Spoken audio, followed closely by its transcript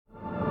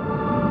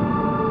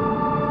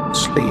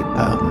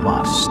sleeper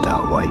must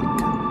awake.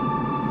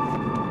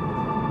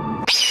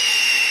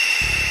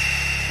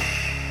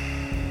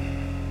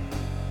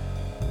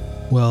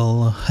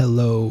 Well,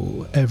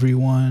 hello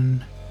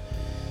everyone.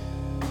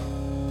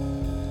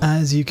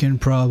 As you can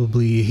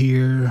probably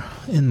hear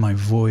in my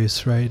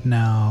voice right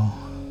now,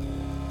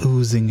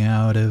 oozing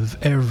out of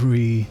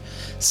every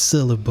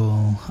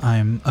syllable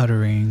I'm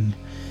uttering,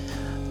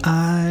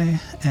 I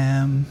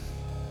am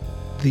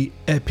the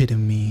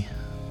epitome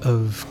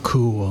of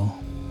cool.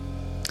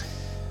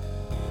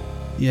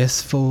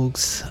 Yes,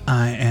 folks,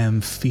 I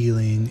am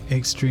feeling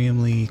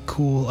extremely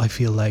cool. I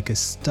feel like a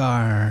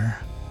star,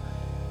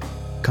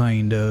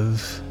 kind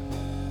of.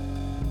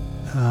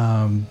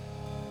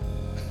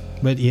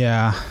 But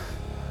yeah,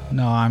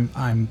 no,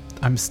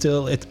 I'm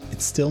still.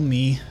 It's still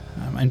me.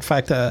 In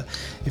fact,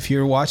 if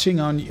you're watching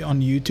on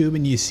YouTube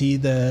and you see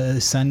the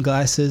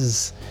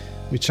sunglasses,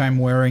 which I'm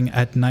wearing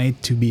at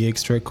night to be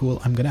extra cool,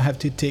 I'm gonna have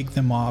to take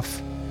them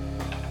off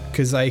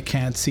because I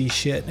can't see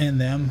shit in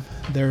them.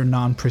 They're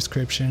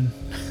non-prescription.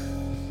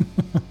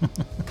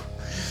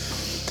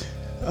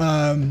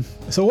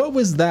 So what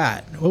was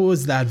that? What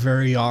was that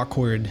very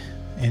awkward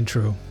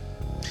intro?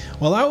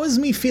 Well, that was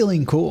me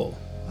feeling cool.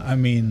 I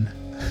mean,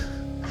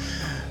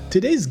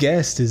 today's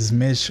guest is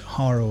Mitch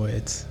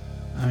Horowitz.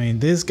 I mean,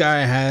 this guy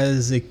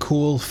has a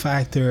cool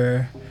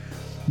factor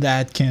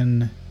that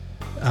can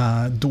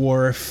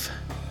dwarf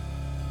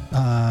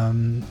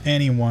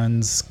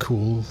anyone's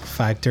cool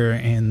factor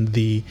in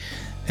the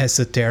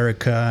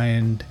esoterica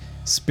and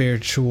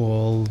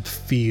spiritual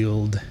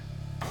field,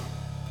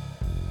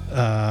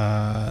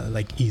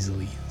 like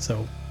easily.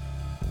 So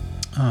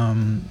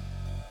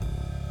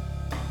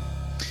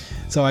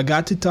I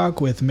got to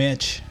talk with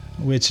Mitch,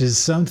 which is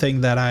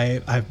something that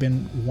I've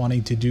been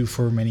wanting to do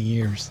for many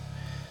years.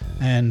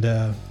 And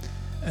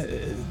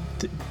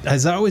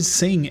as I was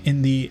saying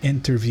in the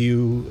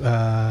interview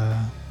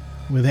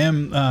with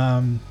him,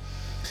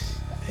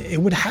 it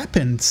would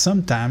happen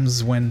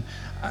sometimes when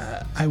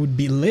I would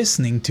be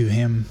listening to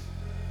him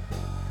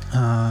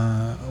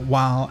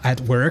while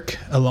at work,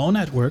 alone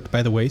at work,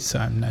 by the way. So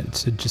I'm not.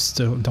 So just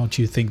don't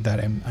you think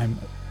that I'm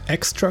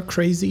extra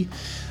crazy?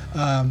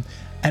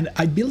 And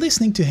I'd be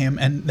listening to him,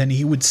 and then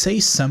he would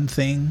say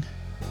something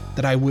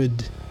that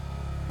would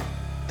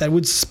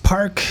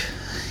spark,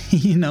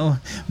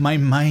 my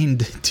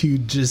mind to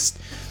just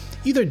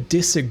either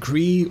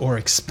disagree or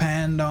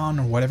expand on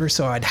or whatever.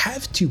 So I'd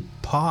have to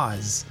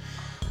pause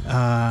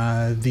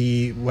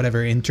the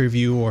whatever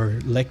interview or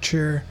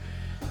lecture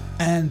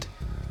and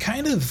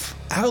kind of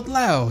out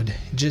loud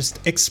just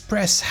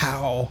express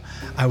how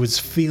I was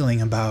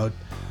feeling about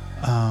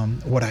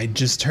what I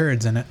just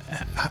heard and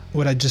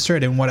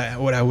what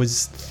I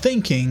was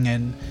thinking.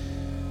 And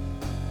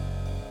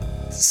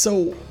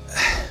so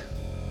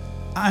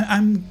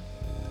I'm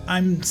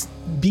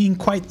being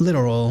quite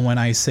literal when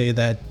I say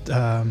that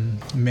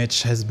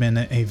Mitch has been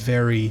a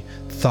very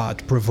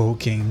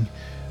thought-provoking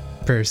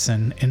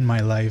person in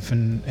my life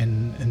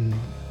and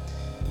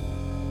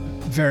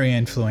very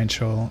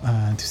influential,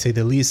 to say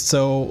the least.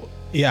 So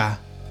yeah,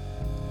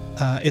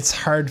 it's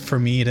hard for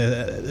me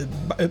to.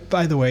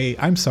 By the way,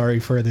 I'm sorry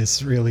for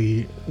this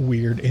really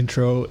weird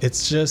intro.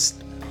 It's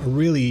just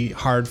really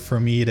hard for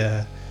me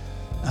to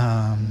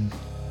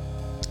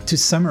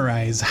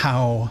summarize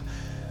how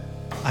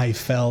I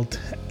felt.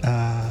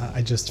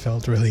 I just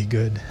felt really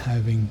good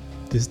having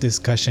this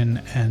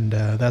discussion, and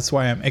that's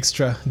why I'm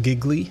extra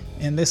giggly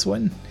in this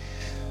one,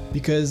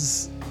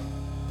 because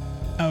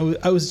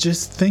I was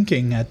just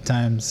thinking at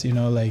times,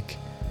 like,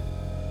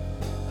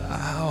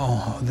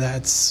 oh,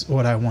 that's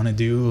what I want to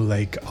do,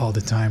 like, all the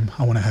time.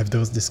 I want to have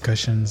those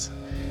discussions,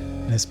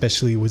 and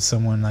especially with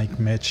someone like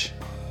Mitch.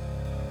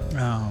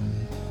 That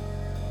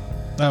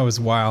was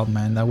wild,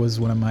 man. That was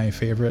one of my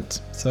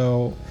favorites.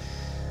 So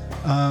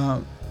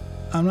I'm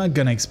not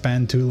gonna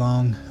expand too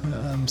long.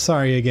 I'm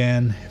sorry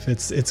again if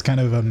it's kind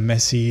of a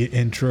messy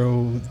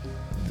intro,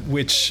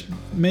 which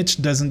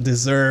Mitch doesn't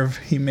deserve.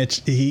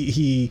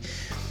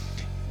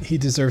 He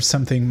deserves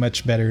something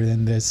much better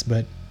than this.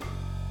 But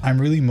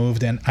I'm really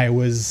moved, and I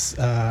was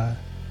kind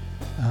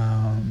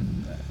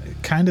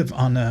of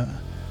on a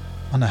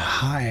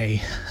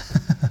high.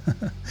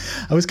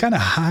 I was kind of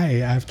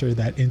high after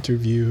that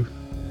interview.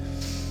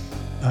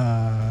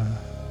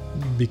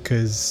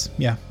 Because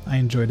yeah, I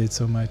enjoyed it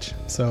so much.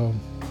 So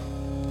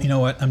you know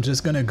what, I'm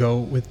just gonna go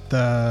with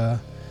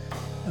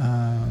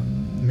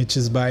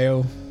Mitch's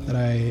bio that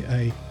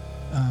I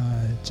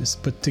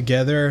just put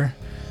together,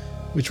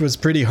 which was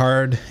pretty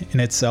hard in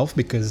itself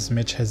because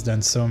Mitch has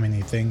done so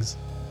many things,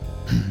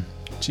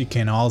 which you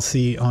can all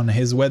see on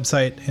his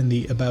website in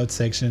the About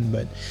section.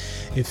 But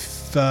if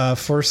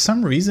for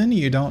some reason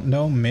you don't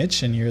know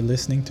Mitch and you're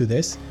listening to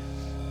this,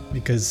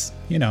 because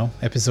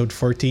episode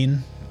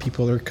 14,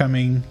 people are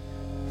coming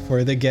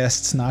for the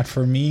guests, not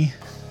for me.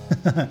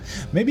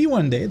 Maybe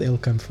one day they'll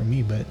come for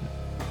me, but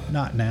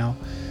not now.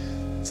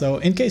 So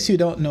in case you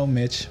don't know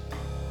Mitch,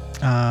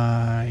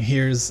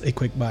 here's a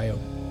quick bio.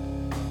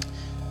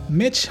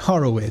 Mitch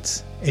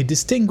Horowitz, a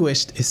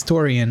distinguished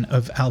historian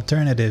of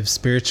alternative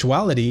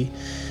spirituality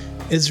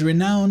is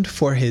renowned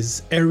for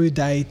his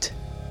erudite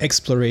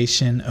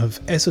exploration of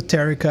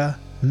esoterica,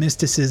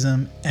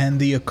 mysticism, and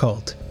the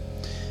occult.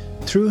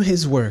 Through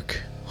his work,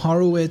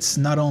 Horowitz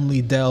not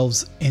only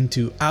delves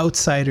into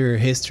outsider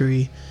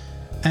history,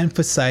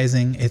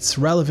 emphasizing its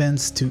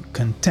relevance to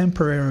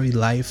contemporary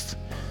life,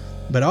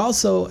 but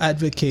also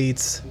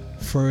advocates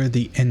for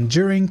the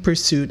enduring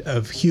pursuit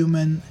of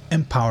human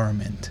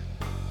empowerment.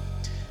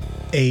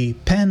 A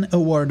PEN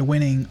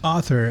Award-winning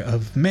author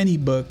of many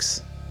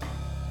books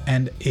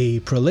and a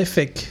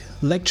prolific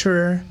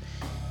lecturer,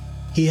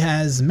 he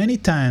has many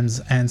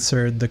times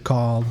answered the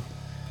call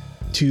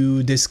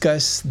to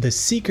discuss the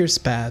seeker's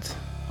path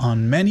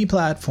on many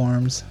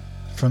platforms,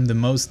 from the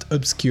most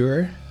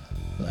obscure,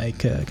 like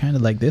kind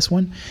of like this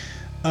one,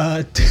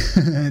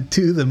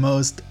 to the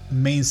most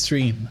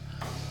mainstream.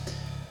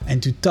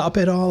 And to top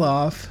it all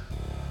off,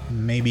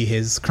 maybe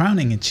his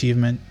crowning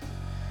achievement,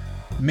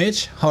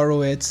 Mitch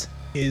Horowitz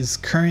is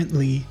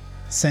currently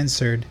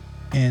censored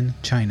in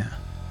China.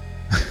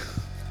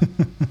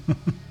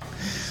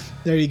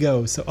 There you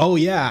go. So, oh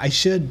yeah, I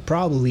should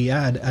probably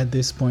add at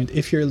this point,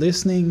 if you're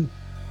listening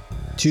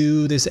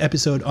to this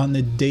episode on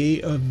the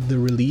day of the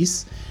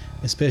release,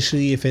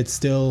 especially if it's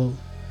still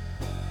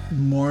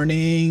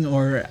morning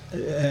or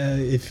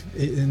if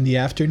in the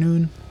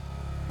afternoon.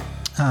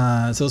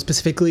 So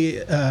specifically,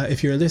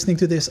 if you're listening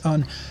to this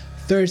on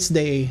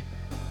Thursday,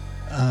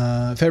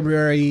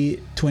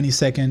 February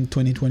 22nd,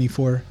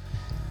 2024,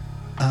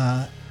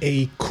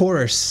 a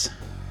course.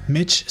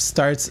 Mitch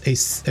starts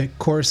a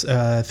course,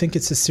 I think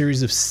it's a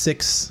series of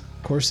 6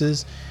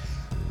 courses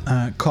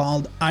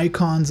called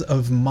Icons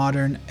of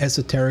Modern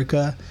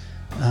Esoterica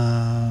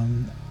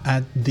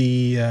at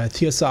the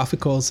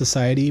Theosophical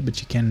Society,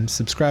 but you can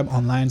subscribe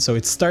online. So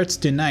it starts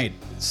tonight.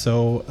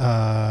 So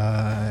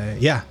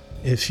yeah,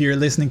 if you're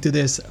listening to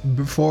this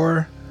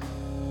before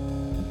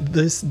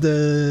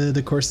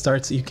the course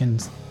starts, you can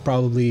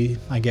probably,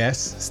 I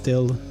guess,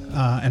 still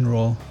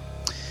enroll.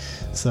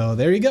 So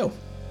there you go.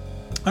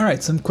 All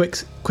right, some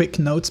quick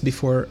notes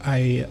before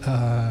I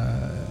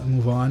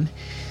move on.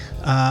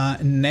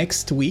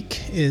 Next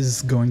week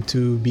is going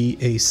to be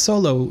a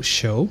solo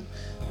show.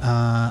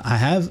 I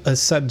have a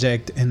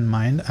subject in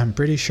mind. I'm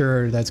pretty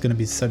sure that's going to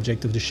be the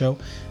subject of the show.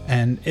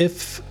 And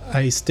if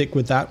I stick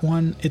with that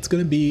one, it's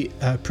going to be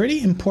a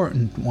pretty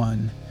important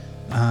one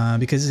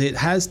because it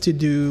has to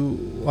do,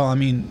 well, I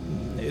mean,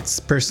 it's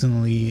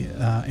personally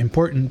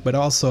important, but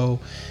also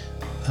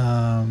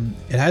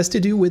it has to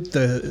do with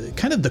the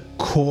kind of the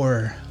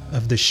core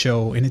of the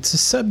show. And it's a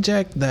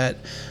subject that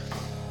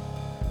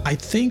I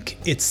think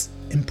it's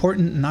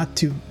important not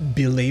to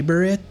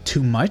belabor it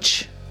too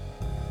much,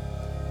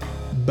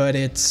 but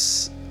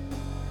it's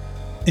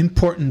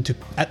important to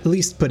at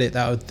least put it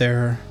out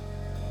there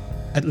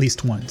at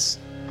least once.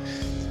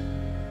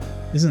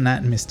 Isn't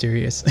that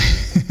mysterious?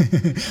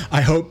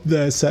 I hope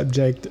the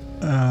subject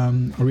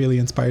really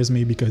inspires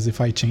me, because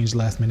if I change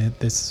last minute,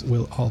 this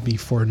will all be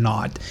for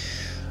naught.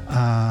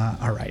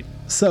 All right.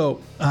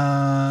 So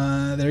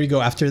there you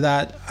go. After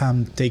that,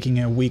 I'm taking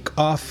a week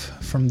off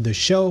from the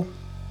show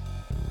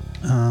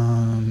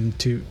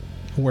to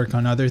work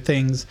on other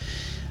things.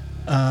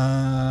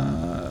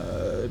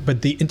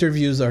 But the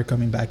interviews are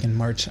coming back in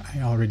March.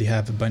 I already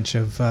have a bunch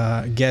of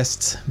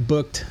guests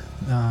booked,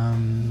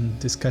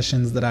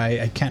 discussions that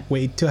I can't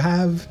wait to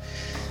have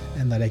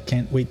and that I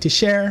can't wait to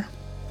share.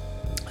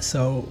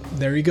 So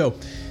there you go.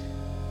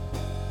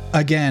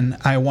 Again,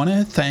 I want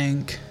to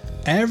thank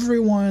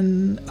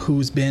everyone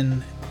who's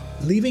been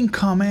leaving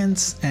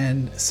comments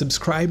and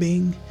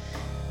subscribing.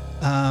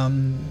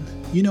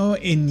 You know,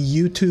 in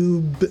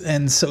YouTube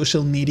and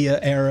social media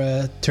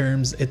era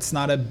terms, it's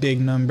not a big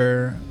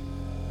number,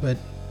 but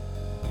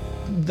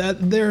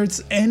that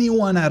there's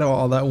anyone at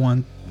all that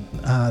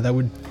that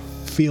would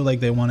feel like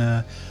they want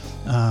to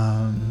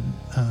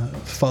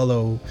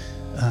follow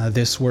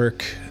this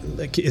work,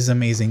 like, is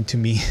amazing to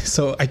me.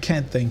 So I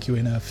can't thank you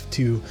enough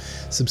to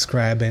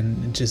subscribe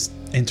and just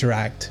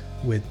interact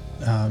with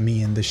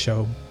me and the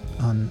show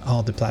on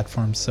all the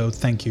platforms. So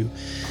thank you.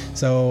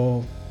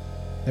 So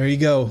there you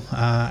go.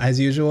 As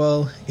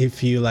usual,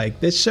 if you like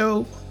this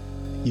show,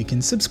 you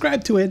can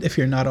subscribe to it if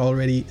you're not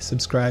already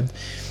subscribed.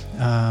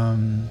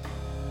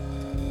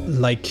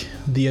 Like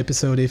the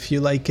episode if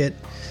you like it,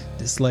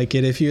 dislike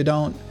it if you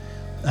don't.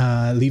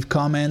 Leave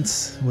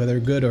comments, whether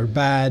good or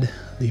bad.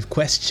 Leave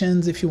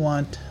questions if you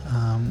want.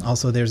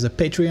 Also, there's a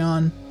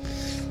Patreon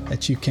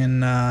that you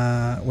can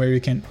where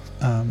you can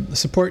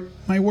support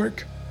my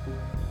work.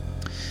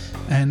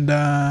 And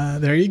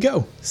there you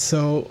go.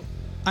 So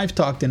I've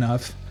talked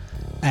enough.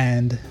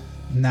 And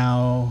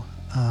now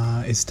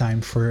it's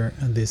time for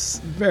this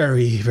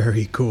very,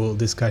 very cool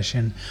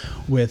discussion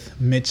with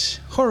Mitch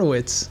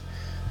Horowitz.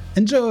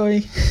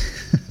 Enjoy!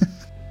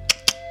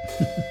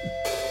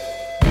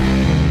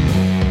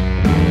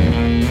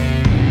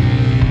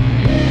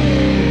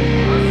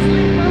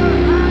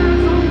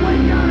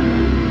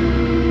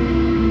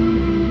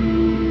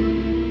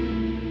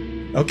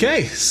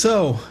 Okay,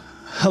 so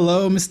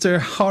hello, Mr.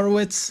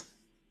 Horowitz.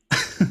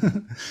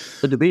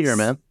 Good to be here,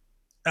 man.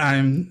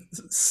 I'm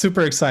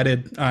super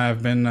excited.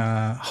 I've been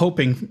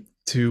hoping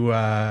to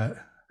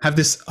have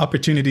this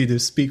opportunity to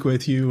speak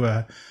with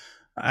you.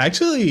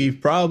 Actually,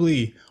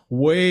 probably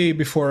way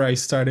before I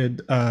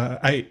started,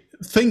 I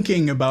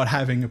thinking about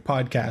having a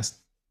podcast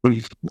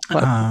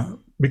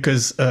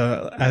because,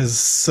 as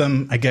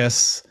some, I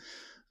guess,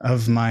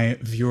 of my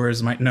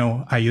viewers might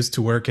know, I used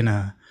to work in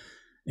a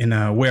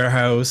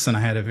warehouse, and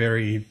I had a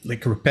very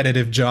like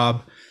repetitive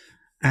job.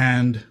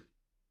 And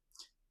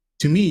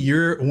to me,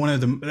 you're one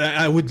of the.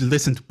 I would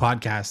listen to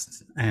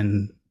podcasts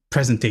and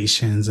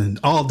presentations and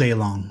all day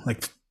long,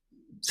 like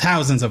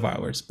thousands of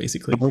hours,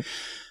 basically.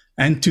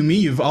 And to me,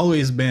 you've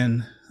always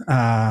been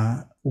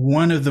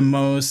one of the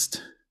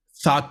most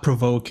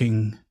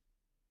thought-provoking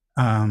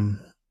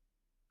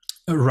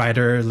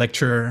writer,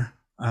 lecturer.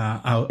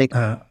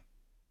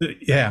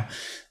 Yeah,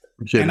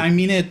 and I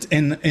mean it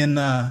in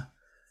a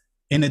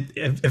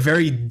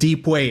very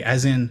deep way,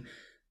 as in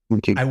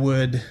I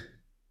would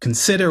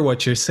consider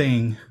what you're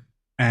saying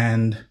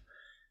and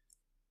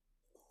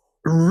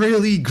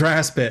really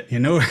grasp it,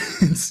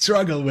 and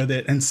struggle with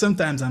it. And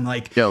sometimes I'm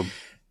like,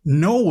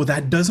 no,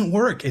 that doesn't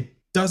work. It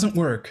doesn't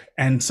work.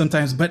 And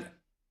sometimes, but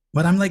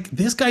I'm like,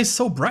 this guy's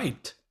so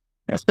bright.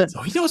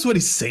 So he knows what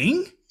he's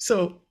saying.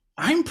 So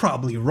I'm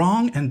probably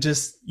wrong. And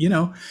just,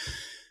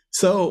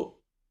 so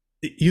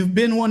you've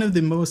been one of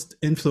the most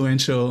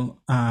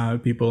influential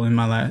people in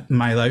my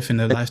life in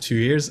the last 2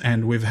 years.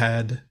 And we've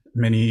had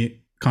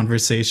many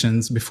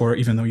conversations before,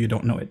 even though you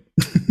don't know it.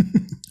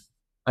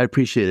 I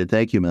appreciate it.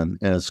 Thank you, man.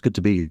 Yeah, it's good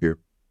to be here.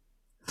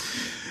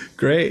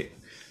 Great.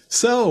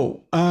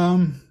 So,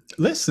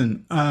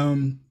 listen,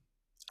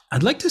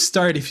 I'd like to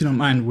start, if you don't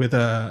mind, with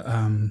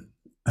a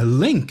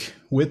link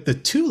with the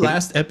two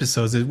last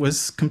episodes. It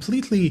was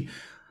completely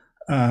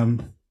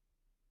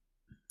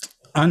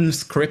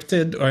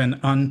unscripted or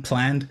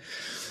unplanned.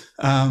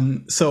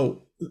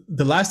 So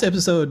the last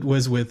episode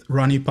was with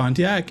Ronnie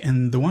Pontiac,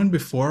 and the one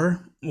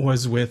before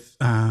was with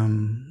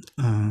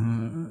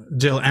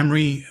Jill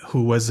Emery,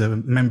 who was a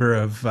member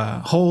of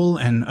Hole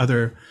and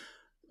other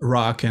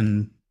rock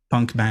and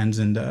punk bands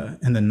in the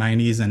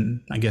 90s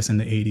and I guess in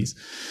the 80s.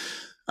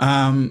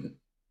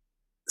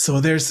 So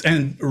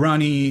and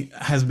Ronnie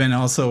has been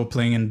also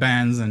playing in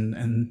bands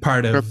and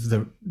part of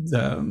the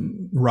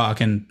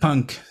rock and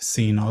punk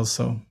scene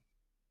also.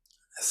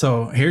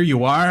 So here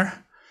you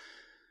are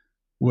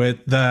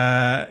with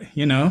the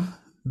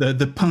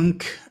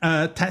punk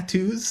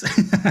tattoos.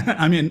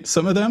 I mean,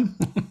 some of them.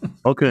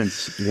 Okay.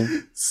 Yeah.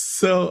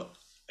 So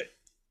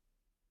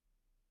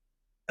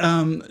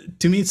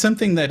to me,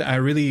 something that I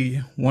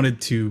really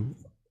wanted to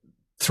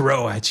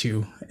throw at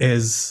you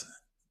is,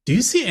 do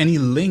you see any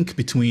link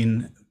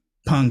between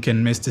punk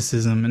and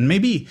mysticism? And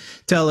maybe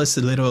tell us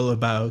a little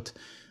about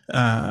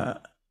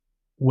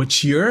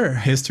what your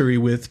history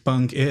with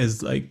punk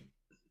is, like,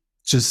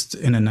 just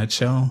in a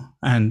nutshell.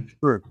 And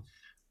sure.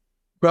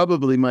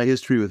 Probably my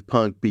history with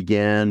punk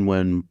began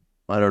when,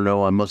 I don't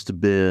know, I must have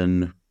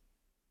been,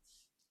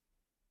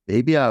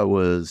 maybe I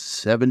was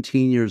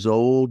 17 years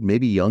old,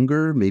 maybe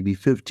younger, maybe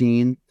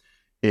 15.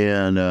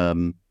 And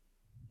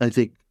I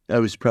think I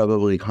was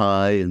probably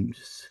high and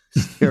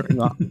staring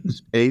off into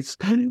space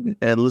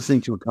and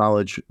listening to a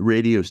college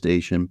radio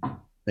station.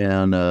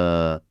 And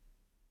the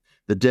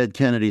Dead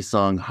Kennedy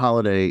song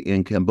Holiday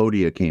in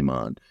Cambodia came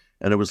on.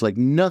 And it was like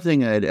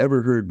nothing I had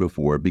ever heard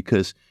before,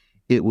 because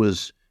it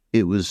was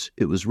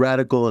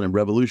radical and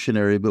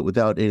revolutionary, but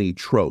without any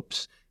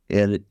tropes.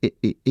 And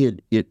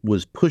it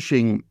was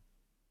pushing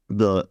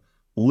the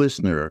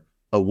listener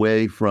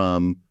away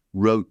from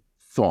rote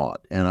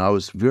thought. And I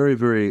was very,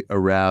 very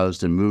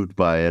aroused and moved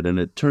by it. And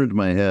it turned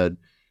my head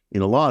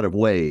in a lot of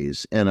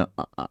ways. And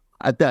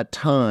at that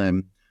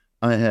time,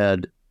 I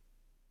had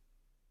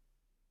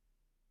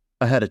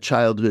a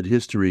childhood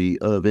history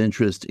of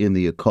interest in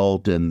the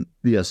occult and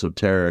the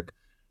esoteric,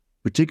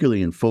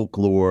 particularly in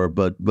folklore,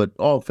 but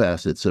all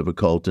facets of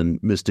occult and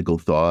mystical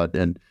thought,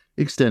 and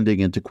extending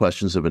into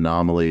questions of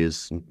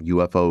anomalies,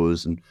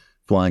 UFOs, and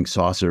flying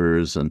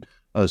saucers. And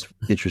I was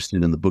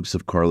interested in the books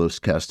of Carlos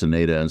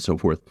Castaneda and so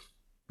forth.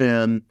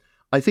 And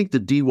I think the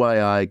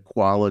DIY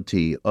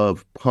quality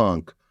of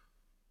punk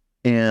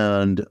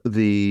and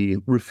the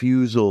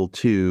refusal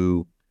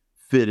to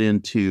fit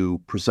into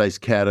precise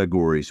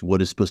categories,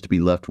 what is supposed to be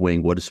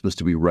left-wing, what is supposed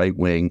to be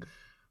right-wing,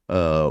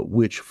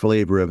 which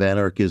flavor of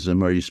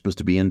anarchism are you supposed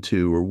to be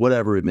into, or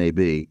whatever it may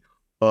be.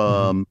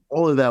 All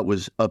of that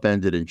was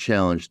upended and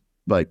challenged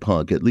by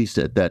punk, at least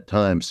at that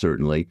time,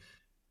 certainly.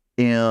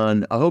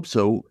 And I hope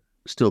so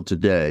still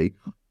today.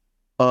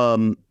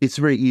 It's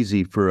very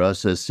easy for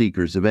us as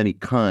seekers of any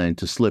kind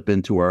to slip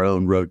into our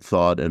own rote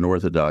thought and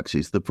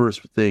orthodoxies. The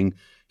first thing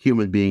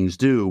human beings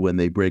do when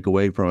they break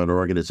away from an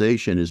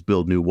organization is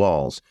build new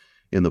walls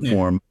in the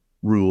form of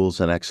rules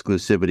and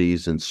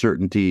exclusivities and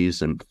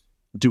certainties, and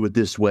do it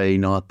this way,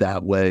 not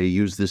that way,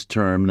 use this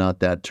term, not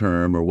that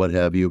term, or what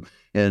have you.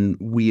 And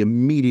we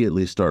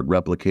immediately start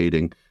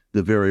replicating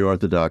the very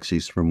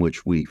orthodoxies from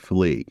which we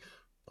flee.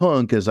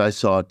 Punk, as I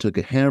saw it, took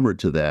a hammer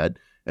to that,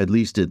 at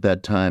least at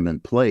that time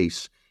and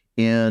place.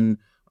 And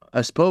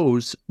I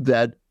suppose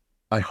that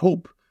I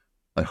hope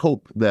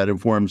that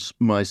informs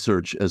my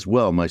search as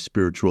well, my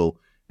spiritual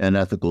and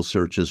ethical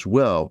search as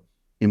well,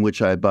 in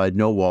which I abide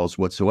no walls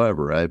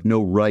whatsoever. I have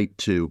no right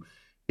to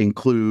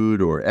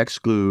include or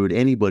exclude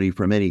anybody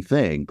from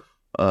anything.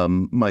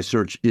 My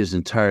search is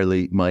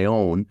entirely my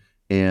own,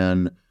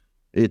 and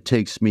it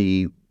takes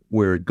me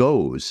where it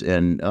goes.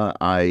 And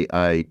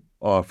I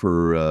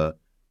offer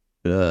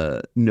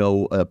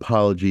no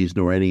apologies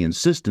nor any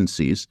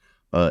insistencies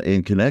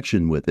in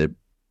connection with it.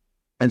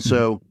 And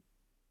so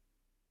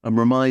I'm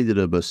reminded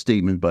of a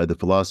statement by the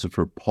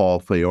philosopher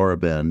Paul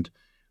Feyerabend,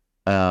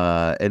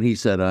 and he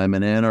said, "I'm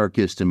an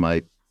anarchist in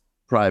my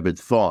private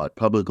thought.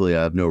 Publicly,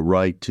 I have no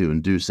right to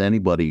induce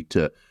anybody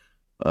to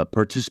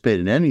participate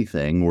in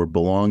anything or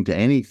belong to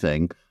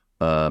anything,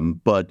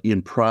 but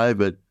in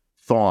private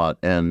thought,"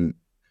 and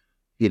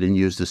he didn't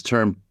use this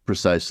term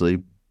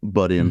precisely,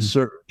 but in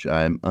search,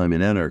 I'm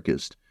an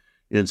anarchist.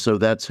 And so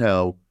that's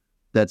how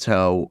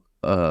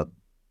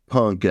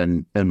punk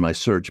and my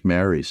search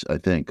marries, I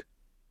think.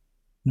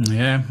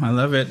 Yeah, I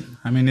love it.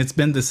 I mean, it's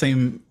been the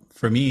same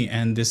for me,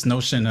 and this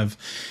notion of,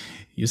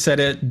 you said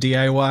it,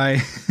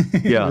 DIY.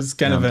 It was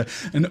kind of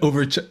an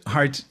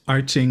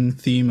overarching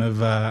theme of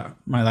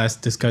my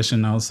last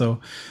discussion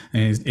also.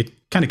 And it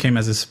kind of came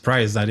as a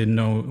surprise. I didn't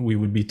know we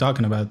would be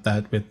talking about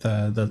that with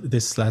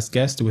this last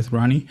guest, with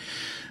Ronnie.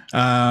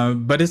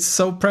 But it's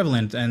so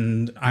prevalent,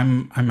 and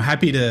I'm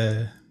happy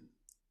to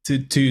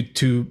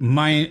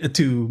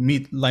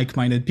meet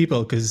like-minded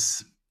people,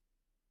 because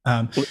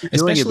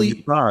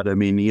especially, I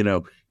mean,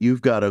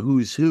 you've got a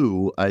who's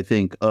who, I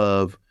think,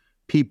 of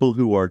people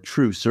who are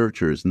true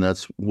searchers, and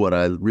that's what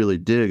I really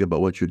dig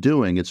about what you're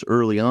doing. It's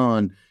early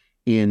on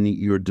in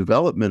your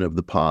development of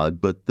the pod,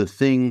 but the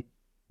thing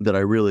that I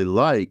really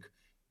like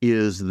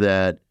is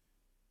that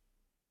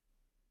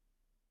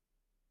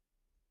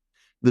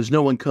there's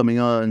no one coming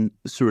on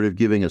sort of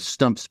giving a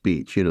stump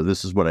speech.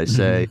 This is what I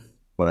say,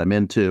 what I'm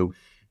into,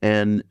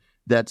 and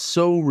that's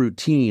so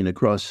routine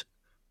across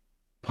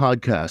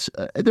podcasts.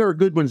 There are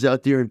good ones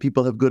out there, and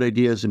people have good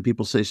ideas, and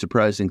people say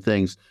surprising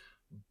things.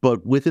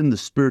 But within the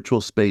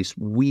spiritual space,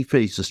 we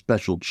face a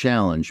special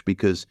challenge,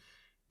 because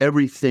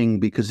everything,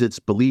 because it's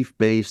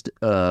belief-based,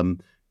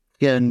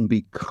 can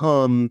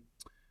become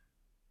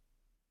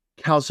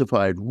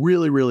calcified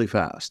really, really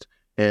fast.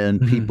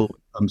 And people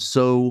become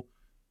so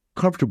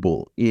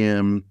comfortable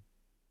in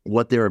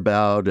what they're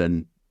about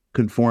and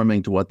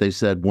conforming to what they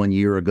said 1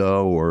 year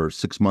ago or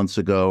 6 months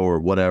ago or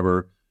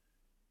whatever.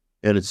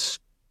 And it's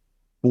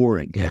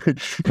boring.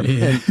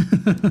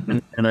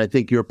 and I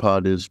think your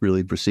pod is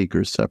really for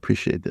seekers. So I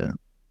appreciate that.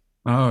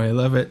 Oh, I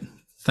love it.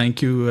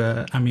 Thank you.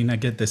 I mean, I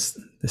get this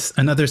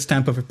another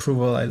stamp of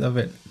approval. I love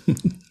it.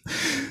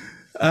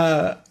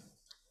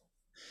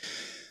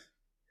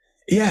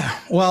 Yeah,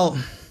 well,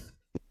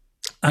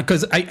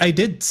 because I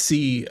did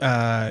see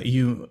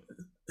you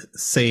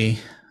say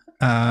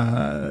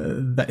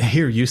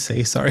hear you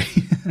say, sorry,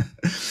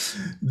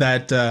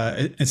 that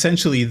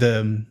essentially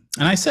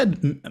and I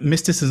said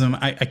mysticism,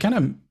 I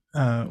kind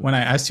of, when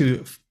I asked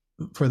you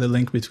for the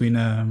link between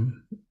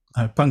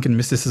punk and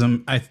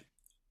mysticism,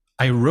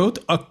 I wrote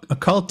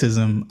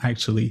occultism,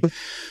 actually.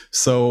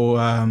 So,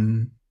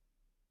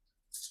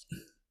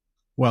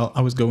 well,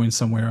 I was going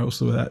somewhere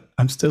else with that.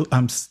 I'm still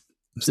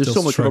There's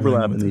so much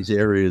overlap in these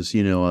areas,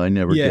 I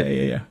never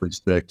get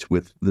respect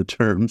with the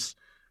terms.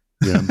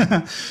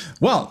 Yeah.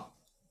 Well,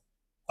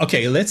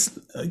 okay,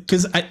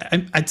 because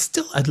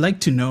I'd like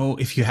to know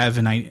if you have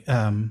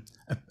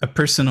a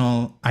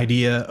personal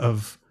idea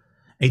of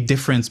a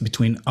difference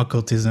between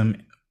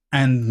occultism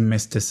and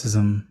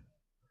mysticism.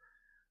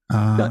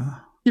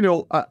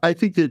 I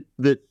think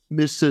that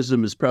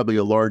mysticism is probably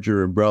a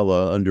larger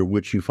umbrella under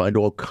which you find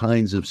all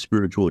kinds of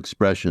spiritual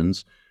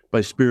expressions.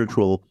 By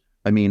spiritual,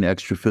 I mean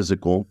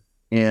extra-physical.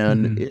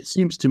 And it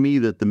seems to me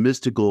that the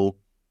mystical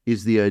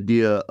is the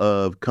idea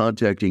of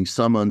contacting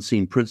some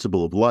unseen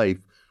principle of life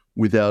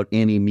without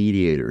any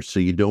mediator. So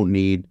you don't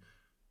need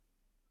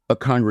a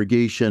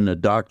congregation, a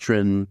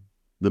doctrine,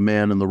 the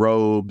man in the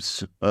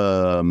robes,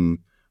 a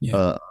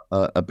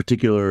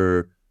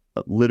particular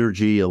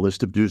liturgy, a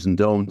list of do's and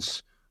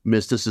don'ts.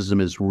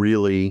 Mysticism is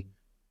really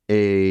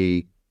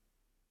a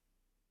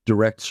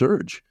direct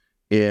surge.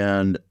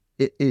 And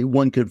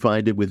one can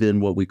find it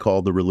within what we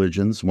call the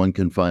religions. One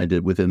can find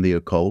it within the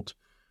occult.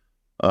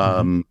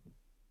 I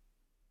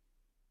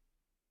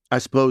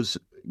suppose,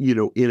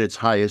 in its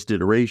highest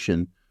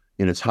iteration,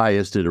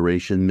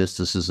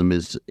 mysticism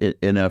is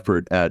an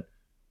effort at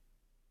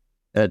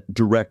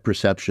direct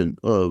perception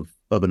of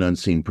an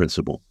unseen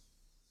principle.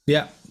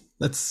 Yeah,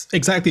 that's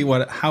exactly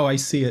how I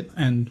see it.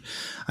 And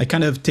I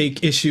kind of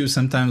take issue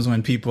sometimes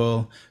when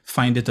people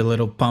find it a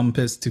little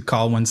pompous to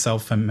call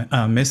oneself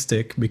a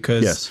mystic,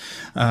 because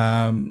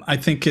I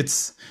think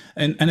it's,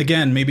 and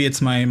again, maybe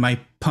it's my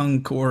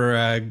punk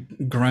or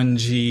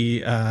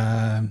grungy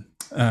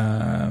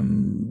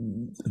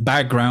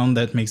background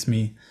that makes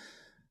me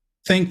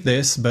think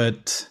this,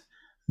 but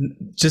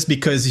just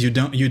because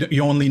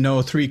you only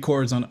know 3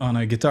 chords on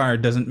a guitar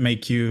doesn't mean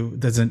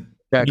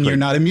you're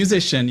not a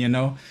musician,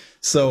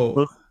 So,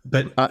 Well,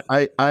 but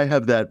I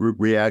have that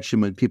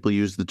reaction when people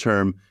use the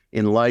term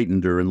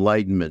enlightened or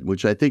enlightenment,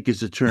 which I think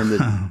is a term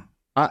that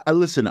I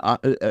listen.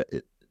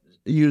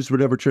 Use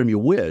whatever term you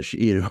wish,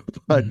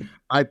 but Mhm.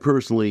 I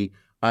personally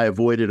I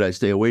avoid it. I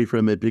stay away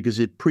from it because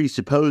it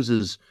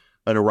presupposes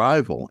an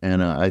arrival,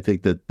 and I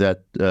think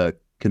that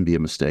can be a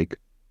mistake.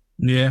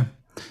 Yeah,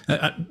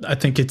 I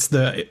think it's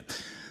the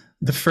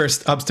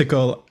first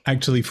obstacle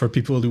actually for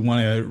people who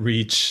want to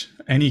reach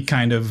any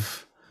kind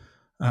of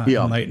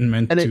Yeah,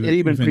 enlightenment and it to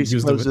even even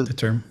use presupposes the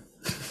term.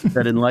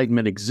 that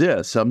enlightenment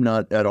exists. I'm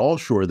not at all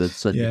sure that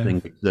such a Yeah.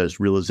 thing exists.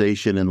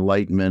 Realization,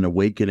 enlightenment,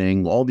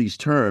 awakening, all these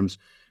terms.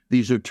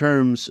 These are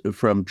terms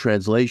from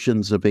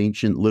translations of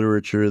ancient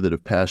literature that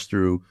have passed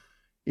through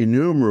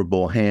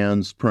innumerable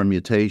hands,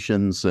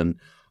 permutations, and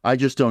I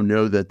just don't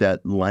know that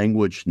that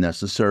language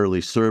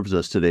necessarily serves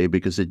us today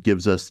because it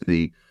gives us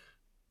the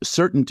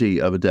certainty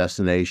of a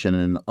destination,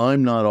 and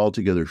I'm not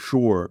altogether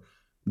sure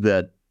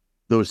that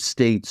those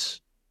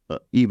states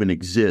even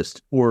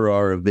exist or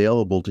are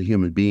available to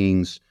human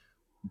beings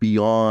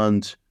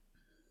beyond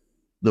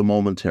the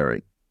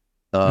momentary.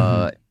 Hmm.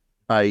 Uh,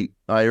 I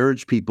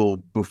urge people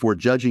before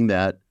judging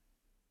that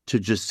to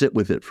just sit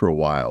with it for a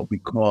while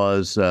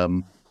because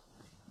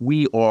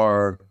we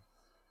are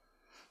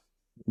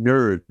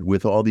nerd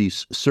with all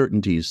these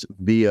certainties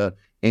via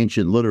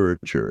ancient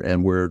literature,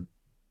 and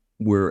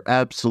we're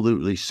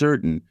absolutely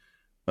certain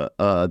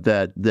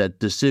that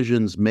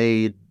decisions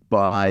made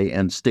by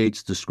and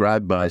states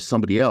described by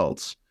somebody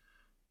else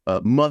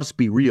must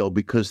be real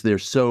because they're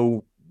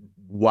so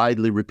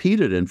widely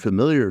repeated and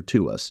familiar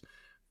to us.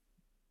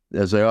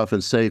 As I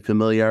often say,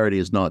 familiarity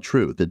is not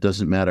truth. It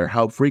doesn't matter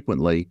how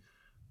frequently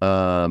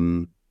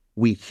um,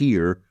 we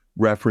hear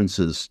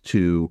references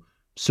to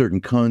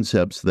certain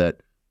concepts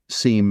that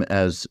seem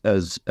as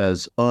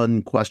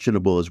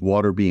unquestionable as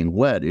water being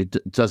wet. It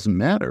doesn't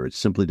matter. It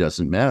simply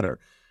doesn't matter.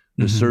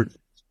 The Hmm. search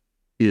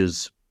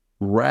is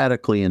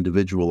radically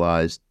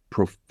individualized,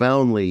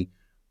 profoundly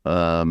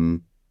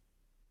um,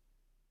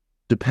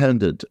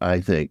 dependent,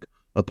 I think,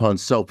 upon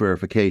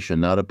self-verification,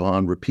 not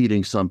upon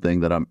repeating something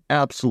that I'm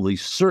absolutely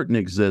certain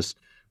exists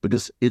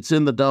because it's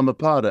in the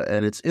Dhammapada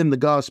and it's in the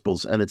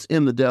Gospels and it's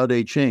in the Tao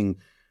Te Ching.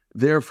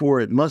 Therefore,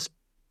 it must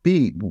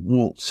be,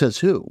 well, says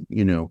who?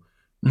 The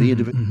Hmm.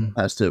 individual Hmm.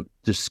 has to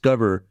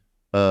discover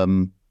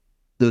um,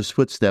 those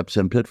footsteps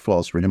and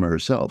pitfalls for him or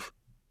herself.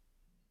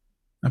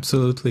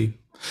 Absolutely.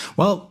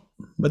 Well,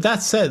 but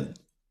that said,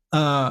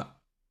 uh,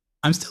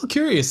 I'm still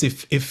curious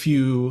if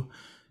you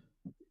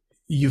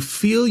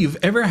feel you've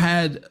ever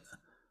had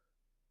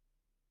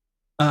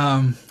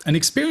an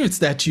experience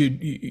that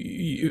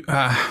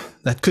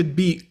that could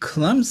be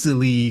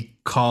clumsily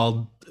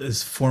called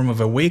as form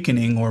of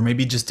awakening, or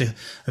maybe just a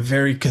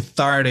very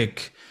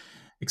cathartic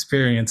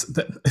experience.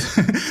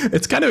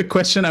 It's kind of a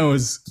question I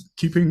was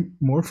keeping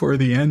more for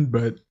the end,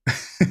 but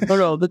Oh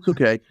no, that's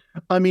okay.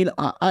 I mean,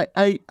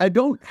 I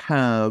don't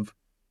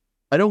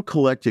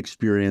collect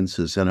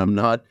experiences, and I'm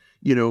not,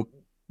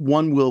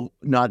 one will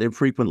not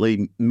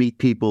infrequently meet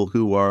people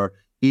who are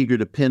eager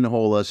to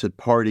pinhole us at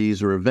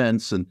parties or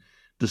events and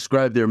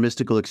describe their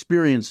mystical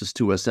experiences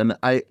to us. And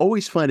I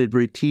always find it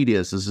very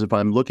tedious, as if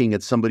I'm looking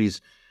at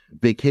somebody's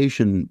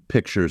vacation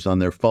pictures on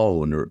their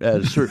phone, or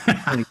at a certain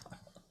point,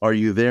 are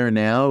you there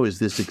now? Is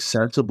this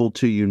accessible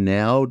to you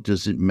now?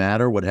 Does it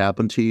matter what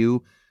happened to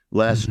you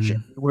last Mhm.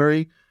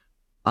 January?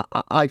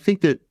 I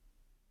think that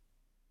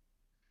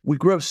we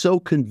grow so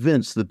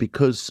convinced that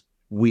because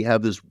we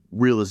have this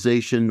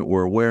realization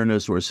or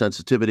awareness or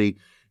sensitivity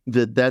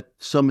that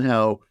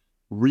somehow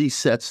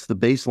resets the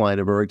baseline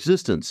of our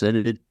existence,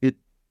 and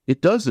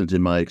it doesn't.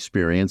 In my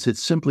experience,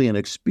 it's simply an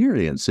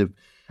experience. If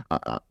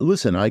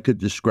listen, I could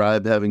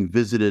describe having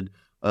visited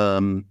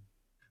um,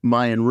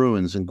 Mayan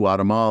ruins in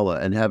Guatemala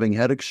and having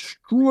had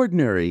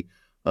extraordinary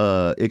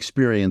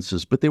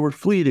experiences, but they were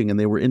fleeting and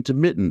they were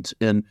intermittent.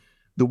 And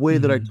the way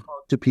that I Mhm.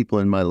 talk to people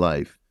in my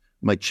life,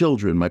 my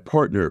children, my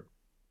partner,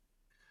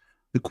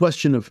 the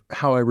question of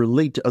how I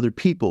relate to other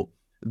people,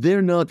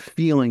 they're not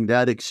feeling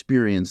that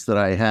experience that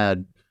I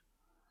had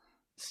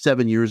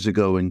 7 years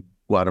ago in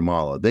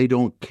Guatemala. They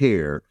don't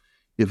care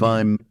if Yeah.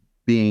 I'm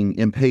being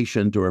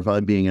impatient or if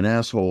I'm being an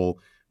asshole,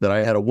 that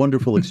I had a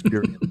wonderful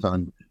experience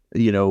on,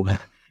 you know,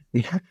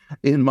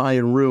 in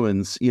Mayan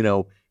ruins,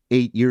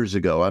 8 years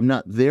ago. I'm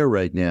not there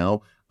right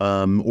now.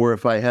 Or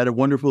if I had a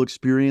wonderful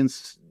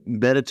experience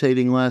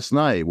meditating last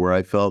night where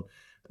I felt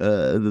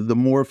the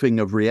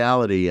morphing of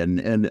reality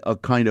and a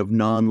kind of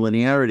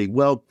non-linearity.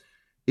 Well,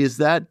 is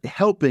that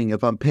helping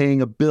if I'm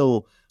paying a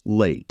bill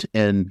late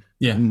and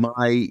Yeah.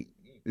 my,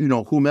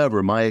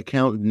 whomever, my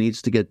accountant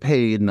needs to get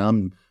paid and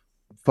I'm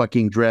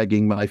fucking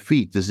dragging my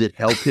feet? Does it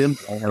help him?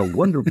 I had a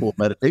wonderful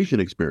meditation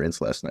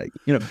experience last night.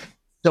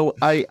 So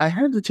I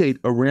hesitate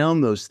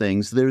around those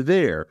things. They're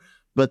there,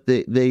 but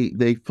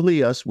they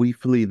flee us. We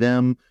flee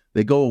them.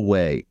 They go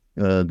away.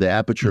 The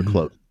aperture Mhm.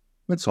 closes.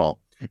 That's all.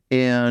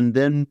 And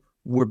then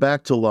we're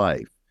back to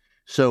life.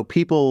 So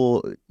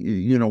people,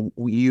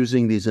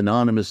 using these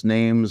anonymous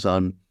names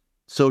on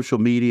social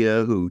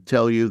media who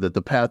tell you that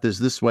the path is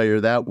this way or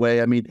that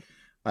way. I mean,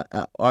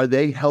 Are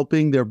they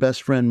helping their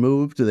best friend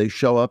move? Do they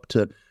show up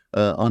to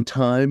on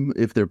time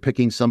if they're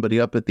picking somebody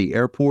up at the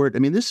airport? I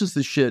mean, this is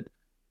the shit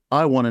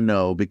I want to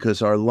know,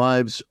 because our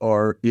lives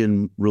are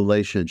in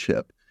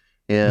relationship,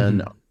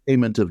 and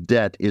payment of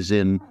debt is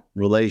in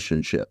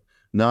relationship,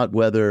 not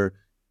whether,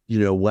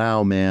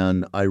 wow,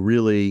 man, I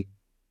really,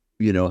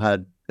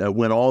 had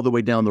went all the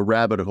way down the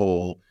rabbit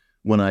hole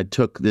when I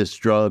took this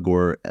drug,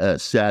 or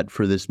sat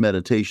for this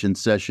meditation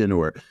session,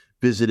 or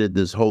visited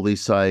this holy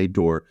site,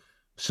 or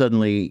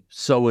suddenly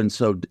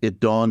so-and-so, it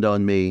dawned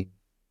on me.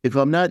 If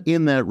I'm not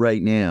in that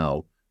right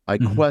now, I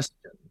question,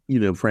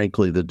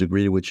 frankly, the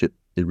degree to which it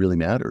really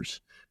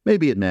matters.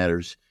 Maybe it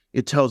matters.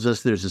 It tells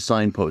us there's a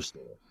signpost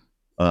there.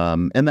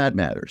 And that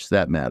matters.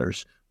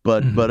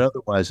 But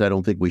otherwise, I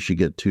don't think we should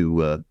get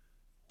too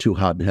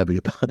hot and heavy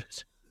about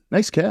it.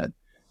 Nice cat.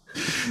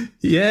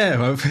 Yeah,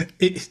 well,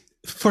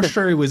 for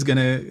sure he was going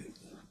to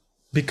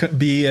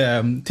be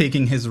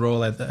taking his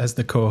role as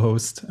the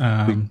co-host.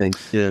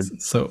 Yeah.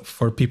 So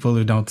for people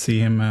who don't see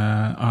him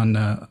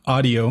on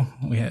audio,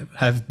 we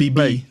have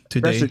BB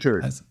today. Rest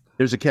assured,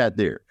 there's a cat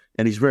there,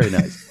 and he's very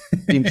nice.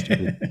 Seems to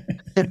be.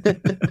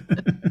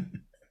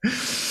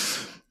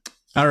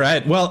 All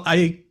right. Well,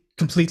 I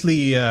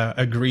completely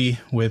agree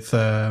with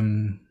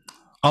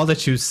all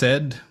that you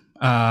said.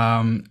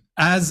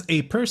 As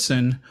a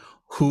person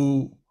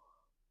who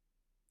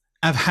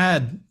I've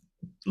had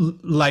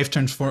life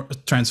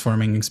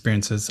transforming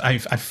experiences, I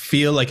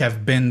feel like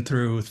I've been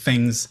through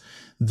things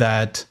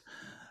that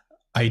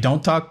I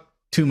don't talk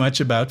too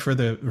much about for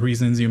the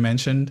reasons you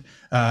mentioned,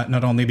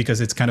 not only because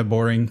it's kind of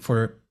boring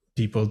for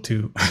people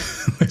to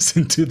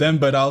listen to them,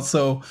 but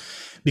also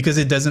because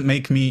it doesn't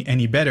make me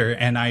any better.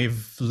 And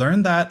I've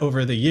learned that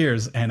over the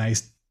years, and I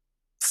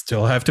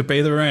still have to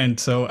pay the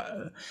rent. So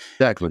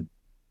exactly.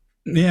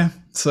 Yeah.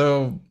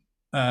 So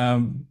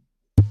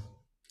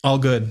all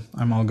good.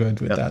 I'm all good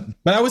with that.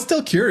 But I was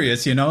still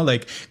curious,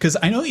 because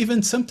I know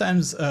even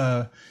sometimes,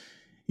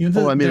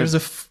 there's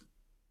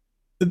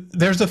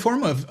a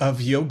form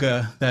of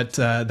yoga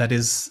that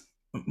is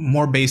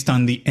more based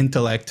on the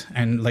intellect,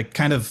 and like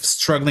kind of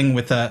struggling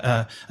with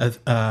a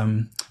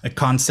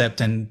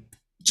concept and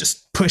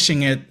just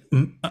pushing it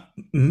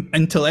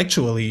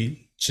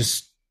intellectually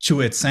just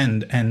to its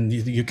end. And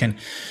you can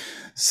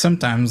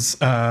sometimes,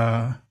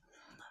 I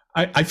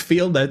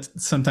feel that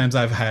sometimes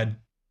I've had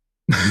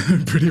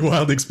pretty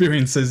wild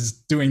experiences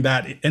doing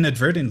that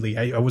inadvertently.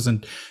 I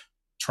wasn't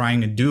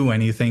trying to do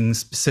anything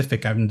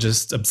specific. I'm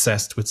just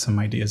obsessed with some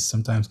ideas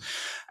sometimes.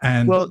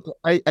 And well,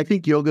 I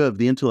think yoga of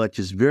the intellect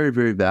is very,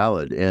 very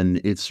valid,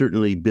 and it's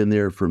certainly been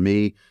there for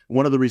me.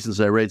 One of the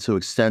reasons I write so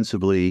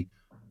extensively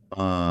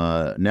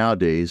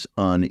nowadays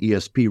on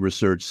ESP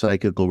research,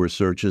 psychical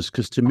research, is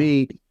because to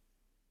me,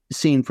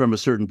 seen from a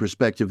certain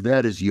perspective,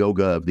 that is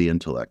yoga of the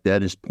intellect.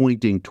 That is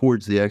pointing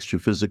towards the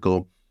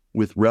extra-physical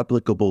with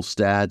replicable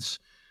stats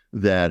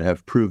that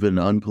have proven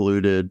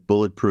unpolluted,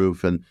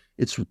 bulletproof. And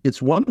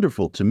it's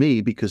wonderful to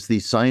me, because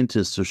these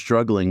scientists are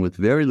struggling with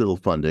very little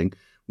funding,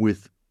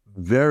 with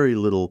very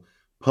little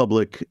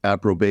public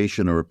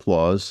approbation or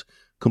applause,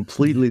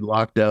 completely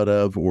locked out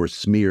of or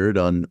smeared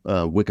on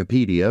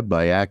Wikipedia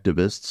by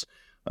activists,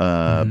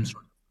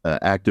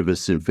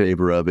 activists in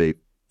favor of a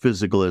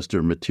physicalist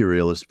or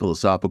materialist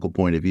philosophical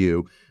point of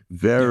view,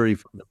 very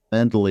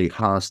fundamentally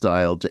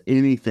hostile to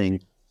anything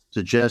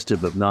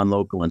suggestive of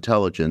non-local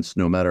intelligence,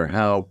 no matter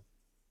how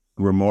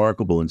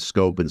remarkable in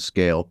scope and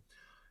scale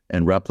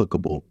and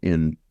replicable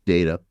in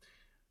data.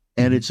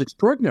 And it's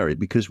extraordinary,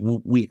 because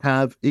we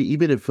have,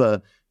 even if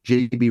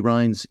J.B.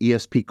 Rhine's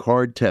ESP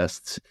card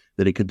tests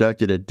that he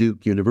conducted at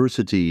Duke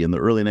University in the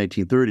early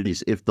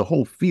 1930s, if the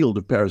whole field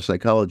of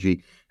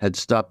parapsychology had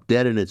stopped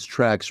dead in its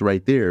tracks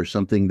right there,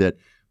 something that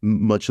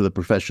much of the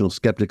professional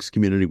skeptics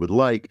community would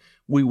like,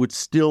 we would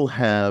still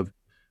have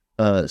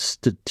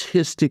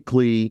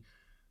statistically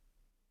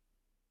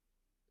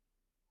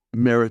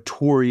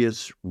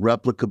meritorious,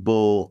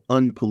 replicable,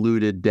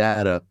 unpolluted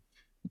data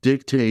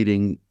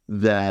dictating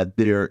that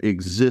there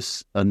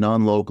exists a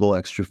non-local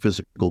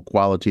extra-physical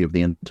quality of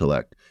the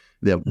intellect,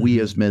 that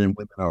we as men and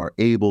women are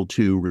able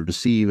to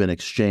receive and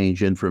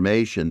exchange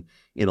information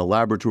in a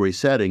laboratory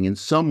setting in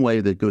some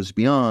way that goes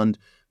beyond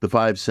the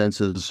five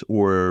senses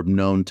or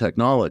known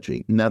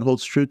technology. And that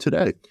holds true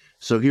today.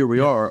 So here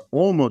we are,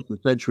 almost a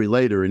century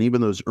later, and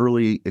even those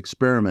early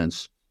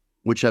experiments,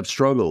 which have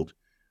struggled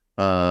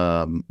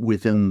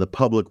within the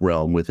public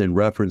realm, within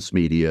reference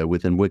media,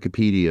 within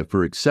Wikipedia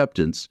for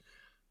acceptance,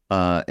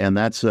 and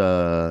that's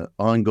an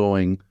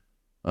ongoing,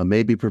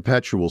 maybe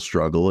perpetual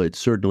struggle. It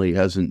certainly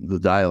hasn't, the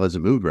dial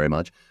hasn't moved very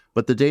much,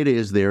 but the data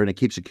is there, and it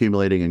keeps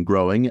accumulating and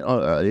growing.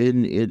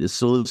 It is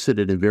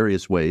solicited in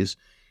various ways,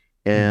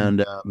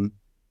 and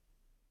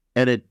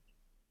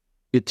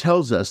it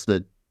tells us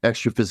that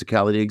extra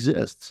physicality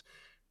exists.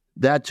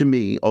 That, to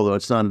me, although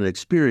it's not an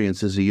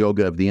experience, is a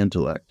yoga of the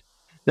intellect.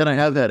 Then I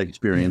have had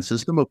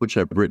experiences, some of which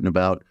I've written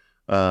about.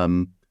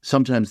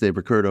 Sometimes they've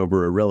occurred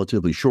over a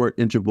relatively short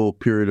interval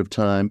period of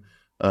time,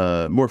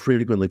 more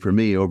frequently for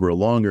me over a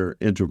longer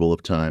interval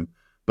of time.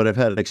 But I've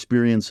had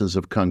experiences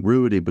of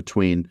congruity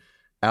between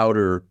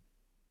outer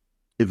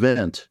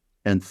event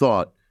and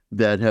thought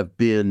that have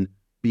been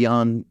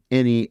beyond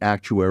any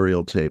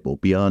actuarial table,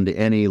 beyond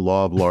any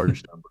law of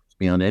large numbers,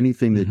 beyond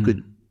anything that could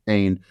be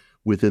contained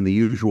within the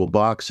usual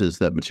boxes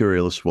that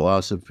materialist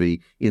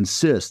philosophy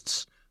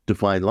insists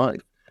define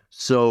life.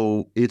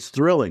 So it's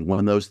thrilling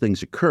when those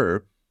things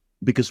occur,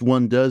 because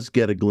one does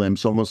get a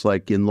glimpse, almost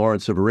like in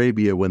Lawrence of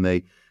Arabia when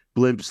they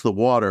glimpse the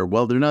water.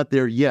 Well, they're not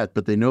there yet,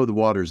 but they know the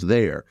water's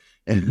there,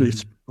 and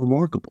it's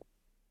remarkable.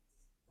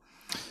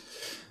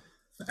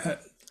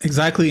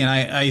 Exactly, and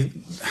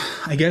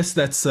I guess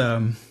that's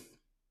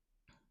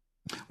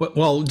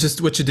well,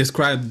 just what you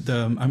described.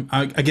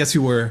 I guess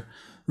you were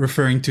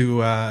referring to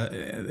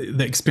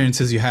the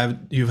experiences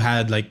you've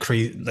had, like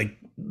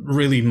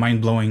really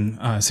mind-blowing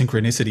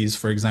synchronicities,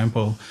 for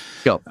example.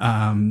 Yeah.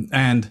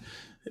 And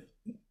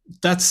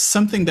that's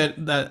something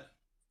that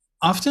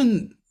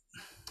often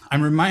I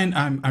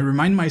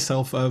remind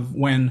myself of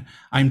when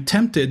I'm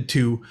tempted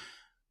to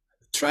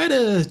try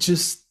to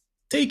just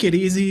take it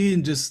easy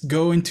and just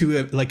go into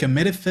a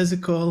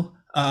metaphysical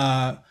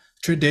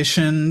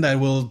tradition that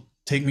will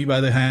take me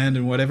by the hand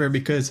and whatever,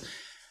 because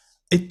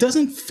it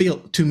doesn't feel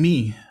to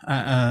me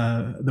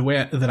the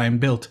way that I'm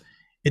built.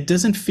 It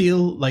doesn't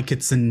feel like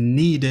it's a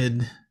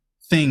needed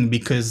thing,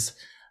 because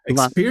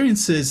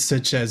experiences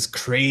such as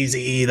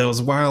crazy,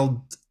 those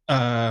wild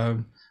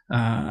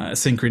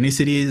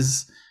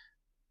synchronicities,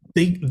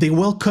 they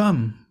will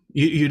come.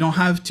 You don't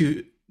have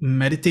to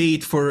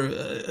meditate for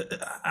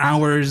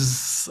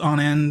hours on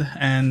end,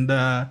 and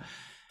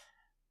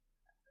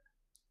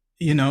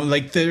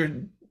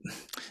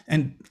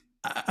and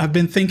I've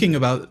been thinking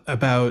about,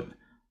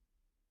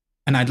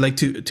 and I'd like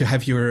to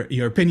have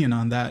your opinion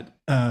on that.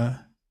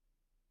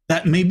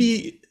 That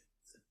maybe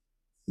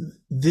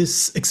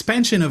this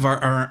expansion of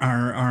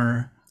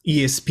our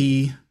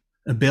ESP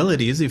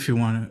abilities, if you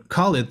want to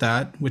call it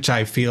that, which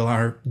I feel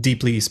are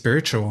deeply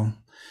spiritual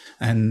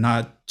and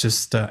not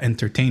just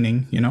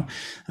entertaining,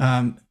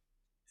 do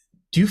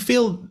you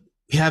feel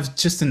you have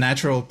just a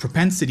natural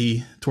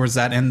propensity towards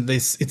that? And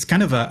it's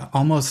kind of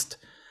almost,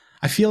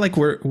 I feel like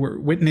we're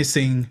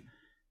witnessing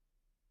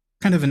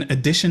kind of an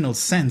additional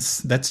sense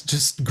that's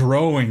just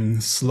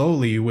growing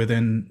slowly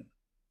within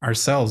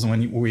ourselves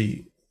when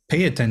we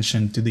pay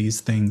attention to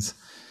these things.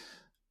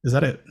 Is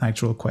that an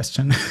actual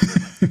question?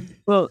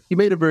 Well, you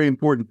made a very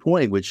important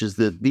point, which is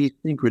that these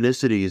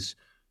synchronicities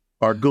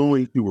are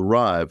going to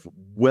arrive,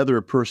 whether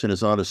a person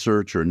is on a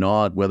search or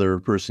not, whether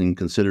a person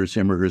considers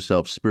him or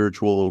herself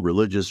spiritual,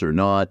 religious or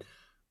not.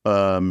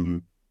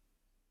 In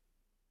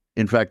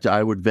fact,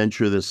 I would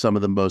venture that some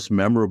of the most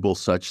memorable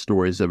such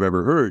stories I've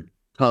ever heard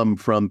come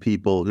from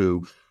people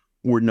who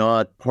were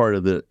not part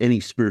of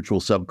any spiritual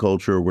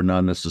subculture, were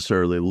not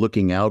necessarily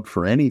looking out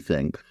for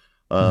anything.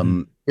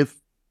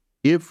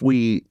 If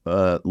we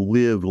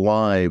live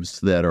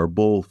lives that are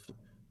both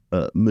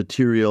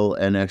material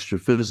and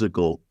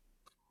extra-physical,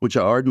 which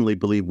I ardently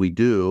believe we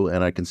do,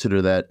 and I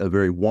consider that a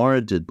very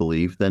warranted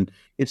belief, then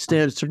it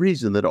stands to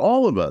reason that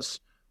all of us,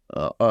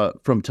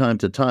 from time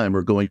to time,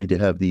 are going to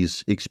have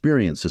these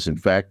experiences. In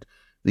fact,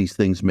 these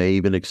things may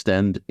even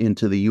extend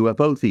into the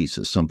UFO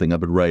thesis, something I've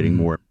been writing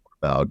more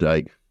about.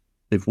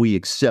 If we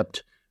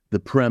accept the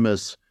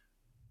premise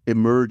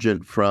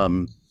emergent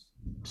from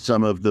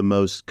some of the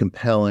most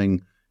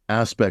compelling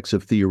aspects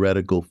of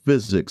theoretical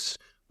physics,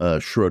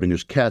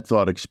 Schrodinger's cat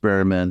thought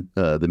experiment,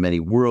 the many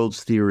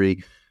worlds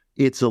theory,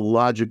 it's a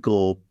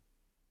logical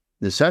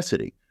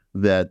necessity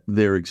that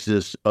there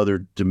exists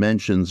other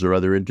dimensions or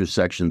other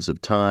intersections of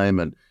time,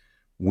 and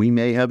we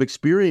may have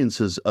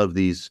experiences of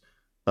these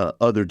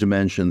other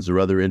dimensions or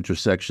other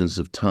intersections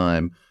of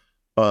time,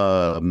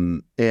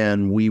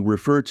 and we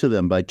refer to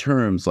them by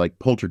terms like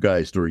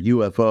poltergeist or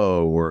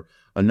UFO or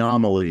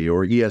anomaly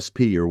or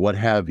ESP or what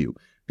have you.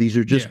 These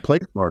are just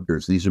place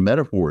markers. These are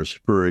metaphors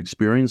for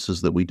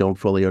experiences that we don't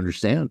fully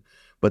understand,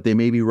 but they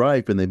may be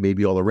rife and they may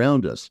be all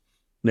around us.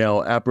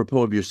 Now,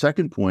 apropos of your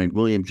second point,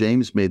 William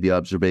James made the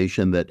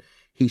observation that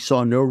he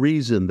saw no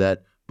reason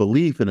that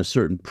belief in a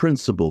certain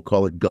principle,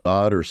 call it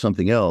God or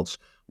something else,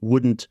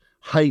 wouldn't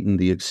heighten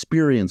the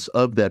experience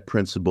of that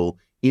principle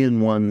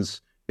in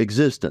one's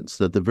existence,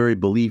 that the very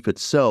belief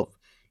itself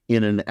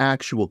in an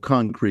actual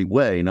concrete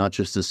way, not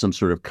just as some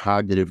sort of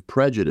cognitive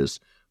prejudice,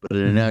 but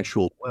in an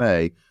actual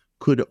way,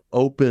 could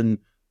open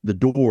the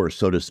door,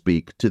 so to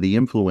speak, to the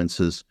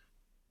influences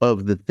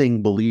of the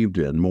thing believed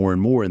in more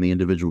and more in the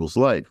individual's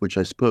life, which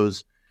I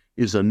suppose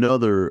is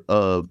another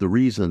of the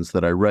reasons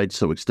that I write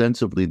so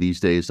extensively these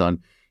days on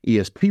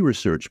ESP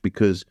research,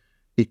 because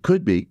it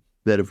could be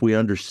that if we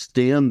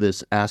understand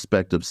this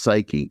aspect of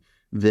psyche,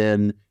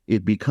 then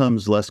it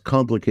becomes less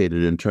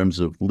complicated in terms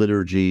of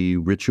liturgy,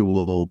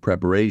 ritual,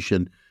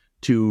 preparation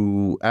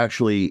to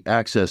actually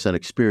access and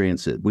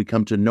experience it. We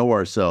come to know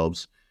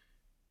ourselves,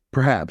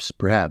 perhaps,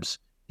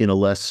 in a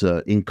less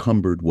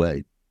encumbered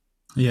way.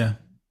 Yeah.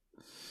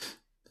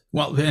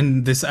 Well,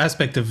 and this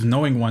aspect of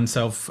knowing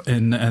oneself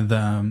on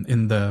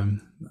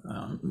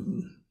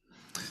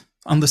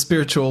the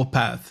spiritual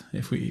path,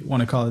 if we want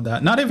to call it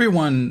that, not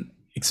everyone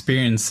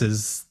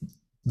experiences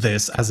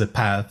this as a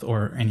path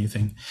or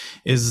anything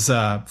is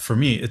for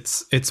me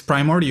it's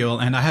primordial.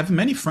 And I have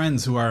many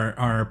friends who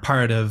are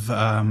part of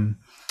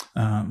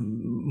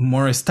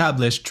more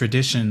established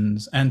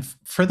traditions, and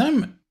for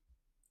them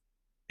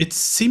it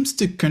seems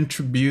to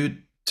contribute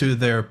to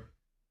their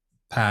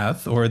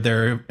path or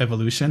their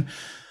evolution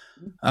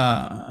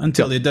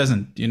until it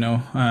doesn't,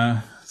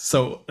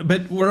 so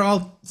but we're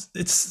all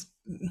it's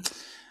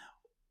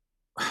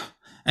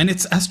and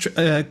it's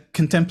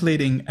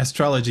contemplating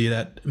astrology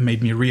that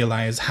made me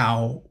realize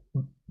how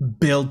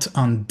built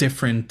on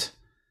different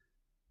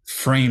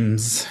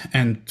frames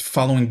and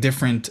following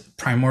different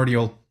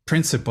primordial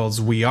principles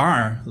we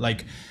are,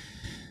 like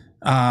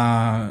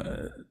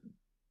that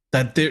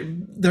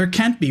there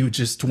can't be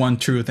just one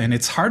truth, and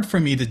it's hard for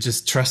me to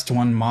just trust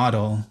one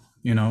model,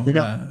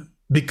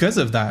 because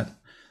of that.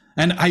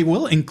 And I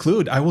will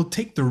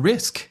take the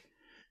risk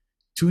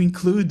to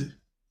include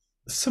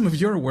some of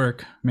your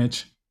work,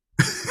 Mitch.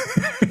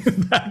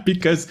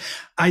 Because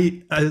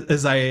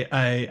as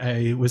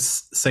I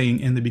was saying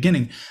in the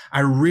beginning, I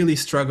really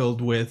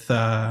struggled with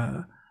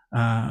some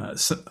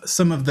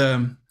of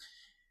the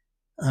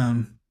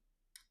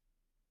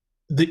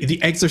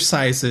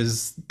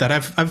exercises that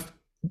I've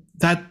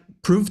that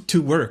proved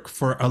to work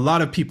for a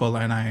lot of people,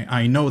 and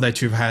I know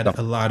that you've had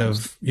a lot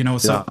of,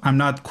 so I'm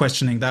not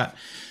questioning that.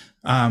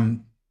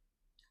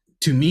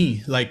 To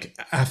me, like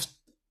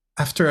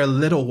after a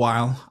little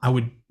while, I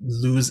would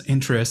lose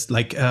interest.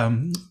 Like,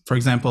 for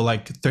example,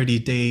 like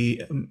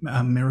 30-day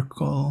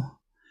miracle.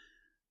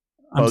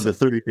 The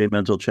 30-day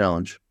mental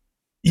challenge.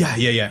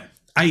 Yeah.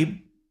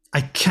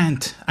 I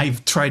can't.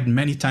 I've tried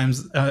many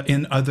times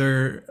in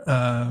other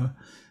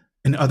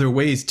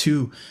ways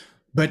too,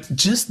 but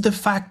just the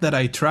fact that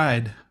I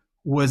tried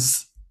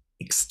was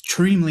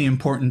extremely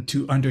important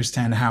to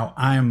understand how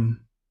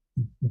I'm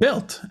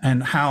built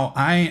and how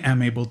I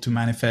am able to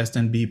manifest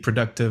and be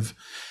productive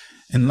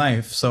in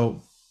life.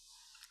 So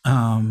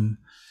all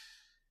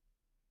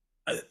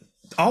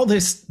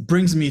this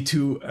brings me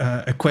to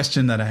a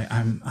question that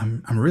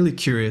I'm really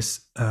curious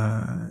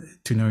to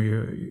know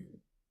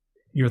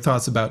your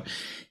thoughts about,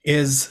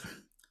 is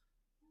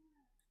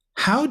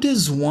how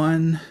does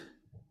one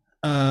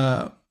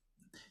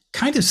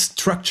kind of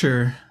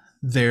structure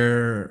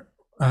their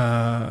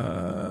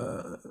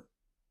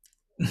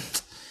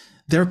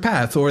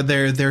path or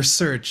their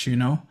search,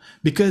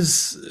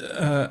 because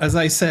as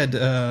I said,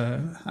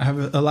 I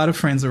have a lot of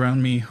friends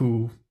around me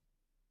who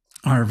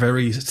are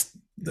very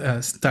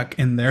stuck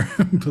in their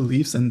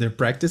beliefs and their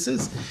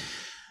practices,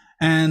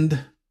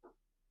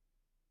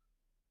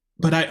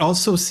 but I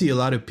also see a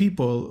lot of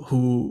people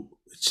who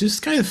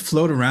just kind of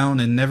float around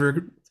and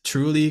never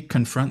truly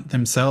confront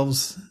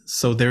themselves.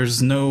 So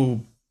there's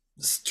no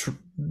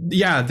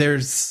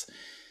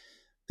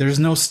there's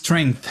no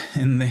strength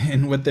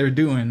in what they're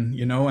doing,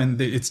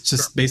 and it's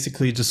just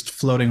basically just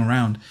floating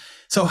around.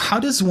 So how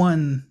does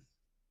one,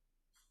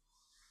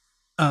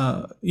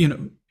 you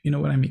know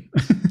what I mean?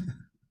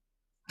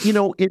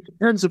 It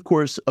depends, of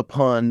course,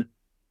 upon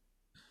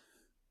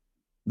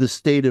the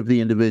state of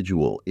the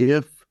individual.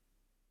 If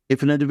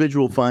an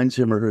individual finds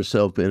him or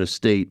herself in a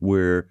state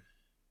where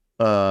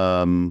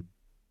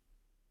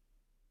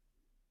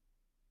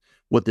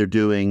what they're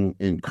doing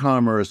in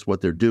commerce,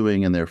 what they're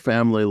doing in their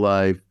family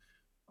life,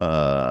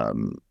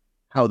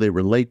 how they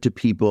relate to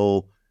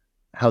people,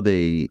 how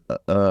they,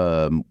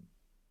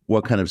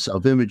 what kind of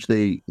self-image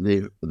they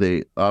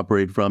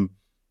operate from.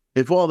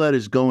 If all that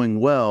is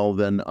going well,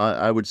 then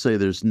I would say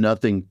there's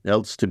nothing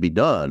else to be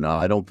done.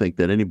 I don't think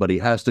that anybody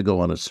has to go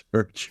on a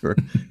search or,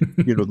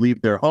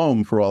 leave their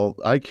home for all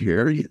I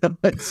care.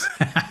 It's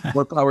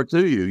more power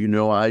to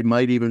you. I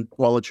might even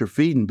fall at your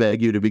feet and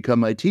beg you to become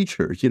my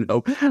teacher. And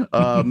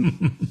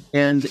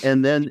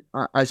then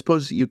I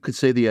suppose you could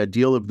say the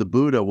ideal of the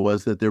Buddha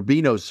was that there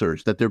be no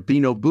search, that there be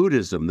no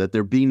Buddhism, that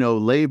there be no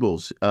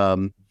labels.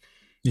 And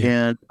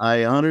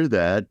I honor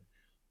that.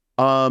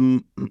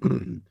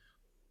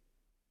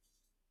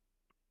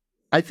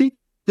 I think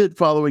that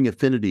following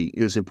affinity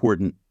is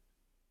important.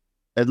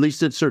 At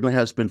least it certainly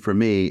has been for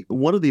me.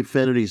 One of the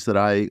affinities that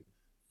I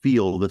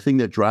feel, the thing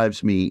that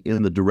drives me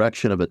in the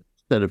direction of a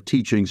set of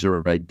teachings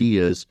or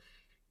ideas,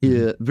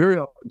 it very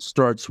often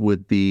starts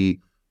with the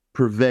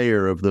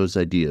purveyor of those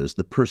ideas,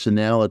 the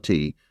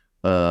personality,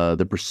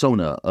 the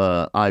persona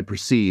I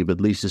perceive,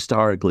 at least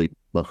historically,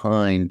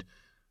 behind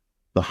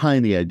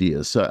the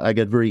ideas. So I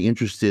got very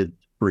interested,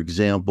 for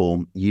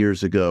example,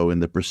 years ago in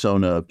the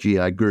persona of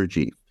G.I.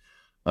 Gurdjieff.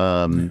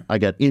 I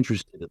got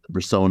interested in the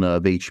persona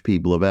of H.P.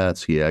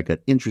 Blavatsky. I got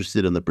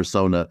interested in the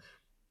persona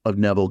of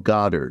Neville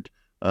Goddard.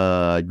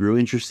 I grew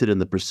interested in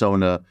the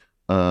persona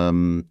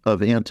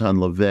of Anton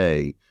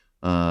LaVey.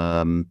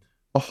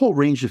 A whole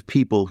range of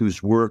people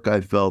whose work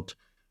I felt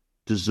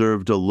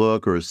deserved a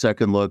look or a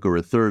second look or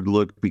a third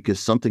look because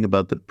something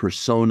about the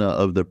persona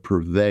of the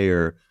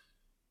purveyor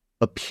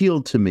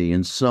appealed to me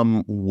in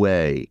some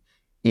way.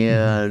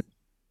 And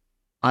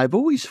I've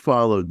always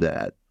followed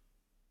that.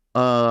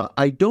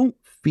 I don't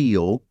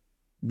feel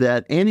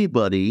that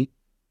anybody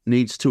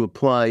needs to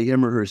apply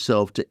him or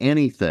herself to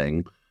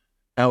anything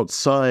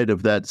outside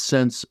of that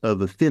sense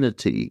of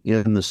affinity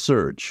in the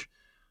search.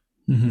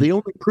 Mm-hmm. The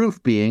only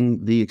proof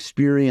being the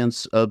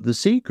experience of the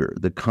seeker,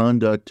 the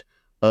conduct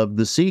of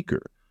the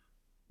seeker.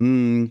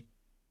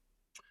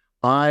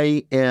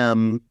 I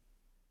am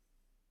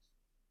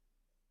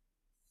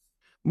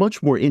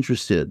much more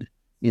interested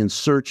in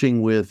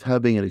searching with,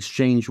 having an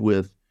exchange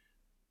with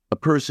a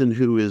person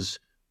who is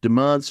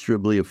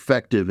demonstrably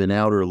effective in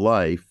outer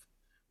life,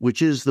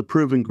 which is the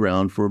proving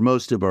ground for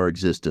most of our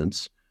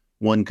existence.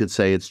 One could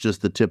say it's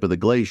just the tip of the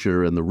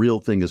glacier and the real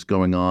thing is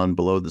going on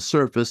below the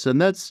surface,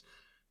 and that's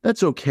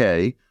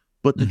okay.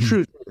 But the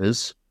truth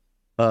is,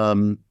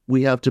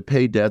 we have to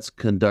pay debts,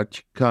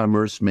 conduct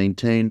commerce,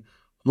 maintain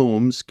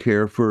homes,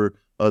 care for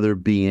other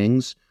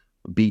beings,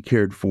 be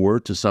cared for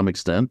to some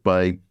extent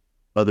by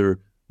other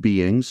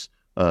beings,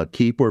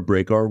 keep or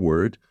break our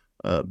word,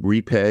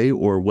 repay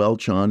or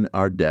welch on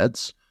our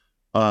debts,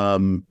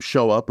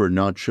 show up or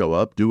not show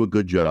up, do a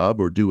good job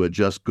or do a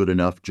just good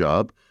enough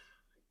job.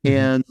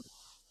 And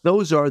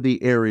those are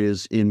the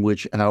areas in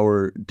which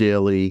our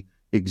daily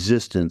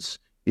existence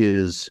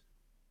is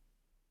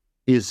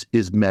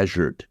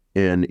measured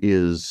and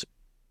is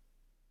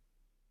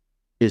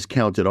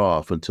counted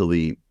off until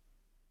the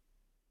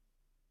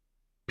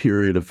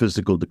period of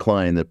physical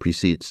decline that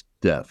precedes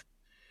death.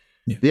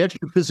 Yeah. The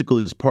extra-physical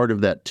is part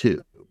of that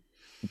too,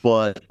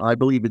 but I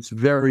believe it's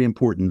very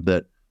important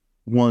that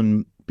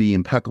one be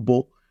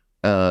impeccable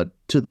to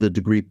the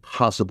degree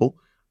possible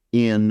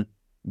in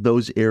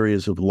those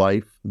areas of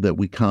life that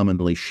we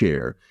commonly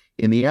share.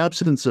 In the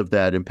absence of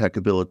that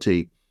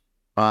impeccability,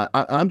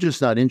 I'm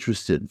just not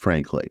interested,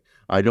 frankly.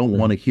 I don't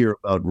want to hear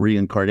about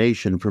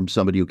reincarnation from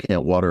somebody who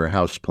can't water a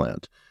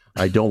houseplant.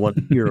 I don't want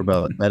to hear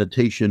about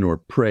meditation or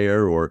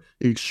prayer or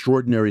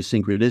extraordinary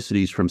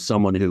synchronicities from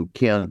someone who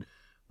can't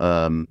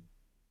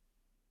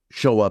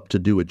show up to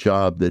do a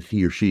job that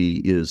he or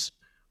she is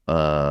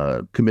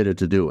committed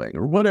to doing,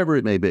 or whatever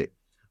it may be.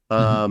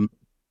 So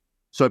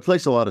I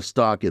place a lot of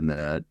stock in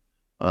that.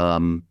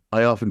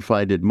 I often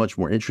find it much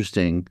more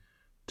interesting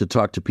to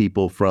talk to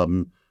people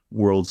from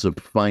worlds of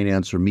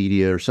finance or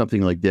media or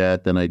something like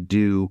that than I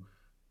do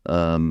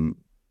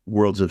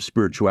worlds of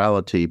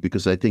spirituality,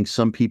 because I think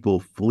some people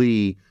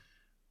flee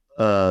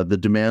the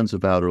demands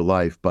of outer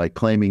life by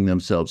claiming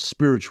themselves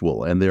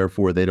spiritual, and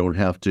therefore they don't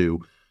have to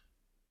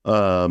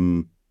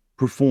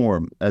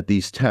perform at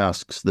these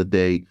tasks that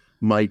they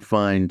might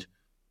find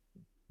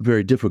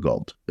very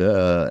difficult.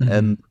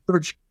 And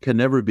search can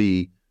never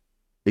be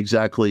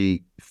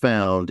exactly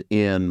found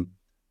in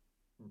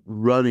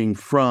running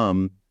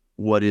from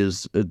what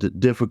is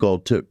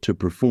difficult to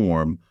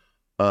perform,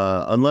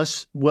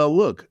 unless, well,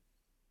 look,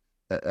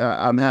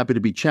 I'm happy to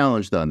be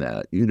challenged on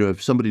that. You know,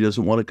 if somebody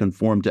doesn't want to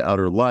conform to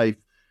outer life,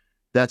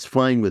 that's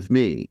fine with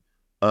me.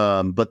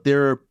 But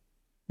they're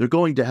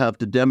going to have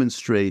to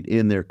demonstrate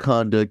in their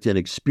conduct and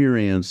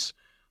experience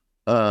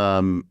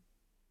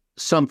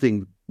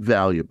something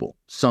valuable,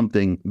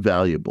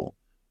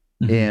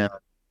 and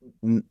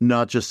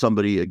not just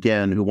somebody,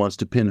 again, who wants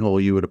to pinhole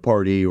you at a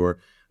party or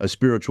a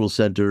spiritual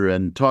center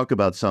and talk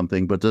about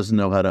something, but doesn't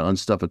know how to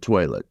unstuff a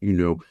toilet, you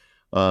know.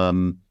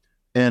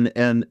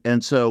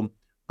 And so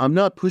I'm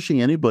not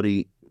pushing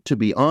anybody to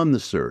be on the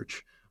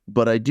search,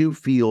 but I do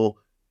feel,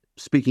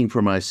 speaking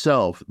for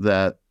myself,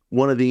 that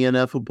one of the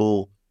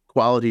ineffable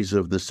qualities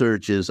of the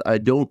search is I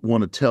don't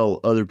want to tell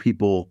other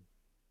people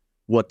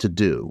what to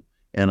do.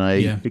 And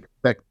I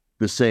expect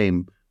the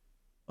same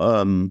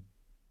in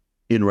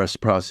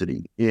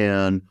reciprocity.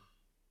 And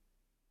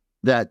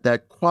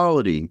that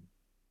quality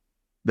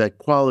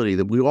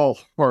that we all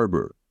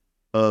harbor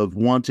of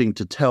wanting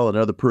to tell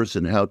another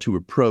person how to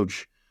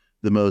approach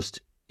the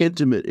most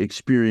intimate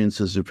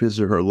experiences of his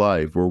or her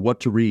life, or what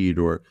to read,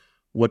 or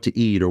what to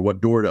eat, or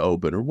what door to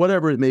open, or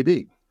whatever it may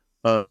be.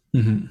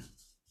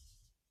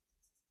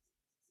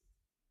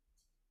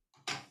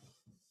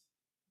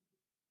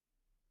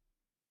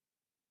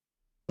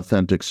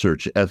 Authentic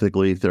search,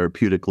 ethically,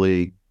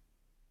 therapeutically,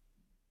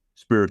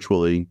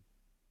 spiritually,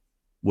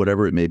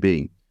 whatever it may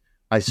be.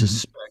 I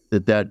suspect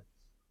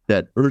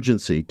that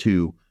urgency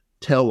to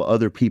tell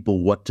other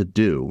people what to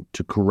do,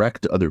 to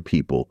correct other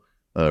people,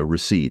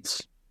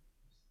 recedes.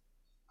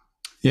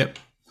 Yep.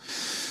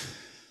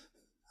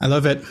 I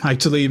love it.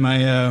 Actually,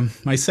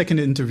 my second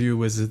interview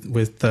was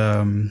with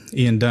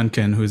Ian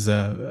Duncan, who's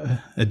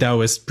a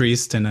Taoist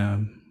priest and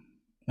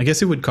I guess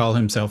he would call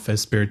himself a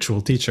spiritual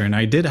teacher. And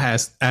I did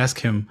ask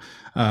him,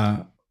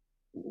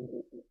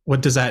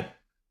 what does that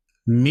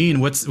mean?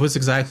 What's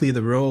exactly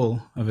the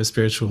role of a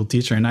spiritual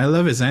teacher? And I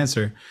love his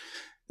answer.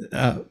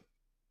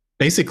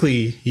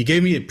 Basically, he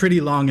gave me a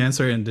pretty long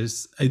answer, and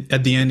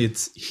at the end,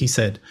 he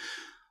said,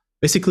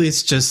 basically,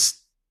 it's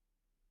just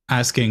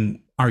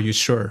asking, "Are you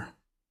sure?"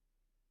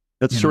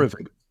 That's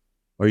terrific.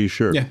 Are you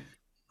sure? Yeah.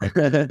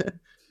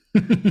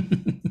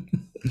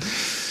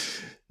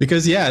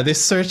 Because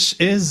this search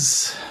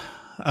is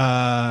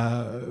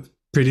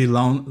pretty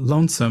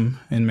lonesome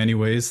in many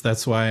ways.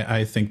 That's why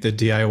I think the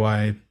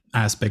DIY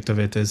aspect of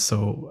it is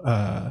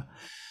so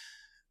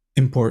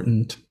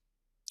important.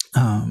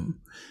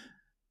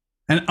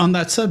 And on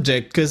that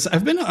subject, because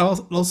I've been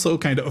also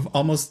kind of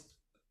almost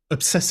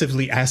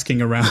obsessively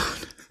asking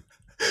around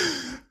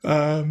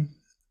um,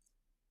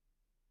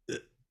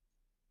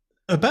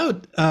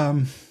 about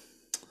how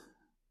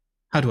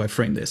do I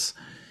frame this?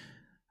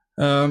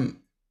 Um,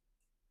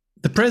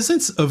 the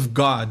presence of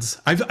gods.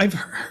 I've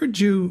heard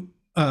you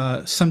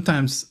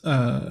sometimes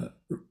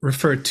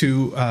refer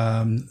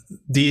to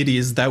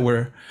deities that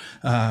were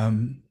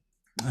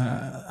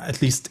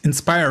at least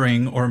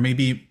inspiring or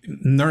maybe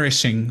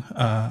nourishing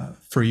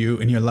for you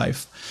in your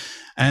life.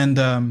 And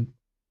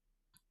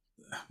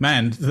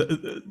man,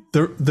 the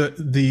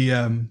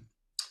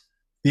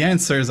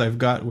answers I've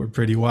got were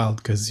pretty wild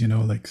because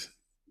like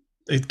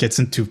it gets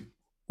into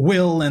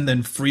will and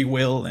then free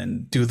will,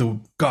 and do the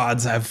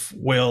gods have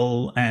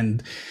will,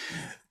 and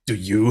do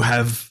you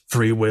have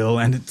free will?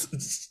 And it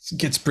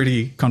gets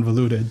pretty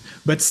convoluted.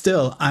 But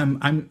still,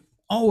 I'm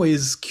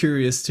always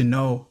curious to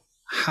know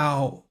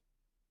how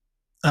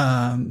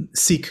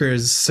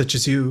seekers such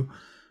as you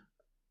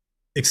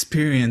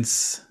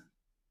experience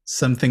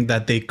something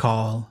that they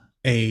call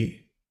an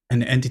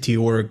entity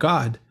or a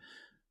god.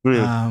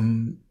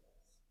 I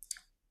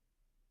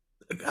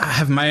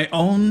have my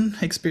own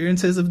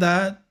experiences of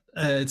that.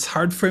 It's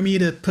hard for me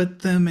to put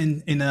them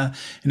in a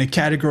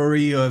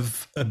category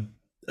of a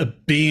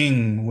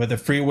being with a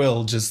free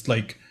will, just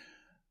like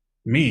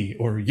me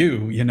or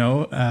you,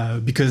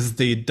 because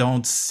they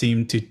don't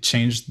seem to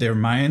change their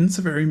minds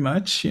very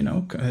much,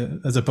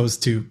 as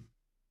opposed to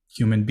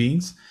human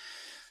beings.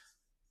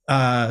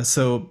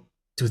 So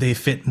do they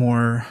fit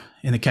more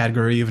in the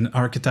category of an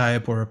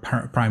archetype or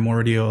a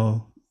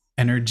primordial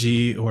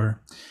energy?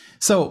 Or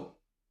so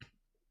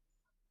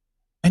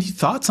any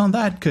thoughts on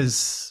that?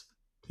 Because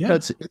yeah,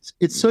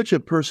 it's such a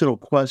personal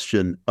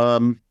question.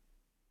 I'm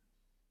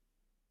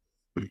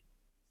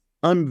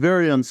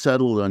very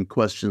unsettled on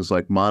questions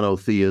like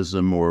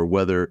monotheism, or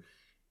whether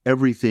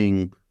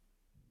everything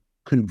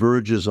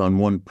converges on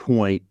one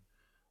point.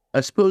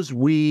 I suppose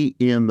we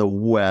in the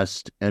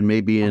West, and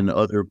maybe in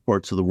other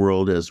parts of the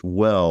world as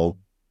well,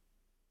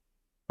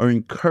 are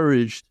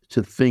encouraged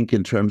to think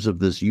in terms of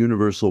this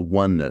universal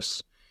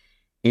oneness.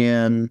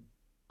 And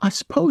I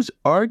suppose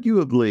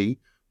arguably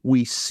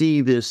we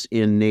see this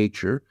in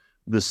nature.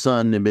 The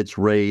sun emits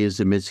rays,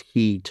 emits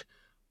heat.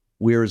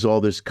 Where is all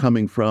this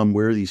coming from?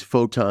 Where are these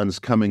photons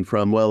coming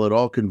from? Well, it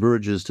all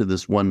converges to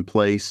this one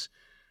place,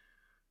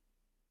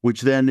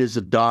 which then is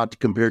a dot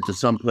compared to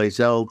someplace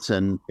else.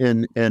 And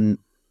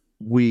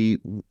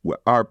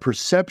our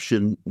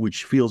perception,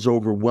 which feels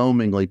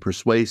overwhelmingly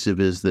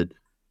persuasive, is that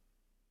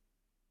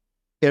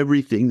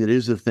everything that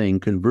is a thing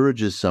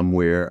converges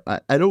somewhere.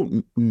 I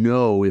don't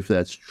know if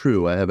that's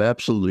true. I have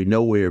absolutely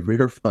no way of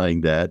verifying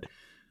that.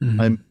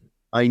 Mm-hmm.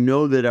 I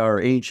know that our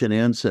ancient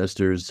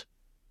ancestors,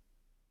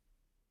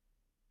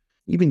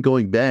 even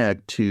going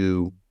back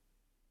to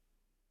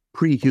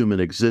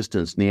pre-human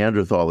existence,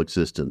 Neanderthal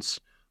existence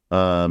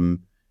in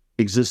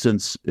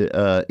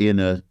a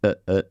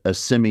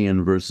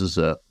simian versus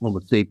a Homo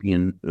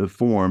sapien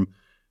form,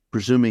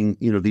 presuming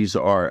these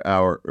are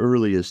our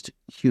earliest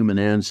human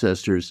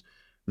ancestors.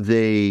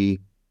 We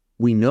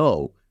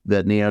know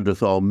that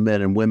Neanderthal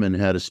men and women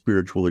had a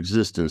spiritual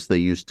existence. They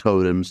used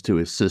totems to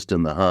assist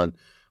in the hunt,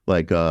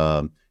 like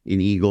an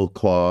eagle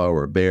claw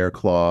or a bear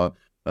claw.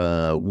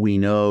 We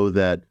know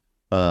that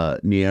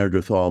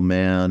Neanderthal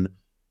man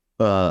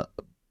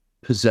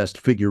possessed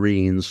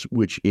figurines,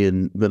 which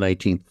in the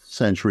 19th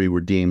century were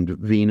deemed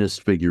Venus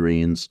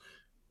figurines,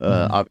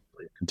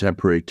 obviously a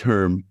contemporary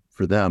term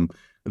for them,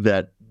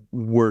 that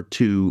were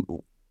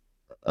to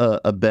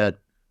abet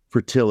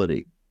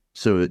fertility.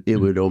 So it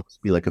would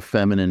almost be like a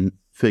feminine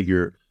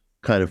figure,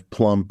 kind of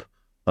plump,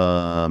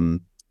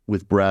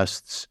 with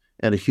breasts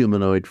and a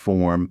humanoid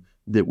form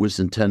that was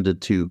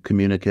intended to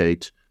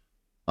communicate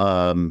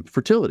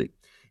fertility.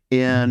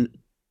 And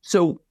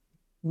so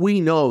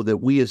we know that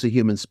we as a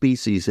human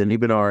species, and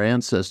even our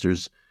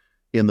ancestors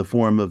in the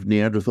form of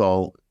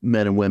Neanderthal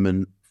men and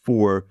women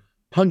for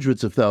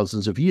hundreds of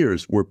thousands of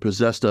years, were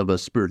possessed of a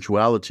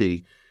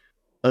spirituality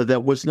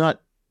that was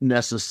not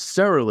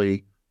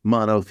necessarily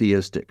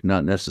monotheistic.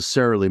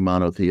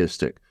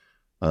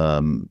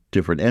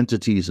 Different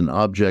entities and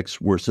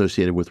objects were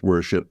associated with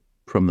worship,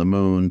 from the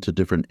moon to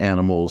different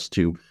animals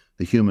to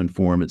the human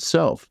form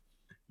itself.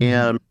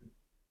 And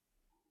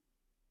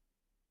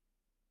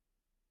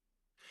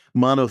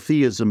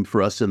monotheism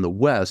for us in the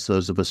West,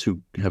 those of us who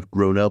have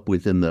grown up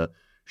within the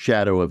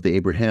shadow of the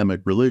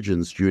Abrahamic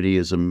religions,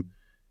 Judaism,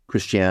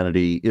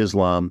 Christianity,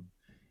 Islam,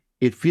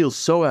 it feels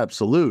so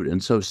absolute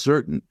and so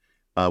certain.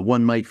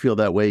 One might feel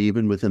that way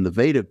even within the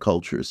Vedic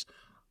cultures.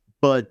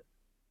 But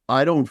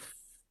I don't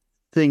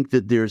think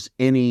that there's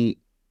any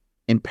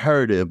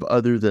imperative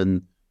other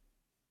than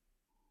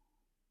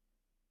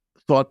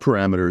thought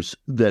parameters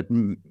that,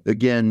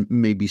 again,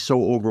 may be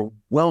so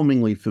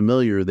overwhelmingly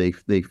familiar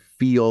they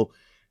feel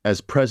as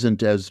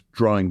present as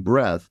drawing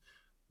breath.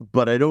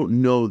 But I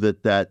don't know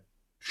that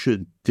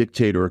should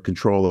dictate or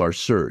control our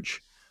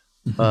search.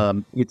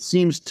 It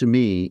seems to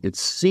me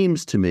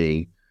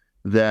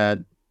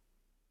that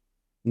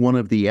one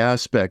of the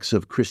aspects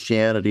of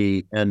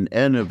Christianity and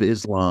of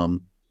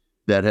Islam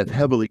that have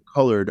heavily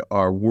colored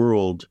our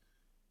world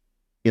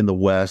in the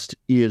West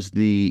is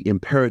the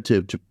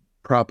imperative to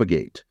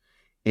propagate.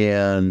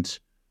 And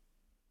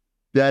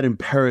that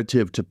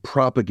imperative to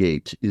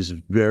propagate is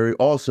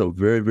also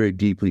very, very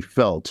deeply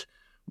felt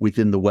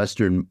within the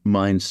Western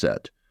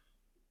mindset.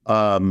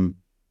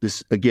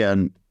 This,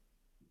 again,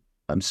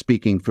 I'm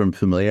speaking from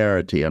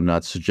familiarity. I'm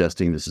not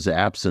suggesting this is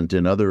absent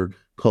in other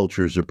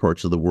cultures or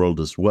parts of the world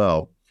as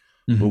well.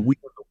 But we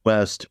in the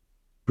West,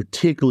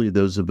 particularly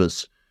those of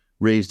us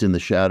raised in the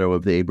shadow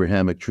of the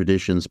Abrahamic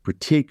traditions,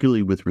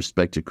 particularly with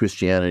respect to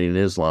Christianity and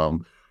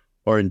Islam,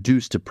 are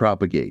induced to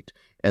propagate.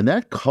 And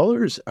that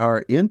colors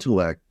our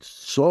intellect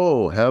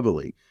so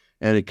heavily,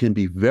 and it can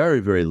be very,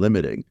 very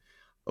limiting.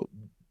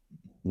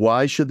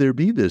 Why should there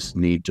be this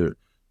need to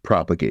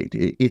propagate?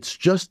 It's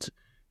just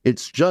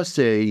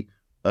a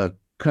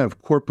kind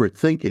of corporate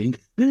thinking,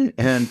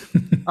 and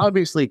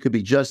obviously it could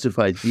be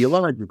justified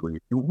theologically.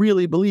 If you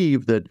really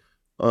believe that,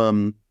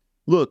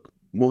 look,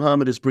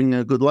 Muhammad is bringing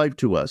a good life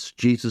to us.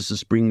 Jesus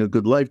is bringing a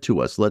good life to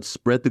us. Let's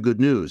spread the good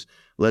news.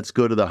 Let's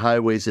go to the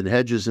highways and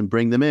hedges and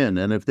bring them in.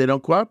 And if they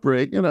don't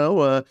cooperate,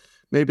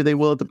 maybe they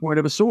will at the point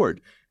of a sword.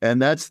 And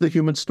that's the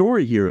human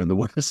story here in the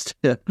West,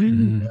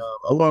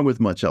 along with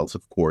much else,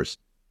 of course.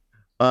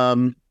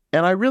 And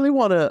I really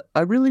want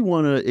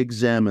to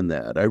examine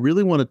that. I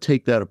really want to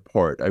take that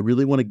apart. I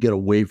really want to get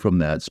away from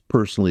that,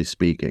 personally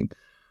speaking.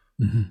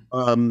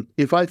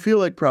 If I feel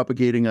like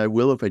propagating, I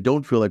will. If I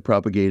don't feel like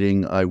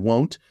propagating, I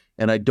won't.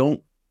 And I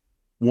don't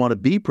want to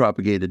be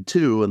propagated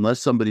too, unless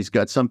somebody's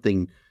got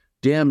something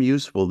damn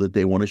useful that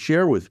they want to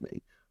share with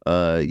me.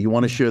 You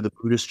want to share the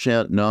Buddhist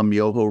chant, Nam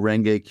Myoho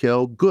Renge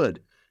Kyo?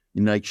 Good.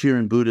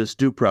 Nichiren Buddhists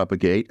do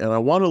propagate, and I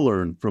want to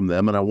learn from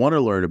them, and I want to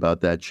learn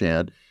about that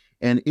chant.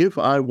 And if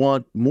I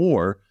want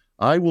more,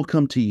 I will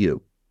come to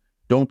you.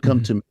 Don't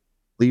come to me.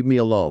 Leave me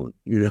alone,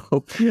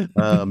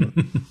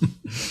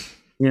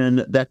 And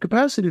that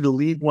capacity to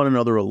leave one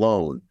another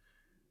alone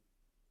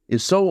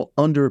is so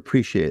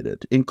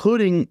underappreciated,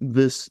 including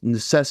this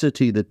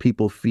necessity that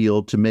people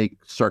feel to make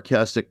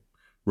sarcastic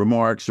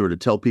remarks or to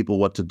tell people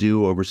what to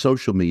do over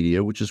social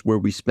media, which is where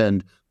we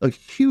spend a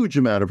huge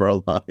amount of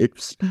our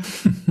lives.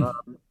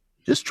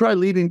 Just try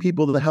leaving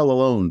people the hell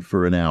alone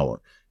for an hour.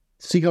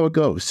 See how it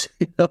goes.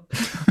 I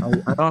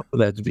offer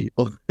that to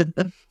people.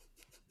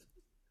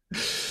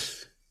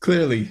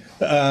 Clearly.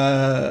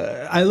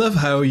 I love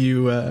how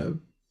you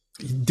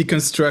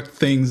deconstruct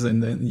things,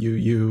 and then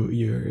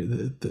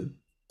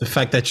the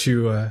fact that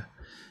you,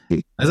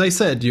 as I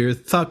said, you're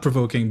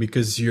thought-provoking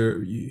because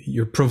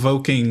you're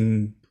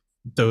provoking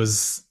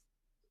those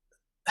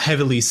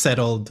heavily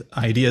settled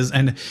ideas,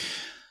 and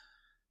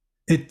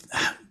it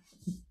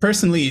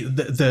personally,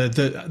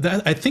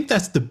 I think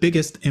that's the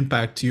biggest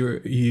impact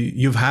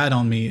you've had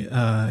on me,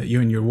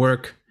 you and your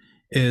work,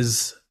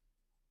 is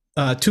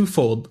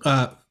twofold.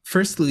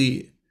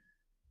 Firstly,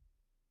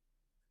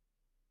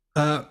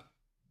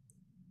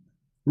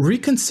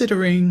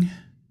 reconsidering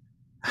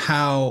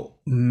how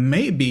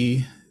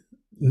maybe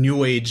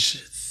New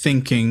Age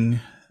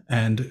thinking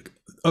and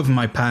of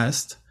my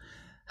past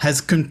has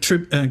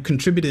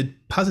contributed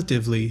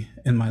positively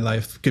in my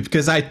life,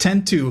 because I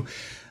tend to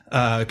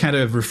kind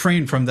of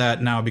refrain from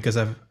that now, because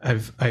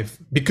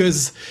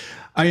because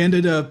I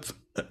ended up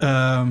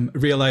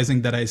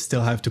realizing that I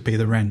still have to pay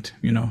the rent,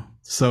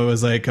 So it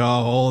was like,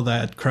 all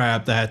that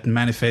crap, that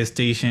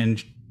manifestation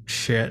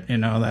shit,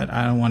 that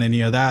I don't want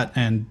any of that,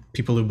 and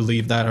people who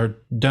believe that are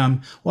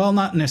dumb. Well,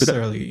 not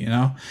necessarily,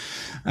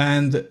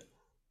 And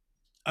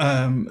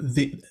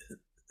the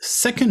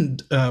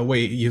second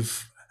way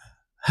you've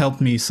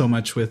helped me so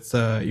much with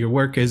your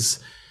work is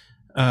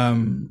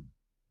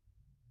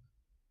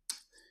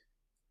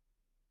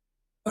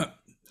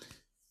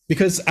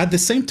because at the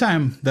same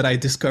time that I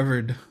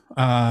discovered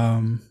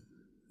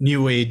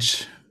New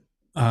Age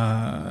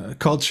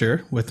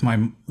culture with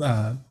my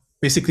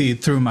basically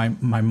through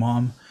my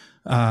mom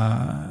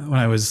when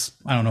I was,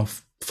 I don't know,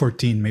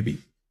 14 maybe,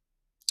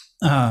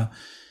 I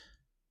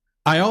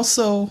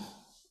also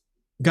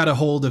got a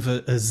hold of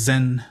a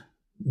Zen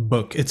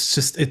book.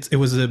 It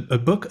was a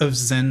book of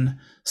Zen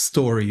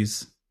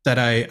stories that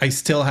I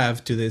still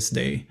have to this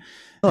day,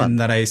 and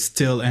that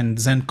and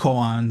Zen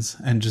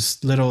koans and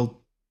just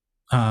little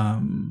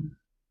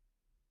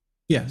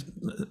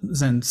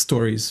Zen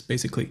stories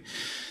basically.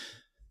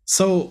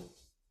 So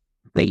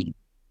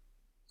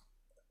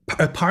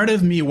a part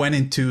of me went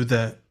into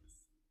the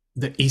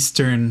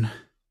Eastern,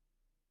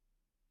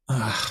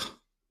 I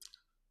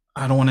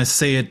don't want to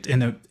say it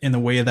in a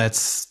way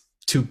that's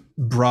too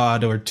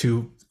broad or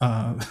too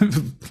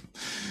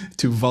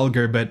too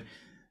vulgar, but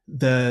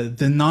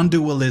the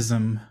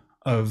non-dualism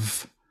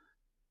of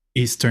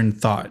Eastern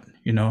thought,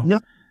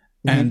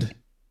 and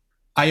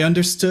I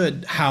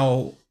understood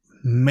how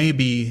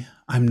maybe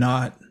I'm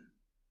not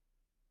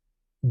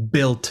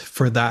built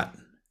for that,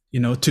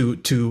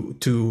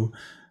 to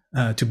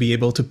be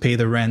able to pay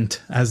the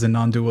rent as a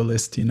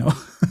non-dualist,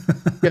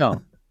 Yeah.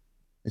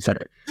 It's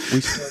like,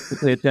 we still have to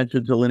pay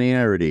attention to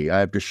linearity. I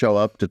have to show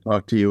up to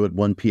talk to you at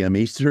 1 p.m.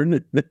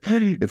 Eastern.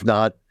 If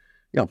not,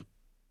 yeah.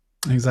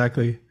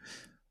 Exactly.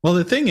 Well,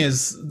 the thing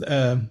is,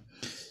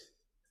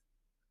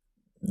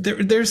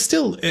 there's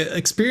still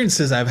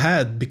experiences I've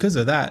had because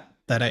of that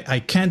I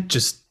can't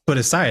just put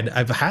aside.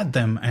 I've had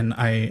them, and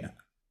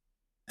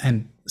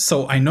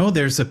so I know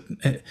there's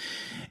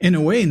in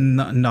a way,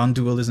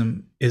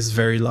 non-dualism is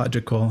very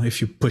logical if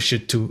you push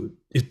it to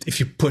if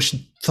you push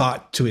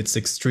thought to its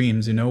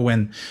extremes. You know,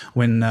 when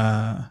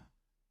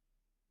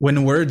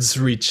words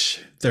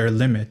reach their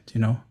limit,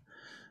 you know,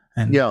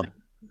 and Yeah.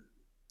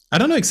 I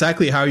don't know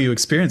exactly how you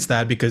experience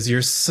that, because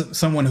you're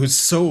someone who's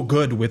so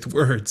good with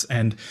words,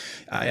 and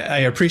I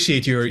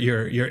appreciate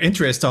your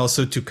interest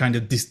also to kind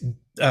of to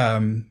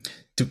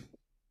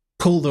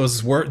pull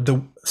those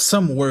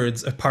some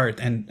words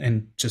apart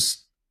and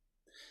just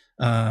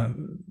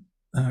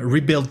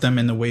rebuild them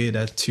in a way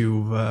that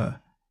you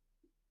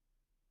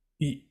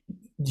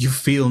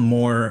feel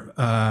more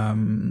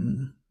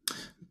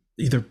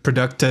either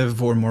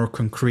productive or more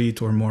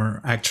concrete or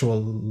more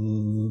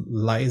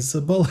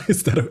actualizable.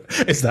 Is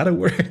that a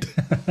word?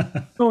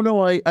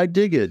 No, I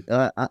dig it.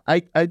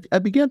 I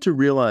began to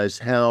realize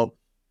how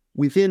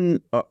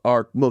within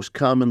our most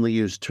commonly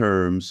used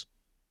terms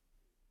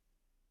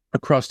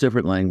across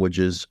different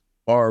languages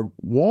are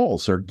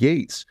walls, are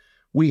gates.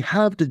 We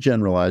have to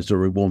generalize or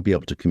we won't be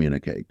able to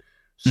communicate.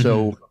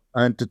 So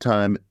time to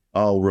time,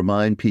 I'll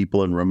remind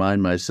people and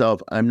remind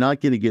myself, I'm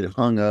not going to get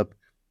hung up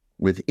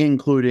with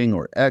including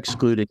or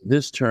excluding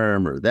this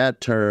term or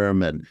that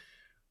term. And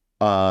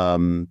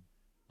I'm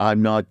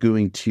not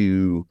going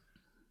to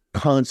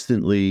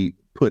constantly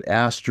put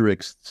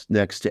asterisks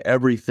next to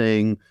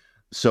everything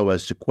so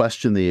as to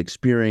question the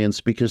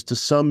experience, because to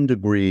some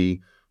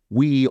degree,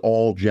 we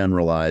all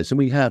generalize, and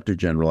we have to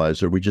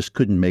generalize, or we just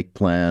couldn't make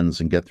plans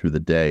and get through the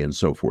day and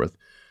so forth.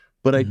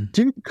 But I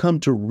didn't come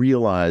to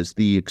realize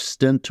the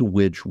extent to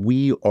which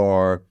we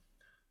are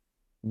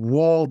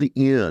walled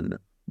in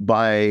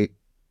by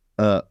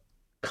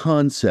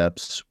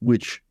concepts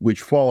which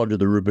fall under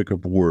the rubric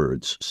of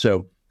words.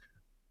 So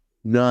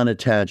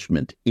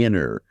non-attachment,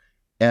 inner,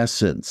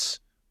 essence,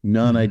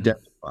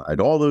 non-identified,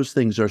 all those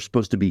things are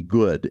supposed to be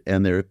good,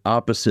 and their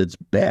opposites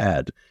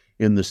bad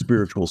in the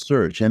spiritual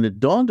search. And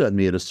it dawned on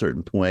me at a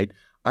certain point,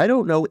 I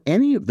don't know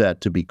any of that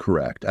to be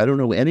correct.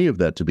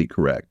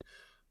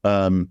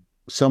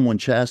 Someone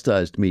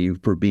chastised me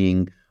for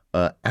being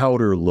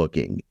outer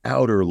looking,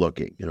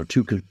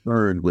 too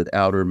concerned with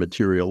outer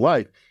material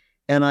life.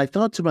 And I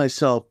thought to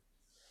myself,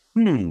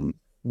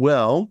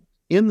 well,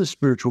 in the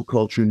spiritual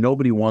culture,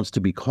 nobody wants to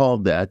be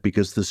called that,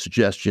 because the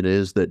suggestion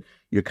is that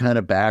you're kind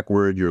of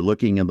backward, you're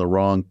looking in the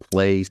wrong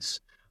place,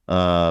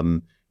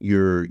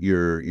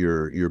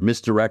 you're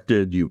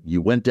misdirected,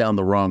 you went down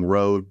the wrong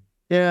road.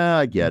 Yeah,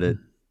 I get it.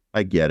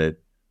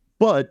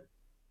 But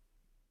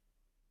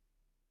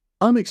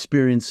I'm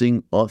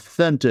experiencing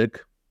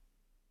authentic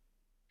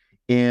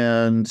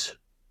and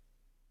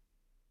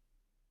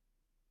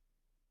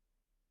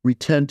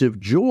retentive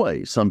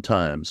joy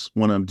sometimes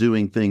when I'm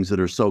doing things that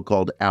are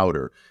so-called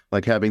outer,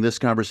 like having this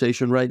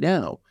conversation right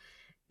now.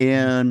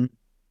 And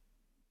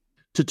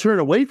to turn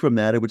away from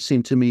that, it would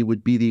seem to me,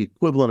 would be the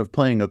equivalent of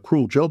playing a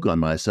cruel joke on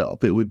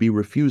myself. It would be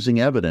refusing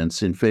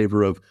evidence in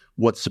favor of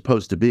what's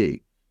supposed to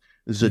be.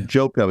 There's a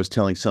joke I was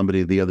telling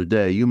somebody the other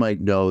day. You might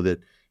know that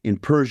in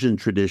Persian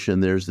tradition,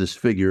 there's this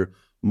figure,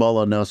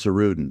 Mullah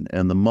Nasruddin,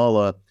 and the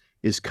mullah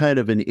is kind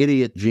of an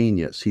idiot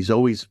genius. He's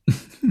always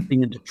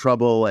getting into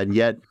trouble, and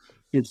yet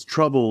his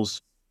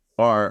troubles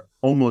are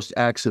almost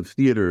acts of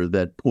theater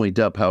that point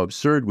up how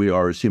absurd we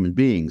are as human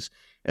beings.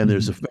 And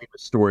there's a famous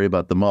story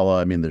about the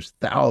mullah. I mean, there's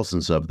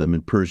thousands of them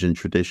in Persian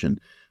tradition.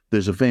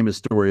 There's a famous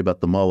story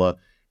about the mullah,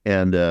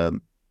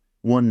 and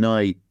one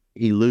night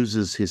he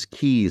loses his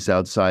keys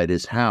outside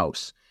his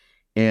house,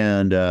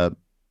 and a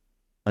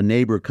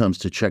neighbor comes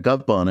to check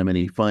up on him, and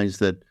he finds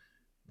that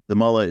the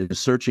mullah is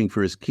searching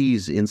for his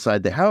keys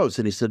inside the house.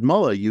 And he said,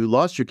 "Mullah, you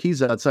lost your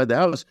keys outside the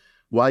house.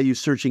 Why are you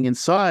searching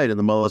inside?" And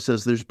the mullah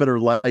says, "There's better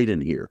light in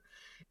here."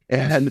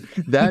 And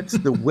that's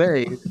the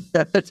way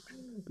that,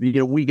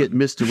 we get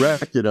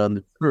misdirected on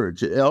the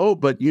church. Oh,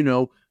 but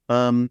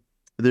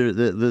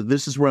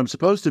this is where I'm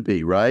supposed to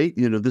be, right?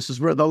 This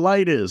is where the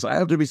light is. I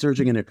have to be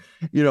searching in here,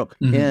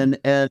 and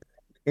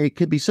it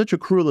can be such a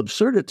cruel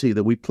absurdity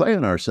that we play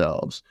on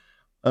ourselves.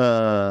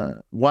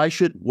 Why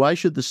should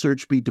the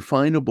search be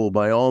definable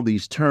by all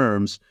these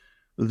terms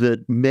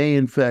that may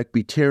in fact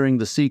be tearing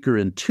the seeker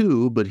in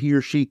two, but he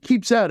or she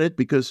keeps at it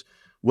because,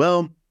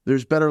 well,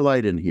 there's better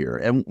light in here.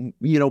 And,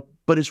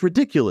 but it's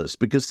ridiculous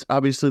because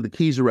obviously the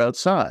keys are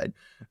outside.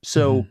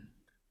 So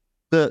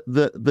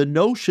the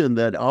notion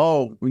that,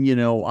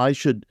 I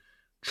should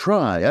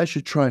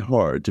try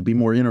hard to be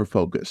more inner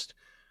focused,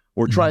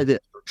 or try this,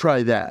 or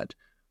try that,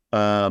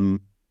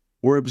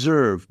 or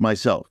observe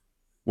myself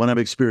when I'm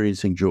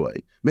experiencing joy.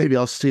 Maybe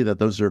I'll see that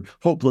those are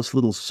hopeless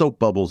little soap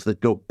bubbles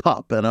that go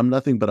pop and I'm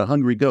nothing but a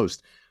hungry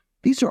ghost.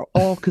 These are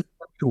all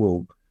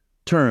conceptual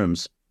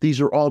terms. These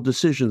are all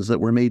decisions that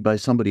were made by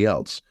somebody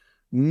else.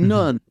 Hmm.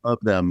 None of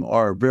them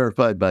are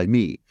verified by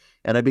me.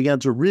 And I began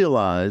to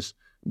realize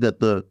that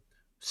the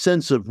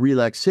sense of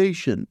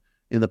relaxation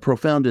in the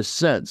profoundest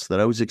sense that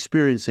I was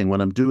experiencing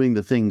when I'm doing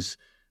the things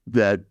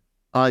that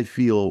I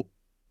feel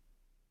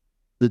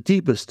the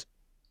deepest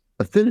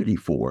affinity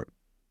for,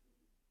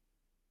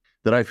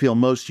 that I feel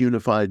most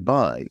unified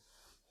by,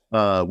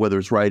 whether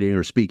it's writing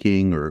or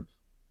speaking or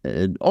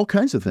and all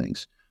kinds of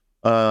things.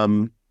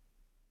 Um,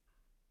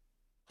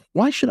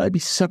 why should I be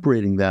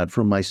separating that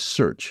from my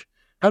search?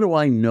 How do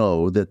I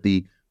know that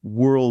the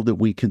world that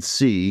we can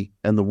see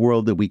and the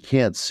world that we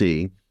can't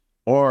see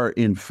are,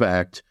 in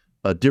fact,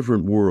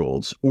 different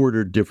worlds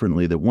ordered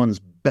differently, that one's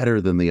better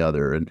than the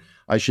other, and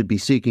I should be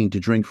seeking to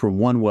drink from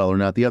one well or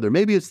not the other?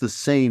 Maybe it's the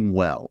same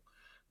well.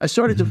 I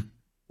started to Hmm.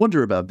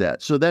 wonder about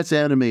that. So that's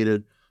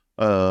animated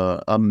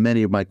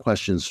many of my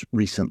questions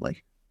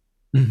recently.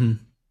 Hmm.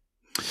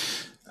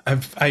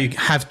 I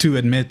have to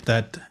admit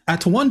that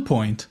at one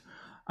point,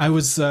 I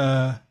was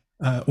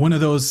one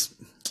of those.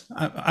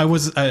 I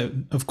was,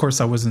 of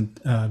course, I wasn't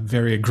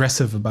very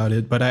aggressive about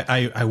it, but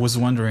I was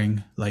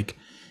wondering, like,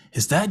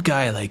 is that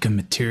guy like a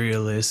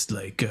materialist?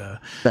 Like,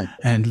 Thank you.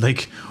 and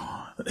like,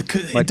 Like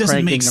it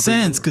doesn't make cranking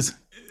every sense word. because.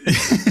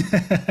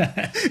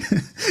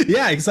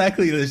 Yeah,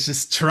 exactly. It's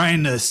just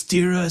trying to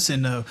steer us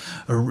in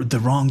the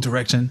wrong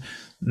direction.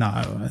 No,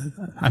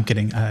 I'm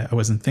kidding. I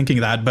wasn't thinking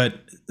that, but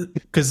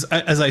because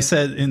as I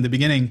said in the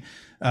beginning,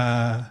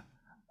 uh,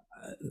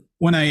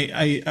 when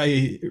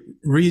I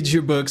read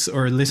your books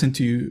or listen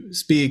to you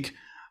speak,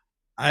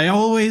 I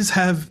always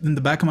have in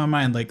the back of my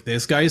mind, like,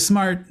 this guy is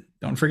smart.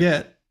 Don't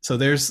forget. So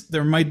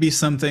there might be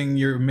something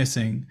you're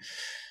missing,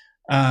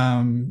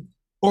 um,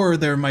 or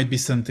there might be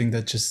something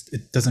that just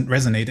it doesn't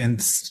resonate,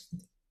 and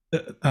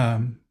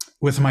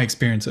with my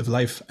experience of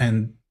life,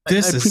 and I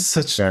this is appreciate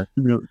such. that.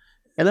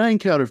 And I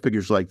encounter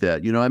figures like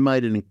that. I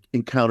might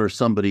encounter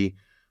somebody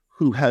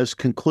who has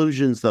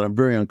conclusions that I'm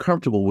very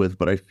uncomfortable with,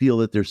 but I feel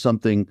that there's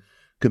something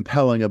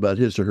compelling about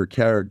his or her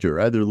character,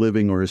 either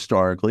living or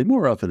historically,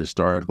 more often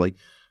historically.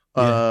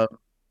 Yeah. Uh,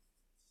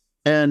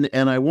 and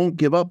I won't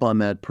give up on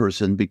that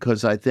person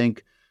because I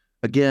think,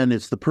 again,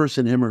 it's the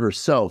person, him or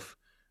herself,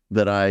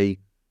 that I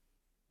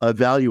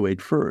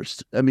evaluate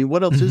first. I mean,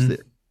 what else is Hmm.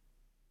 there?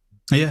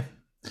 Yeah.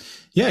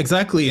 Yeah,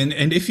 exactly. And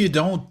if you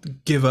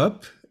don't give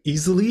up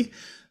easily,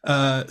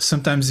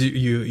 sometimes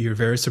you're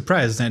very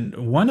surprised. And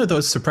one of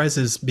those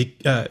surprises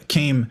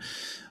came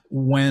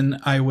when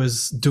I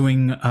was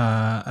doing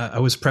I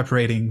was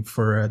preparing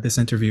for this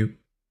interview.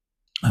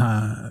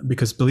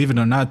 Because believe it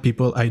or not,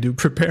 people, I do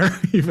prepare,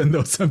 even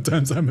though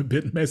sometimes I'm a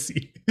bit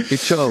messy. It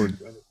shows.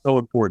 It's so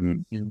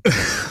important.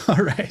 All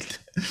right.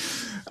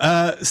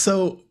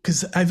 So,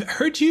 because I've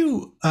heard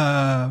you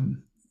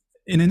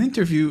in an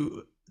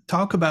interview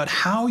talk about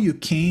how you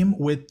came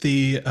with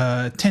the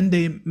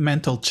 10-day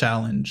mental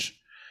challenge,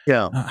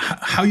 Yeah.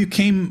 how you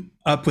came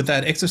up with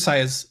that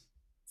exercise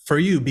for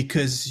you,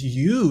 because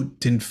you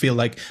didn't feel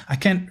like, I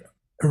can't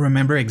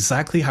remember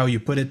exactly how you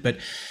put it, but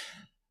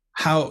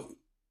how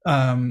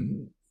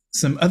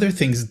some other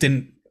things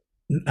didn't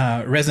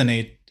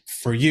resonate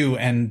for you,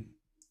 and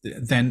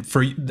then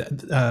for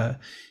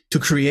to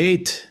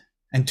create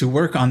and to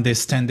work on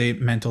this 10-day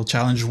mental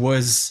challenge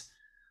was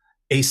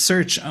a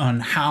search on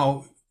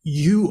how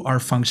you are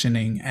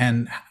functioning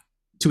and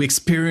to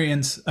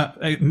experience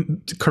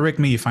correct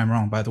me if I'm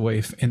wrong, by the way,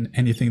 if in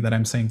anything that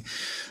I'm saying.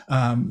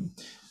 um,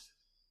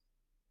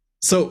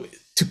 so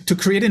to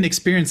create an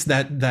experience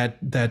that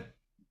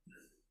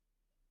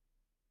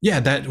yeah,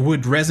 that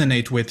would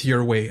resonate with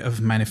your way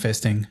of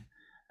manifesting.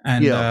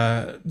 And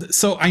Yeah.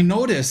 so I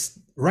noticed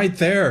right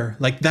there,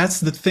 like, that's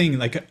the thing,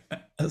 like,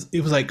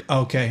 it was like,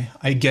 okay,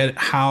 I get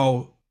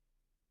how,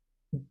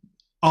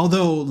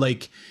 although,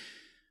 like,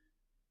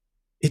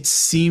 it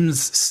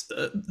seems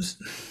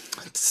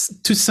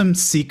to some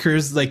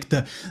seekers, like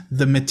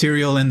the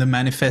material and the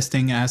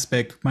manifesting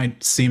aspect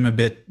might seem a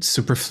bit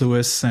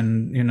superfluous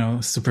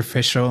and,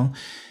 superficial.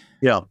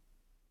 Yeah.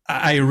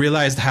 I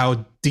realized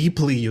how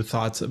deeply you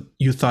thought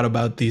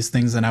about these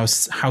things, and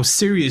how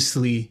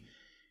seriously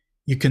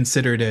you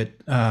considered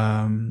it.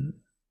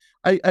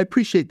 I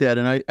appreciate that.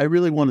 And I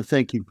really want to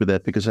thank you for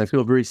that because I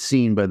feel very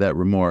seen by that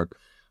remark.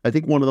 I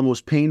think one of the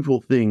most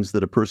painful things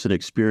that a person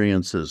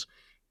experiences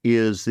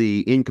is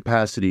the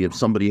incapacity of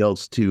somebody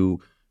else to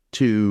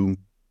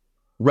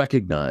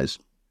recognize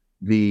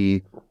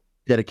the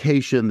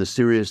dedication, the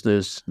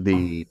seriousness,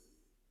 the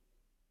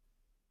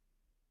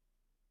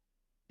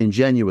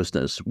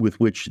ingenuousness with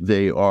which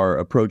they are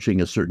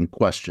approaching a certain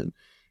question.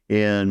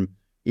 And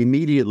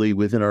immediately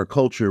within our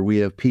culture, we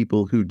have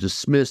people who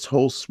dismiss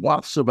whole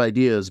swaths of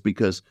ideas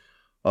because,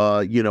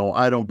 I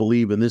don't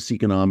believe in this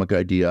economic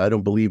idea. I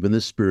don't believe in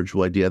this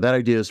spiritual idea. That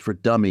idea is for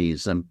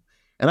dummies. And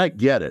I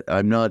get it.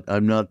 I'm not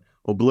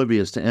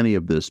oblivious to any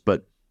of this.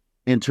 But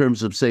in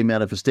terms of, say,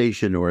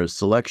 manifestation, or as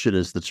selection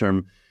is the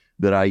term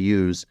that I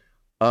use,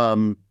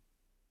 um,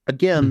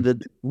 again, the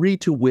degree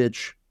to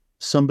which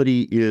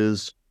somebody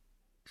is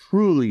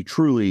truly,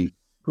 truly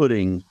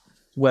putting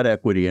sweat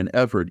equity and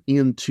effort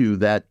into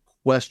that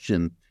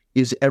question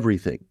is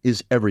everything,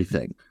 is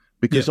everything.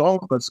 because all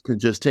of us can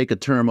just take a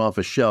term off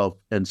a shelf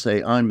and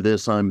say, I'm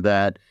this, I'm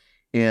that.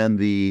 And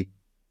the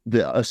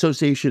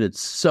association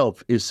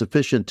itself is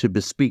sufficient to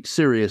bespeak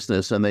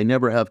seriousness, and they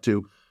never have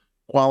to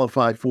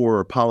qualify for or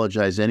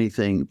apologize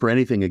for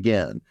anything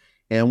again.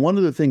 And one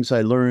of the things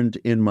I learned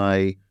in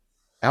my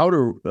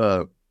outer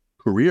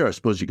career, I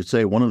suppose you could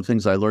say, one of the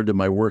things I learned in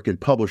my work in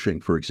publishing,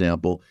 for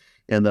example,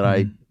 and that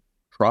I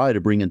try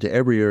to bring into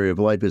every area of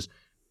life is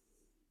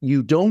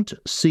you don't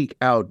seek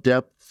out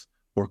depth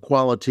or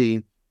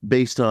quality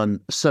based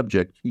on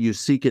subject. You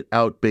seek it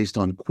out based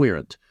on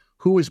querent.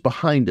 Who is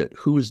behind it?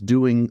 Who is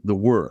doing the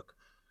work?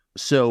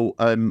 So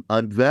I'm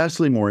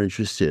vastly more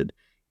interested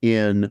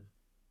in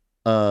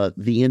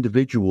the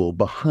individual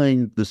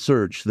behind the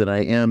search than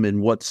I am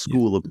in what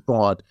school of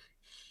thought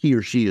he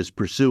or she is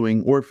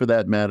pursuing, or for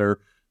that matter,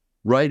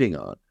 writing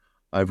on.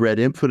 I've read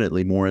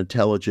infinitely more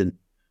intelligent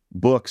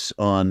books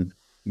on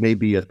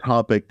maybe a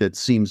topic that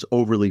seems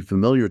overly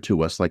familiar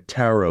to us, like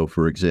tarot,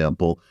 for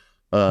example,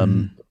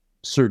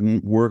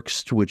 certain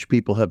works to which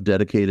people have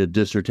dedicated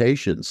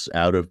dissertations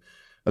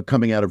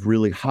coming out of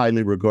really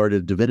highly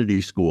regarded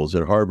divinity schools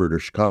at Harvard or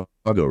Chicago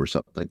or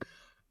something.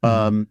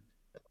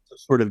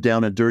 Sort of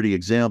down and dirty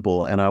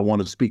example, and I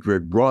want to speak very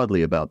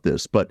broadly about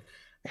this, but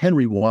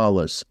Henry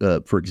Wallace,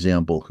 for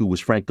example, who was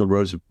Franklin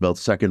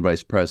Roosevelt's second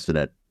vice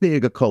president,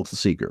 big occult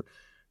seeker,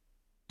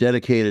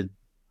 dedicated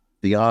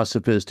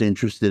theosophist,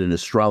 interested in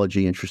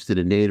astrology, interested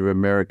in Native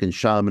American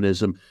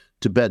shamanism,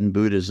 Tibetan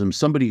Buddhism,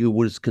 somebody who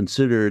was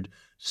considered,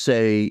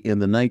 say, in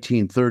the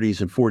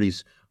 1930s and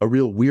 40s, a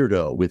real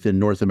weirdo within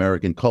North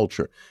American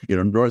culture. You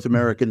know, North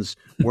Americans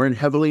weren't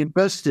heavily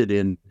invested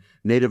in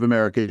Native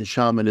American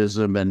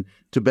shamanism and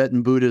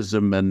Tibetan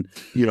Buddhism and,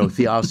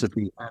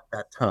 theosophy at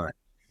that time.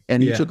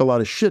 And he took a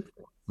lot of shit.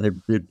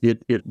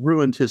 It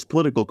ruined his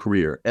political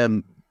career.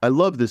 And I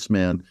love this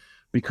man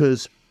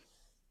because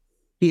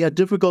he had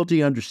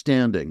difficulty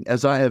understanding,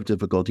 as I have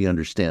difficulty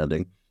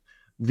understanding,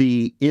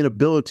 the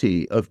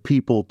inability of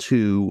people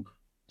to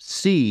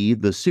see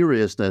the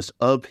seriousness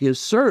of his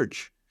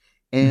search.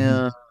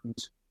 And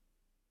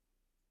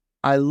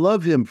I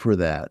love him for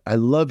that. I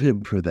love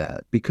him for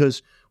that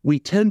because we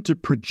tend to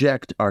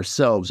project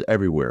ourselves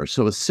everywhere.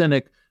 So a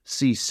cynic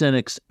sees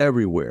cynics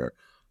everywhere.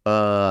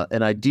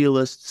 An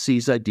idealist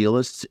sees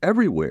idealists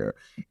everywhere.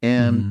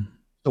 And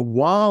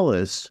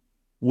Wallace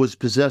was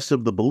possessed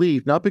of the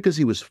belief, not because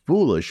he was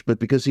foolish, but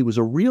because he was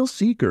a real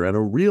seeker and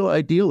a real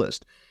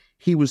idealist.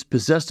 He was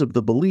possessed of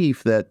the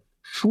belief that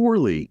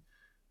surely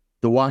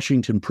the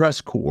Washington Press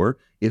Corps,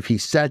 if he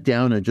sat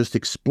down and just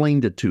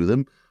explained it to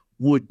them,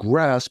 would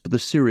grasp the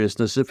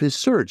seriousness of his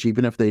search,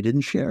 even if they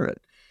didn't share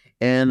it.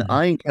 And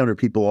I encounter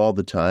people all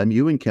the time,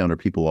 you encounter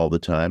people all the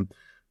time,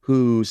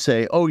 who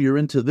say, oh, you're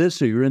into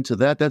this or you're into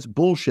that. That's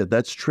bullshit.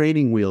 That's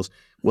training wheels.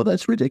 Well,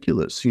 that's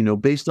ridiculous.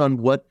 Based on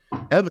what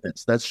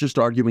evidence? That's just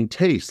arguing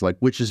taste, like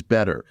which is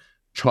better,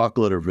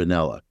 chocolate or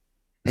vanilla.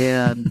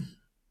 And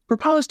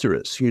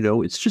preposterous,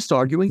 it's just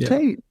arguing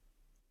taste.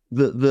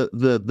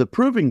 The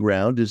proving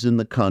ground is in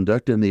the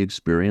conduct and the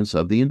experience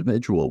of the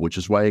individual, which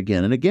is why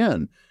again and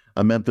again,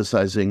 I'm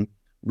emphasizing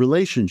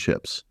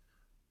relationships,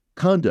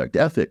 conduct,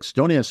 ethics.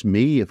 Don't ask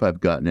me if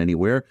I've gotten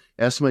anywhere.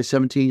 Ask my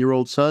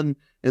 17-year-old son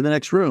in the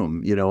next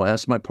room.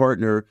 Ask my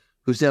partner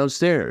who's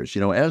downstairs.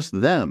 Ask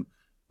them.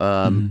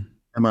 Am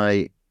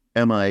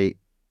I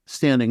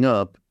standing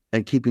up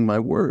and keeping my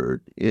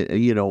word?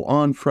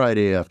 On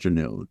Friday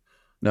afternoon,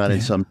 not in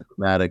some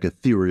dramatic,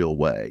 ethereal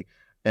way.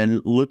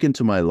 And look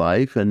into my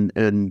life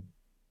and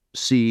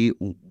see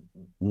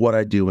what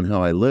I do and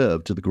how I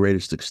live to the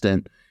greatest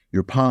extent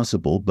you're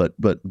possible. But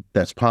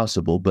that's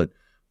possible. But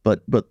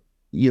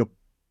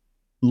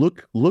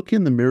look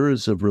in the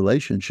mirrors of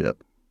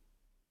relationship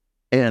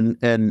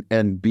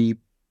and be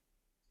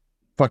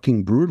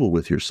fucking brutal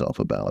with yourself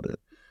about it.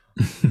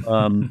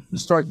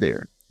 Start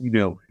there,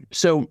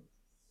 So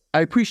I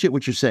appreciate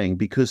what you're saying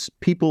because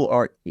people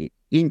are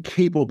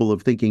incapable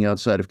of thinking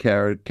outside of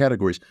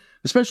categories,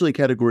 especially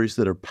categories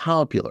that are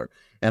popular.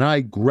 And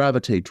I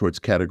gravitate towards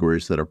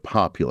categories that are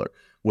popular,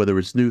 whether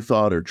it's New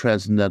Thought or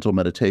Transcendental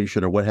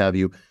Meditation or what have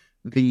you.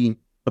 The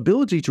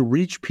ability to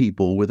reach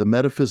people with a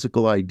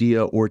metaphysical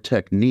idea or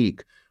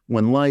technique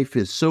when life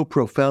is so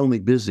profoundly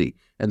busy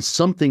and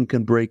something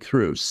can break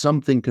through.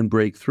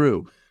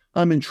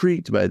 I'm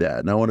intrigued by that,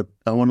 and I want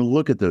to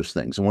look at those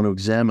things. I want to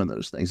examine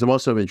those things. I'm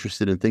also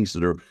interested in things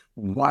that are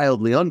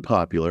wildly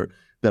unpopular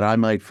that I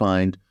might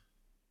find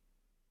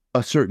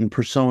a certain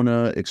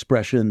persona,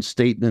 expression,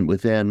 statement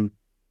within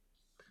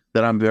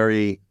that I'm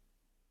very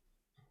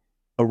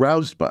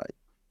aroused by,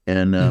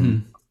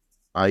 and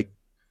I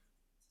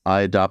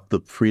adopt the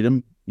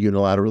freedom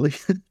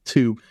unilaterally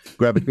to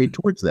gravitate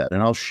towards that,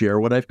 and I'll share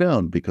what I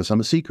found because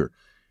I'm a seeker,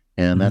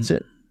 and that's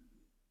it.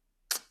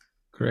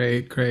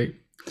 Great.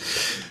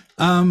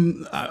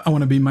 I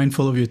want to be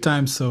mindful of your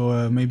time,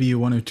 so maybe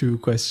one or two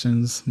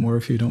questions more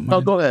if you don't mind.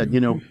 Oh, go ahead.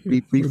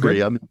 Be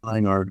free. I'm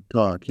enjoying our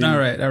talk. All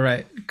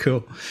right.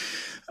 Cool.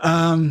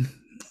 Well,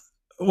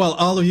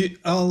 all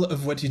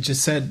of what you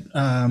just said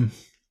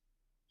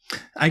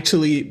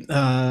actually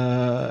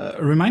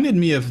reminded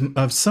me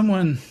of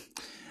someone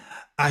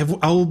I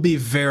will be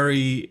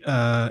very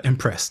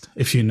impressed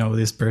if you know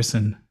this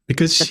person,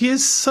 because she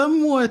is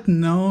somewhat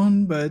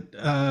known, but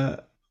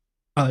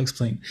I'll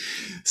explain.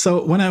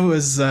 So when I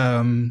was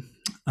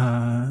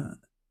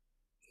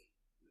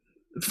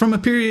from a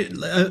period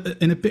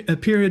in a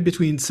period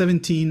between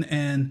 17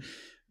 and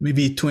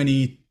maybe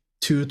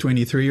 22,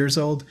 23 years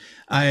old,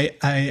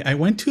 I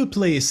went to a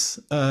place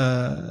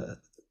in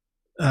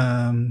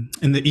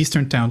the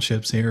eastern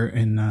townships here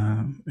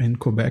in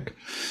Quebec,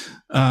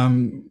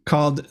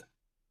 called,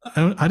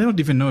 I don't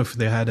even know if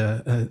they had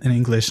an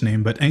English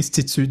name, but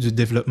Institut du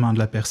Développement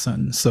de la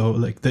Personne. So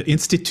like the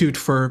Institute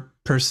for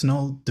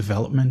Personal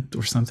Development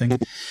or something.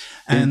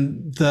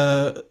 And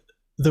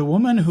the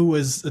woman who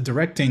was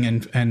directing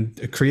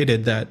and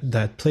created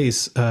that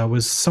place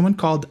was someone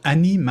called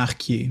Annie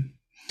Marquier.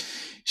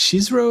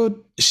 She's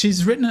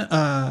written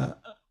a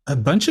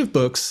bunch of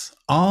books,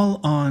 all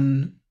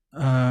on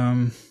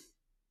I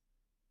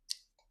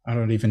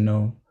don't even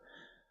know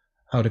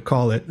how to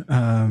call it.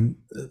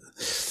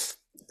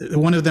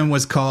 One of them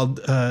was called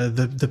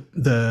the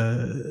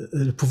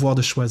pouvoir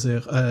de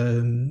choisir,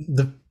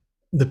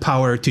 the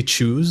power to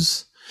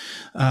choose.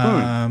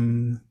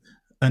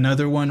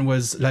 Another one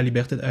was la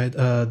liberté,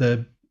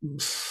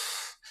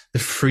 the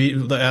free.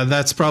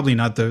 That's probably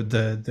not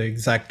the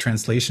exact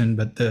translation,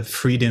 but the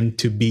freedom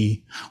to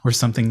be, or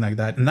something like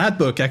that. And that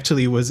book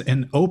actually was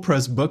in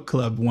Oprah's book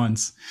club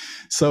once,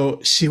 so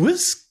she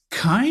was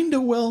kind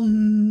of well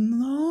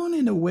known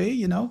in a way,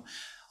 you know.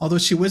 Although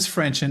she was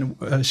French and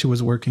she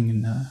was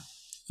working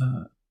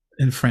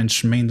in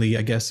French mainly,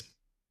 I guess.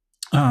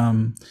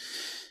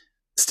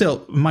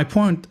 Still, my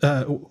point,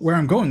 where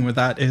I'm going with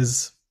that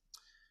is,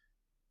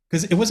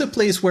 because it was a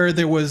place where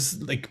there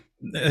was like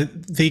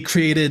they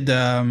created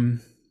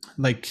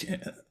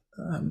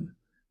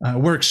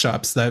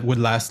workshops that would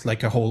last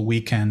like a whole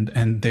weekend,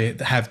 and they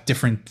have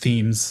different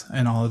themes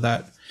and all of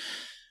that.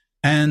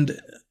 And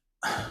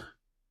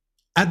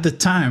at the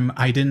time,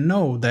 I didn't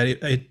know that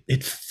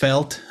it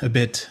felt a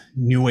bit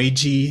new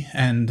agey,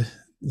 and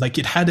like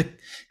it had a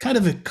kind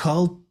of a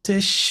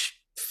cultish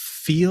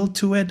feel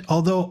to it.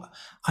 Although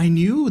I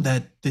knew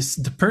that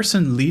the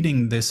person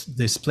leading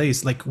this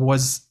place like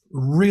was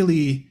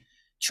really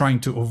trying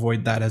to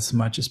avoid that as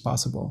much as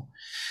possible.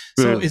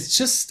 So it's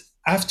just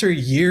after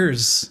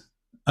years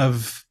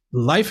of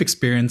life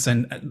experience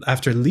and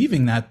after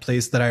leaving that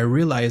place that I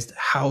realized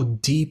how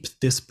deep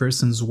this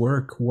person's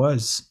work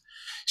was.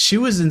 She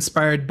was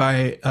inspired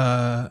by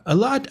a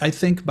lot, I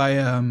think, by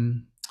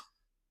I'm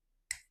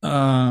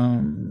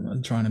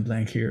drawing a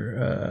blank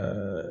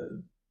here.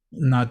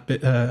 Not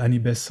Annie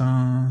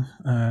Besant.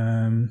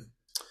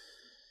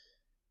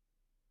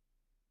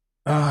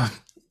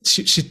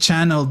 She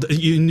channeled.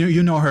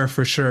 You know her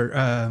for sure.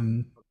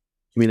 You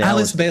mean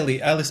Alice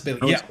Bailey? Alice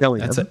Bailey. Yeah,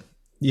 that's it.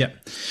 Yeah.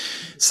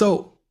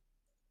 So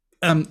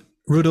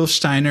Rudolf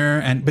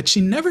Steiner, but she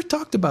never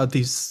talked about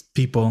these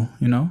people,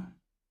 you know.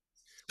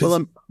 Well,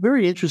 I'm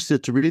very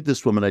interested to read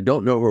this woman. I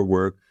don't know her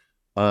work.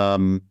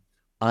 I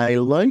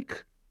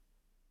like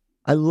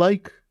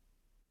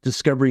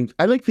discovering.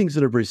 I like things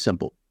that are very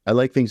simple. I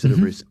like things that are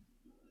very simple,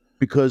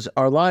 because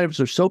our lives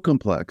are so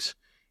complex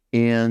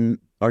and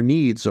our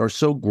needs are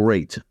so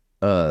great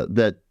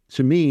that,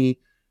 to me,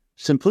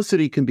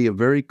 simplicity can be a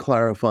very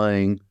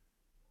clarifying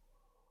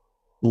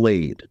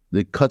blade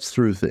that cuts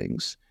through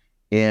things,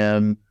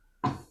 and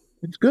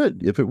it's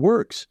good if it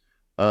works.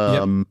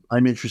 I'm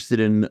interested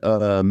in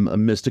a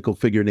mystical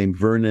figure named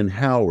Vernon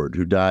Howard,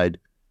 who died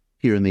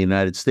here in the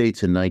United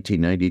States in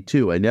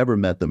 1992. I never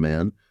met the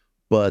man,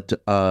 but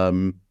I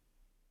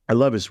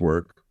love his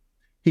work.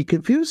 He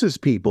confuses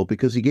people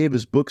because he gave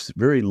his books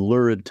very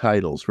lurid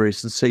titles, very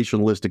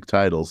sensationalistic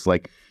titles,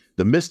 like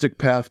The Mystic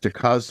Path to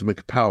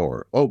Cosmic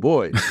Power. Oh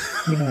boy,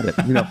 you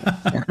know.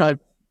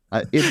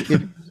 If he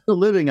was still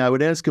living, I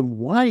would ask him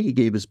why he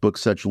gave his book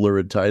such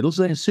lurid titles.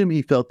 I assume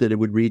he felt that it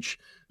would reach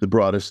the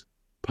broadest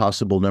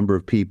possible number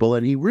of people,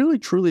 and he really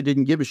truly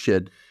didn't give a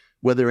shit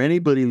whether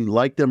anybody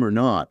liked them or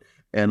not.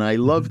 And I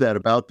love that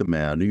about the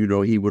man. You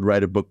know, he would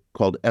write a book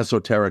called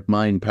Esoteric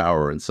Mind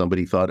Power, and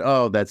somebody thought,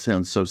 oh, that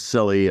sounds so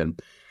silly.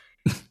 And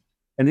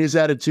his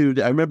attitude,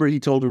 I remember he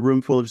told a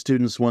room full of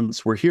students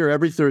once, we're here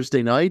every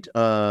Thursday night.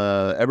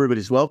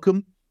 Everybody's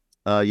welcome.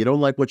 You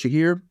don't like what you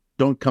hear?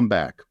 Don't come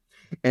back.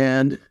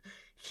 And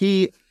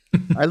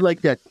I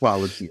like that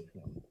quality.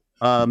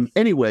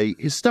 Anyway,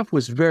 his stuff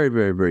was very,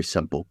 very, very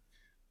simple.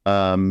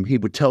 He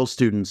would tell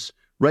students,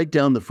 write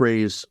down the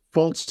phrase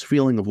false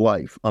feeling of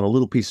life on a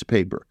little piece of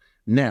paper.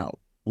 Now,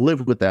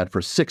 live with that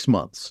for 6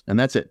 months. And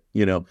that's it.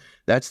 You know,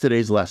 that's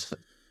today's lesson.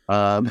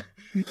 And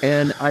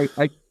I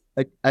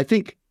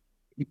think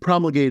he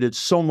promulgated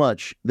so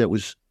much that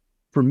was,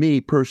 for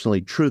me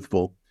personally,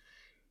 truthful.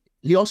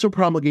 He also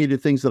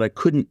promulgated things that I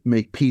couldn't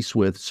make peace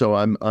with. So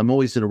I'm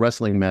always in a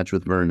wrestling match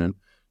with Vernon,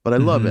 but I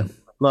love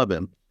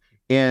him.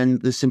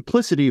 And the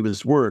simplicity of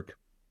his work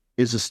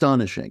is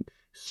astonishing.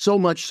 So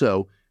much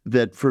so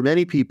that for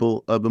many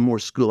people of a more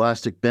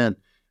scholastic bent,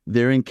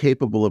 they're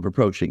incapable of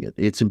approaching it.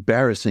 It's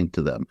embarrassing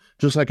to them,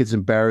 just like it's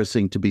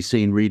embarrassing to be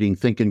seen reading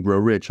Think and Grow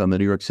Rich on the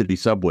New York City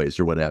subways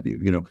or what have you,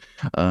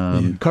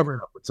 cover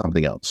it up with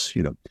something else,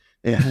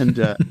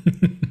 And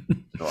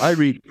I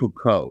read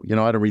Foucault, I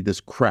don't read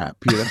this crap,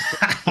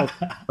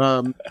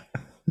 and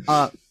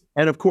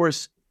of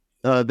course,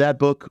 that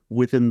book,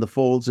 within the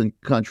folds and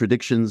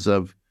contradictions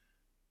of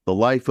the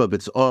life of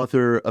its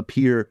author,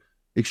 appear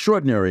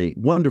extraordinary,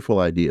 wonderful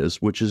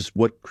ideas, which is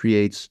what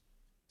creates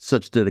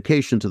such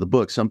dedication to the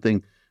book,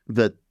 something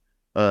that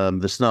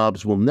the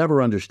snobs will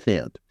never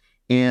understand.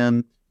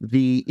 And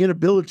the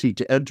inability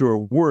to enter a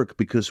work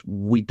because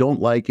we don't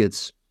like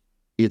its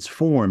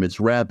form, its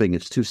wrapping,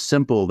 it's too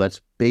simple,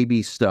 that's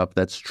baby stuff,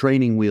 that's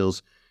training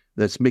wheels,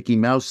 that's Mickey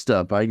Mouse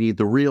stuff, I need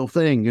the real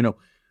thing,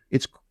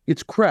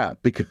 it's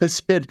crap,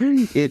 because it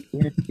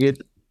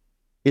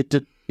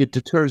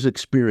deters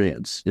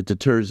experience. It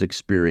deters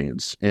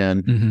experience,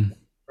 and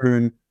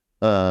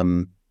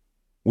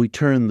we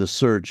turn the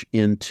search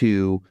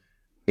into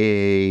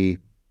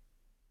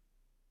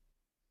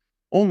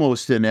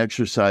almost an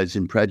exercise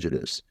in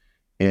prejudice.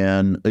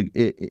 And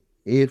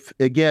if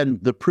again,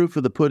 the proof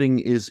of the pudding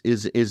is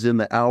in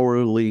the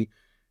hourly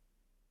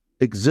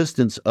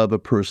existence of a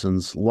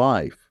person's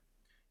life.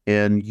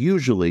 And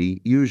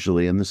usually,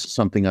 and this is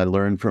something I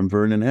learned from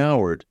Vernon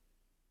Howard,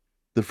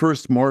 the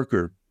first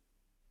marker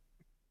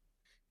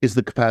is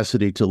the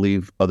capacity to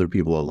leave other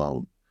people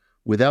alone.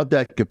 Without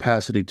that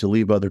capacity to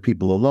leave other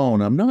people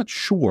alone, I'm not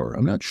sure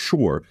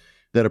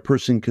that a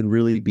person can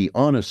really be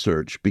on a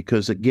search,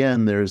 because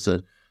again, there's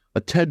a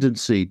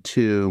tendency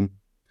to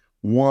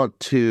want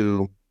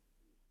to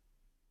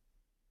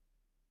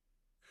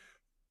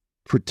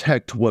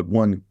protect what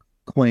one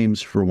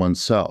claims for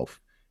oneself.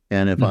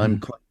 And if I'm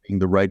claiming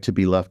the right to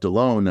be left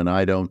alone and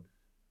I don't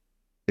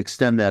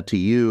extend that to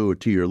you or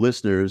to your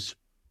listeners,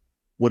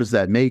 what does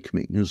that make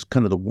me? It's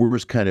kind of the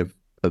worst kind of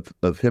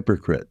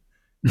hypocrite,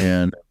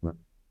 and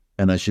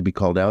I should be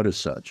called out as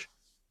such.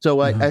 So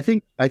I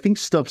think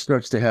stuff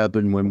starts to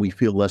happen when we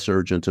feel less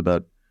urgent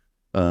about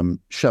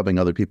shoving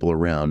other people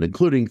around,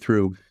 including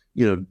through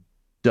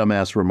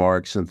dumbass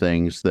remarks and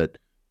things that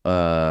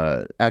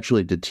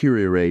actually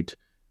deteriorate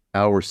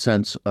our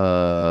sense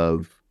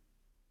of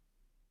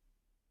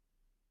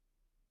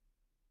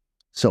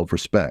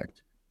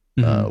self-respect.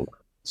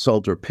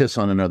 Insult or piss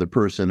on another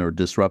person or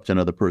disrupt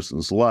another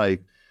person's life,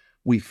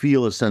 we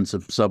feel a sense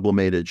of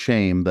sublimated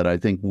shame that I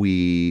think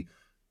we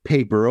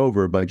paper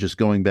over by just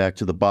going back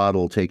to the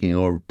bottle, taking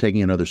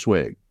another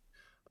swig.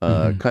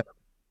 Kind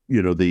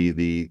of,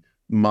 the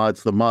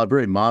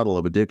very model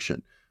of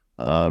addiction.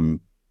 I'm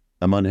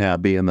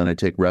unhappy, and then I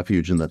take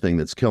refuge in the thing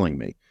that's killing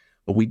me.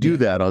 But we do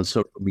that on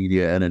social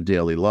media and in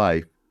daily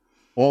life,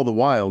 all the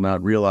while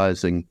not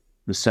realizing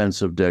the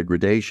sense of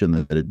degradation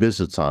that it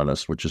visits on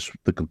us, which is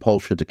the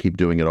compulsion to keep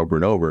doing it over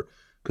and over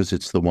because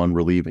it's the one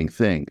relieving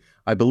thing.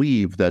 I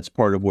believe that's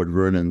part of what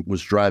Vernon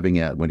was driving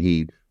at when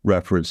he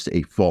referenced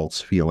a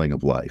false feeling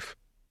of life.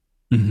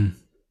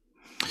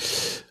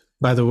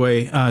 By the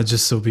way,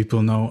 just so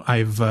people know,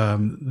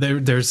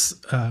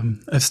 there's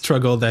a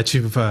struggle that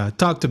you've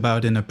talked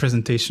about in a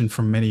presentation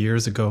from many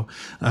years ago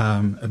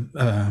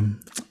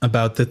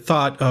about the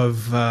thought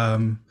of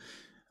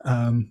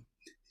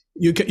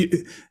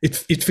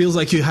it feels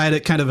like you had a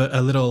kind of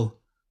a little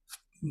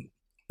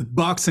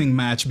boxing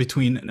match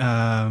between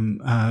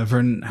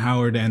Vernon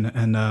Howard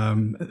and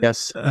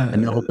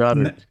Neville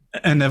Goddard.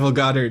 And Neville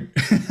Goddard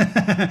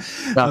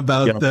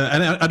about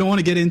and I don't want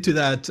to get into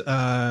that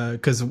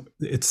because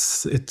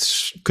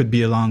it could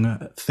be a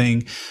long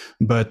thing,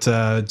 but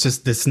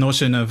just this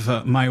notion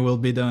of my will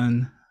be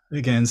done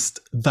against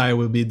thy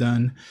will be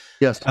done.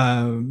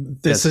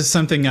 This is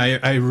something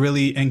I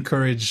really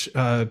encourage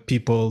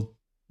people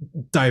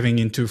diving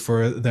into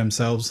for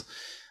themselves.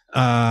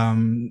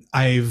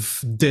 I've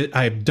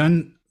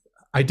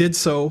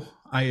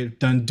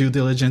done due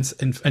diligence.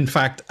 In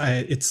fact,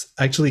 it's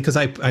actually because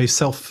I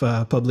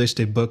self-published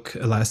a book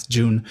last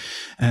June,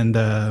 and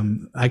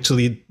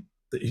actually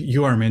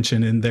you are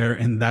mentioned in there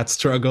in that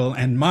struggle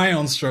and my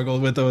own struggle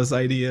with those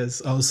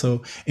ideas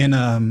also in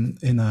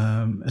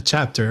a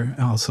chapter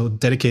also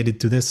dedicated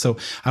to this. So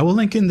I will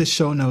link in the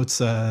show notes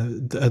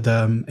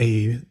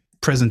a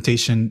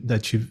presentation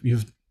that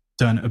you've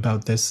done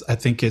about this. I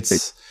think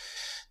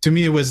to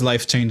me, it was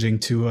life-changing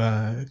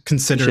to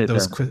consider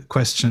those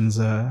questions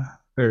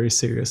very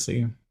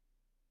seriously.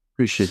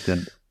 Appreciate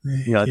that.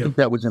 I think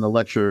that was in a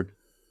lecture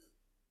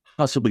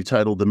possibly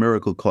titled The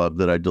Miracle Club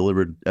that I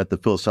delivered at the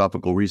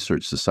Philosophical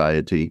Research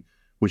Society,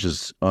 which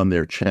is on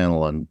their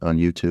channel on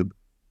YouTube,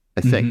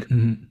 I think.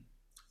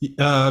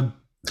 I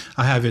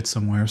have it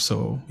somewhere,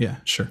 so yeah,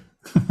 sure.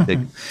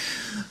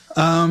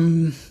 All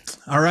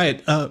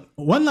right.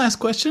 One last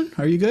question.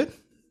 Are you good?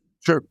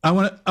 Sure. I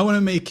want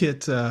to make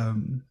it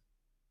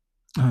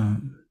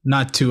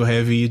not too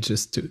heavy,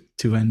 just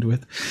to end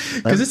with,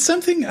 because it's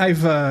something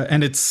I've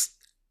and it's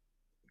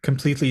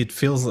completely, it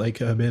feels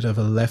like a bit of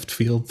a left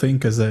field thing,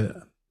 because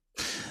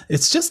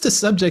it's just a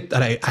subject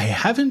that I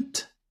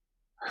haven't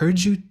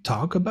heard you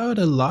talk about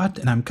a lot,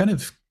 and I'm kind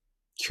of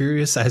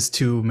curious as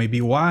to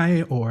maybe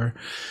why, or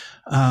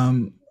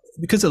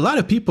because a lot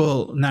of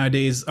people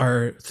nowadays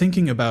are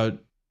thinking about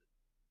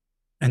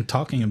and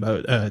talking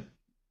about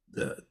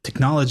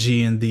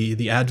technology and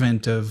the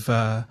advent of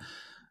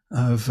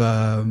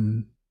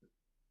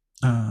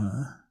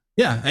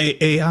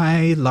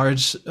AI,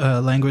 large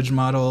language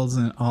models,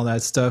 and all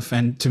that stuff.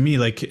 And to me,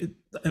 like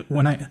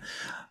when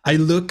I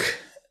look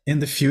in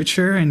the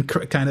future and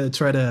kind of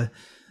try to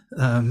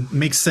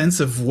make sense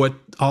of what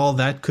all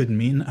that could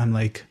mean, I'm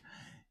like,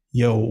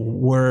 yo,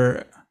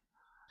 we're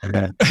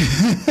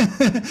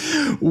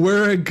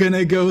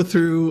gonna go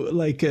through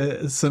like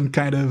some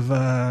kind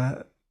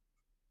of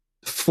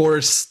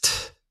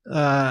forced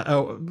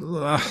I'm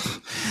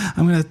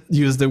gonna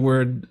use the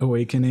word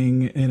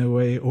awakening in a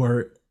way,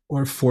 or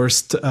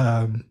forced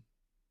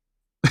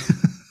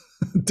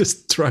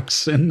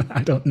destruction.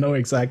 I don't know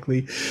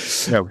exactly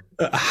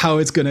how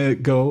it's gonna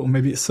go.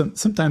 Maybe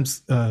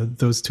sometimes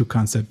those two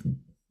concepts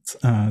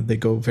they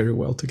go very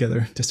well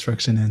together,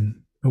 destruction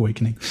and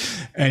awakening.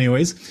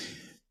 Anyways,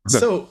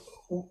 so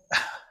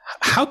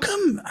how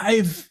come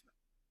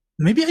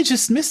maybe I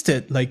just missed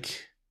it?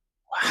 Like,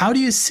 how do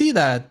you see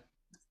that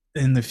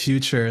in the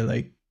future?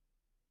 Like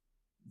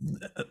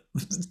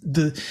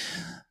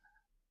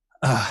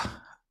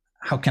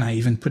how can I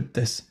even put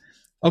this?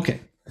 Okay.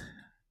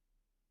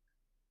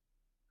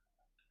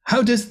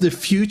 How does a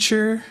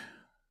future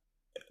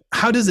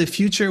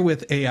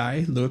with AI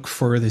look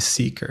for the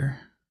seeker?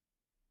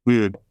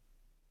 Weird.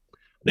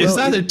 Is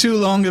that too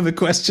long of a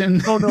question?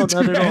 No, not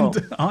at all.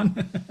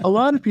 A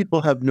lot of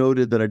people have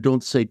noted that I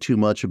don't say too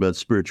much about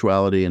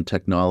spirituality and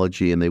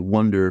technology, and they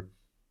wonder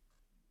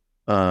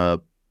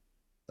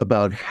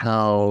about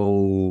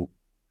how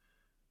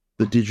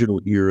the digital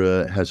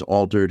era has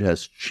altered,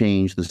 has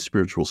changed the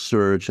spiritual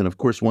search. And of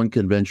course, one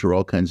can venture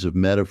all kinds of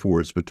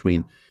metaphors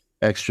between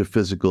extra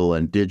physical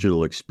and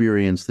digital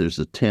experience. There's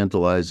a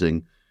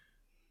tantalizing,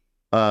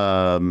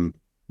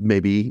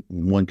 maybe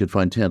one could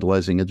find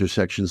tantalizing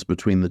intersections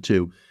between the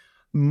two.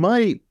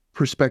 My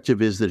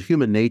perspective is that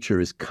human nature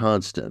is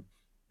constant,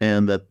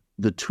 and that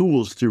the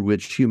tools through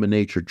which human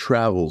nature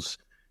travels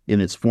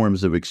in its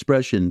forms of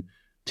expression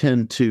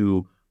tend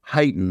to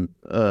heighten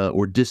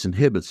or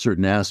disinhibit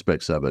certain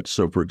aspects of it.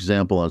 So, for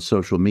example, on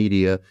social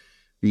media,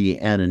 the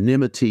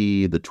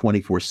anonymity, the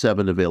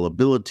 24/7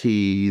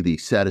 availability, the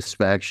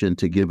satisfaction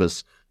to give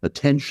us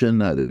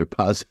attention, either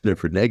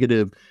positive or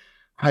negative,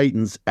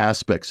 heightens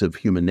aspects of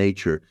human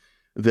nature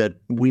that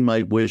we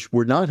might wish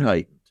were not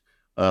heightened.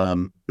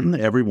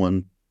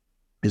 Everyone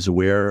is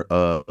aware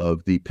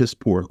of the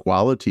piss-poor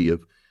quality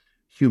of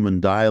human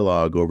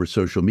dialogue over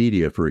social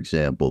media, for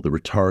example, the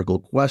rhetorical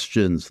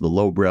questions, the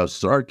lowbrow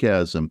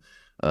sarcasm,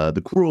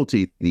 the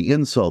cruelty, the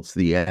insults,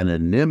 the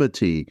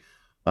anonymity,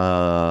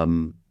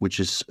 which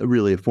is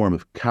really a form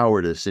of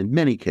cowardice in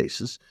many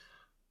cases,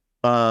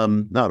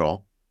 not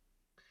all.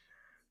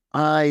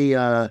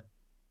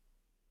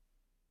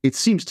 It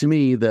seems to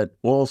me that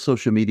all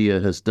social media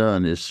has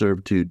done is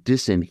serve to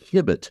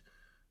disinhibit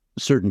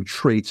certain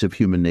traits of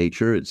human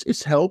nature.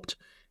 It's helped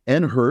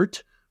and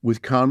hurt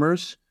with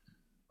commerce.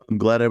 I'm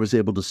glad I was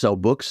able to sell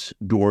books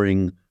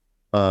during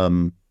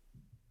the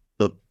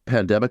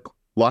pandemic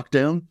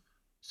lockdown.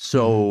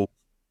 So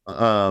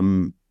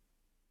I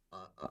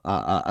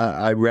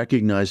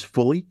recognize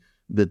fully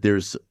that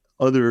there's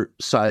other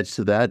sides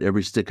to that.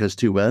 Every stick has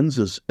two ends,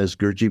 as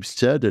Gurdjieff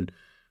said, and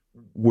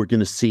we're going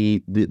to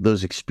see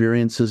those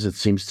experiences, it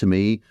seems to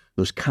me,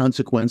 those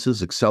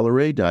consequences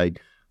accelerate. I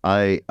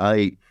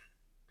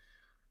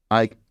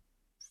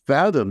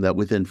fathom that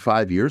within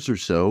 5 years or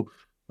so,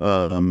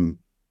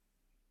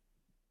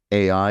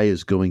 AI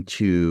is going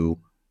to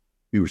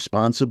be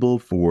responsible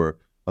for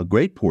a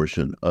great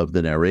portion of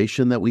the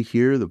narration that we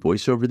hear, the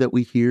voiceover that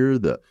we hear,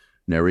 the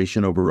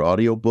narration over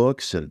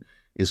audiobooks, and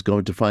is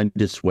going to find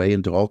its way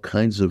into all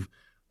kinds of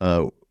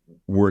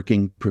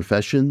working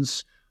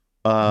professions.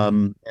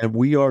 And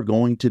we are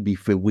going to be,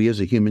 we as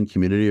a human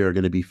community are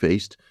going to be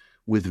faced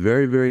with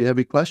very, very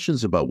heavy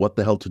questions about what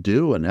the hell to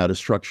do and how to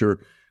structure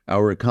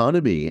our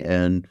economy.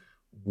 And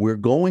we're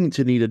going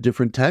to need a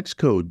different tax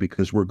code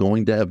because we're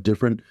going to have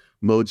different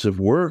modes of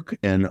work.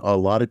 And a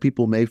lot of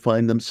people may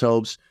find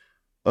themselves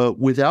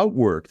without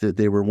work that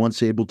they were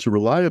once able to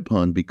rely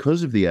upon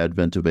because of the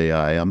advent of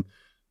AI.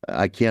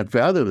 I can't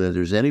fathom that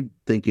there's any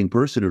thinking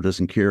person who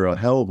doesn't care a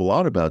hell of a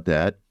lot about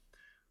that.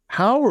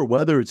 How or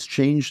whether it's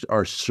changed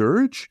our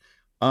search,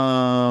 it's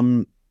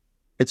an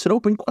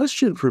open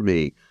question for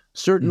me.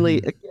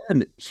 Certainly,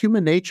 again,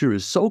 human nature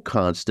is so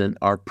constant.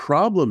 Our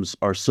problems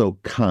are so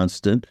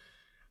constant.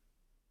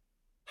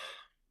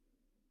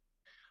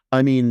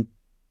 I mean,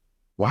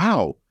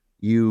 wow,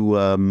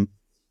 you'll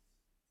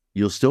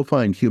still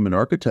find human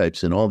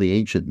archetypes in all the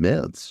ancient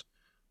myths.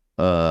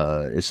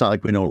 It's not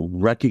like we don't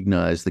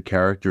recognize the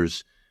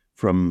characters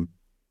from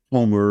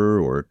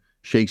Homer or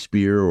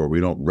Shakespeare, or we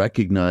don't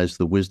recognize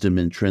the wisdom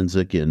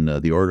intrinsic in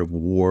The Art of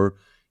War,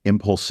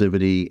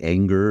 impulsivity,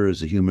 anger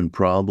as a human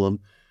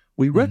problem.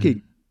 We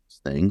recognize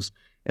things.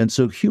 And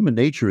so human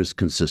nature is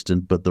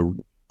consistent, but the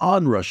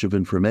onrush of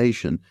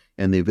information,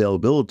 and the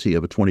availability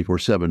of a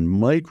 24/7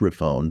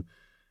 microphone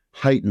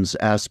heightens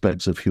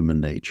aspects of human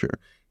nature.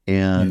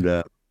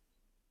 And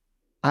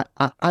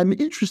I'm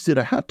interested.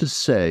 I have to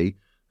say,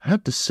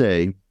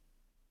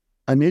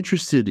 I'm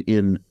interested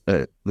in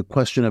the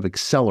question of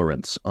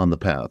accelerants on the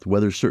path,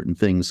 whether certain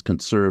things can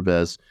serve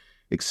as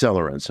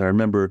accelerants. I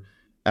remember,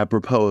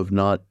 apropos of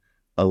not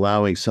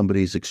allowing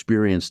somebody's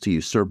experience to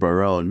usurp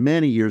our own,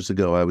 many years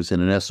ago, I was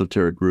in an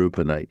esoteric group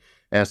and I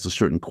asked a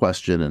certain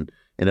question, and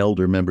an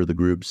elder member of the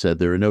group said,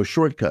 there are no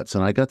shortcuts.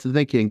 And I got to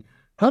thinking,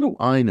 how do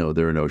I know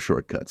there are no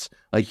shortcuts?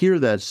 I hear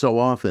that so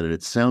often, and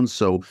it sounds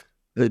so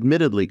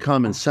admittedly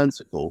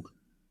commonsensical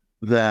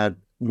that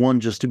one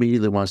just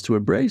immediately wants to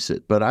embrace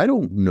it. But I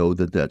don't know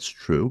that that's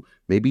true.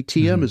 Maybe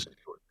TM is a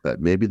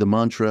shortcut. Maybe the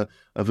mantra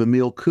of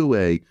Emil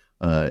Coué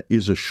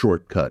is a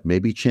shortcut.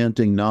 Maybe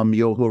chanting Nam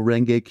Myoho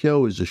Renge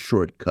Kyo is a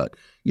shortcut.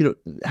 You know,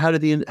 how's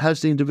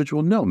the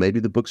individual know? Maybe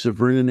the books of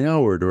Vernon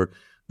Howard or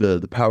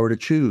the Power to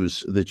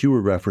Choose that you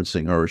were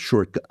referencing are a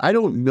shortcut. I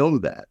don't know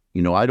that.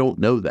 I don't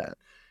know that.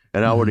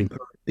 And I would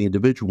encourage the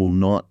individual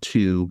not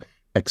to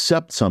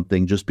accept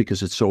something just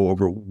because it's so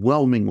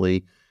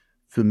overwhelmingly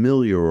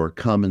familiar or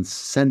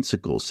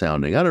commonsensical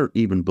sounding. I don't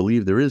even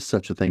believe there is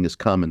such a thing as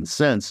common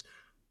sense,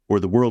 or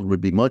the world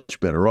would be much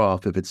better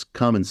off if it's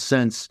common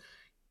sense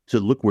to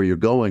look where you're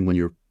going when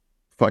you're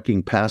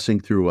fucking passing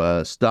through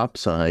a stop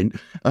sign.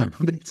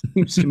 It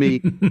seems to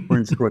me we're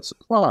in short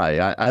supply.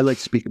 I like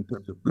to speak in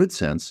terms of good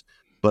sense,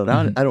 but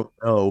I don't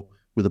know,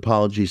 with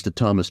apologies to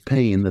Thomas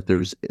Paine, that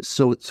there's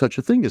such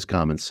a thing as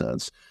common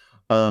sense.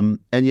 And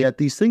yet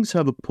these things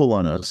have a pull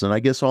on us. And I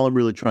guess all I'm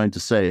really trying to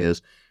say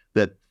is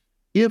that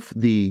if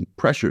the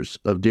pressures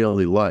of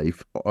daily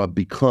life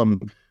become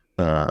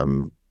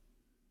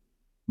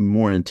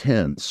more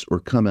intense or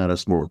come at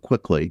us more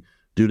quickly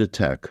due to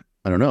tech,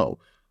 I don't know,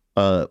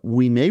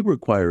 we may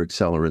require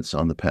accelerants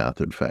on the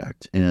path, in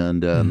fact.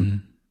 And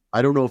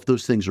I don't know if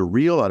those things are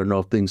real. I don't know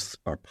if things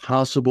are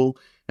possible,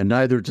 and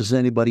neither does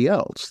anybody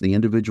else. The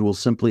individual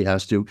simply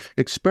has to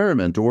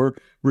experiment or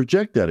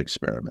reject that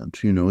experiment.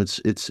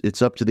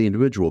 It's up to the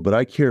individual. But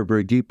I care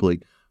very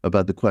deeply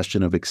about the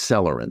question of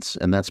accelerants,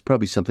 and that's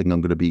probably something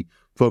I'm going to be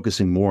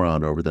focusing more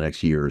on over the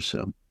next year or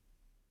so.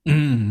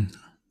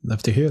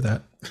 Love to hear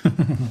that.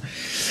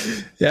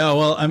 Yeah,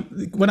 well,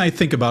 when I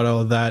think about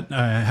all of that,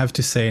 I have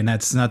to say, and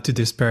that's not to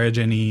disparage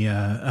any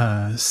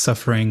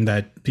suffering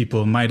that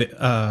people might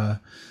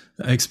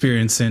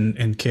experience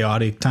in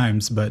chaotic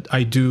times, but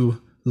I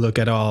do look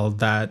at all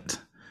that,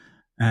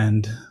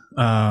 and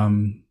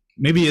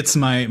maybe it's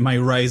my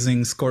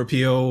rising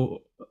Scorpio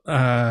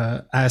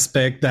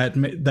aspect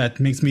that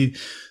makes me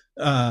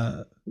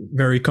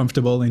very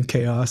comfortable in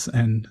chaos,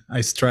 and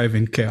I strive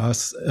in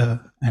chaos,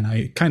 and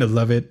I kind of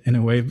love it in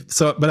a way.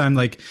 So, but I'm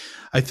like,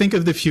 I think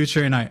of the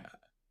future, and I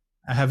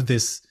have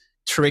this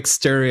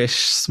tricksterish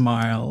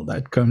smile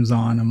that comes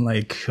on. I'm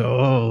like,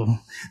 oh,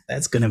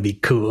 that's gonna be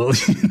cool.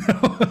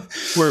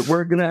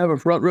 We're gonna have a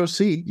front row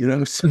seat,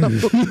 So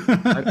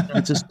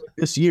I just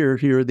this year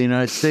here in the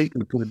United States,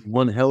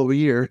 one hell of a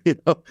year,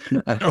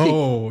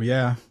 Oh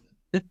yeah,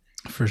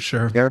 for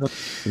sure.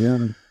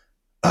 Yeah.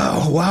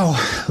 Oh,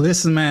 wow.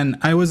 Listen, man,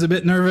 I was a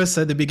bit nervous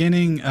at the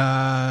beginning.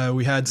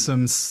 We had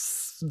some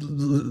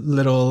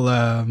little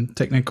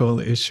technical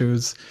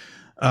issues,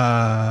 but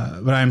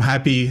I'm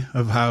happy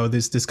of how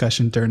this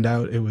discussion turned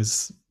out. It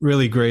was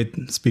really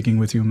great speaking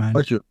with you, man.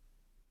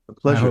 A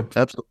pleasure.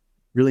 Absolutely.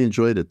 Really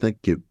enjoyed it.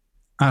 Thank you.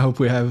 I hope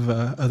we have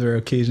other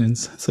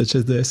occasions such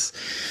as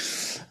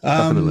this.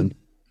 Definitely.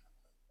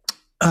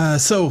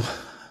 So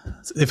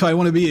if I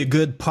want to be a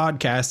good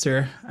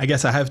podcaster, I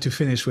guess I have to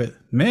finish with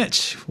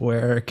Mitch.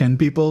 Where can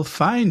people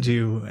find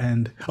you?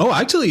 And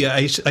actually,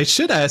 I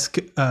should ask.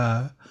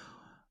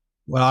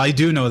 Well, I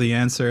do know the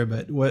answer,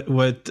 but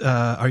what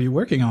are you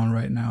working on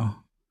right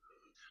now?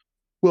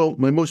 Well,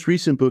 my most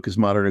recent book is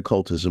Modern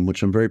Occultism,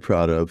 which I'm very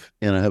proud of,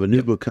 and I have a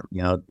new book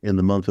coming out in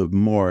the month of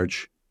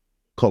March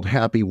called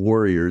Happy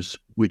Warriors,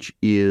 which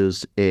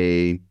tells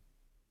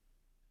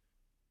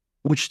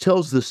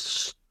the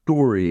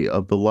story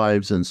of the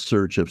lives and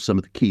search of some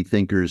of the key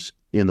thinkers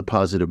in the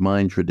positive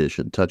mind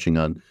tradition, touching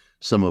on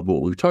some of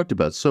what we've talked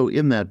about. So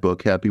in that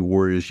book, Happy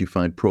Warriors, you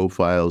find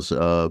profiles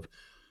of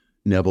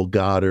Neville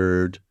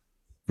Goddard,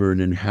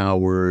 Vernon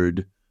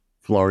Howard,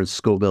 Florence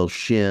Scovel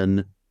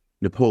Shinn,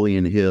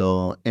 Napoleon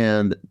Hill,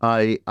 and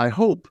I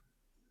hope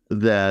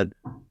that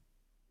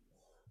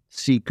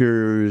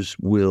seekers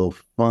will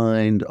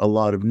find a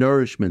lot of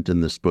nourishment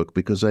in this book,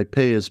 because I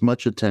pay as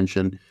much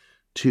attention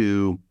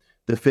to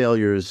the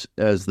failures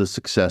as the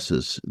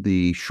successes,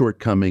 the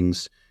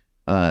shortcomings,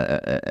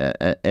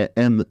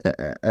 and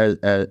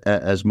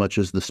as much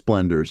as the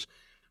splendors.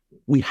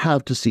 We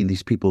have to see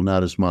these people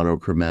not as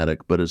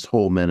monochromatic, but as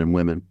whole men and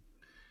women.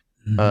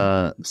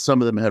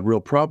 Some of them had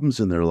real problems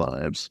in their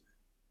lives,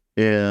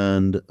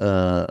 and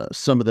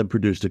some of them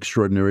produced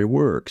extraordinary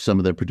work. Some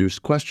of them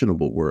produced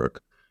questionable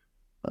work.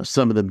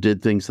 Some of them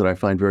did things that I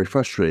find very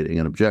frustrating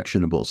and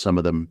objectionable. Some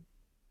of them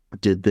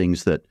did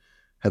things that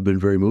have been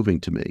very moving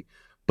to me.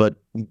 but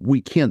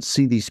we can't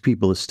see these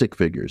people as stick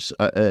figures.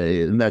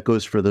 And that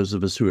goes for those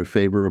of us who are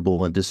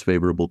favorable and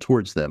disfavorable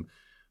towards them.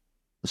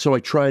 So I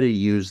try to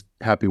use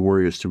Happy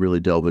Warriors to really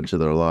delve into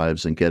their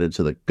lives and get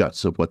into the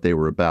guts of what they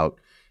were about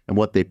and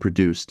what they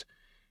produced,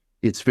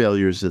 its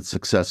failures, its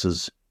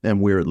successes,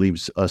 and where it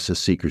leaves us as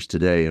seekers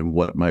today and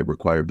what might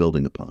require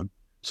building upon.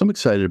 So I'm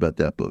excited about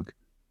that book.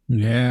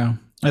 Yeah.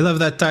 I love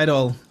that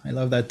title.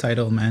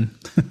 Man.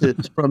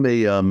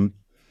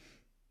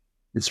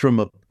 It's from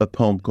a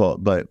poem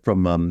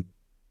from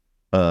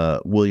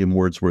William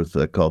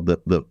Wordsworth called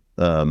the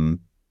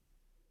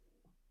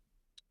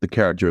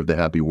Character of the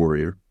Happy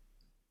Warrior.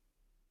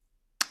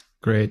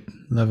 Great.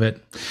 Love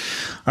it.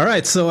 All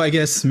right. So I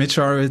guess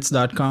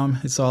MitchHorowitz.com.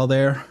 It's all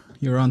there.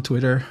 You're on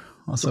Twitter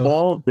also. It's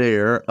all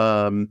there.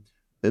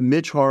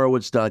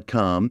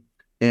 MitchHorowitz.com.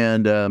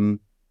 And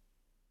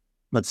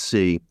let's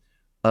see.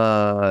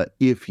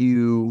 If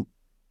you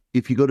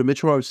go to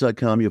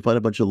MitchHorowitz.com, you'll find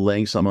a bunch of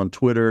links. I'm on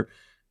Twitter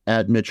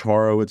at Mitch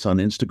Horowitz, on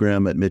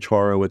Instagram at Mitch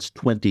Horowitz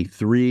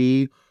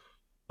 23.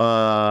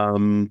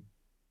 And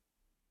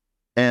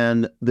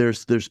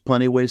there's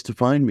plenty of ways to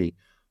find me.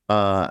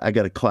 I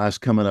got a class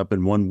coming up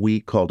in 1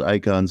 week called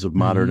Icons of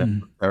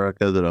Modern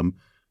America that I'm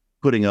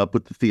putting up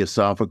with the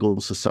Theosophical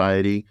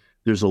Society.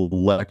 There's a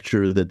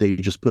lecture that they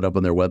just put up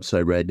on their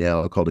website right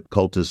now called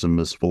Occultism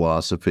as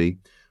Philosophy,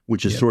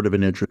 which is sort of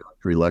an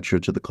introductory lecture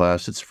to the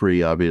class. It's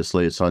free,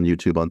 obviously. It's on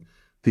YouTube on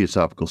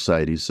Theosophical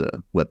Society's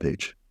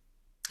webpage.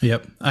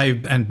 Yep.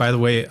 And by the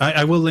way,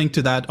 I will link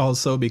to that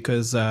also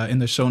because in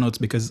the show notes,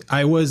 because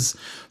I was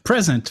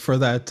present for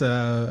that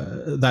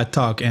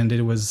talk and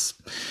it was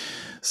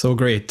so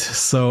great.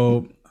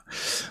 So,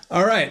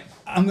 all right,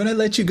 I'm going to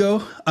let you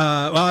go.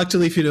 Well,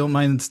 actually, if you don't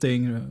mind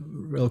staying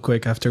real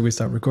quick after we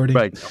start recording.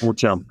 Right. We'll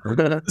jump.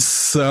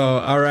 So,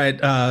 all right.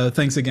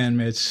 Thanks again,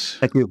 Mitch.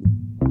 Thank you.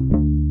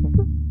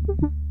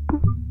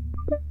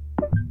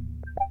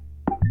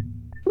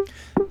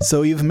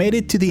 So you've made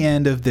it to the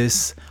end of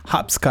this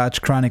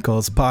Hopscotch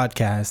Chronicles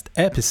podcast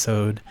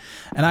episode,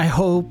 and I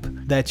hope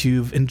that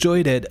you've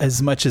enjoyed it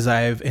as much as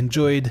I've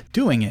enjoyed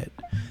doing it.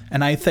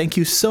 And I thank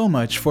you so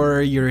much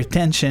for your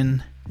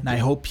attention, and I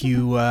hope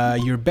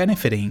you're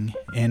benefiting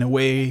in a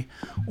way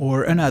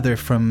or another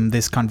from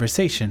this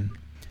conversation.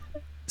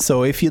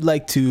 So if you'd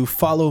like to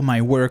follow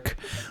my work,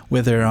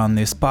 whether on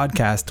this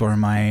podcast or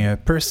my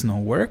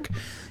personal work,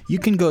 you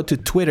can go to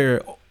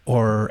Twitter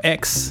or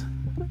X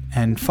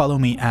and follow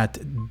me at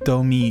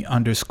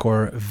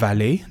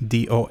Domi_Valet,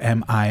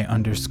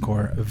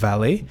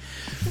 DOMI_Valet.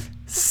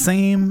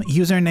 Same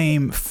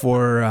username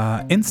for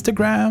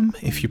Instagram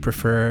if you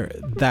prefer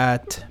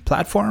that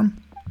platform.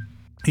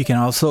 You can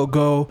also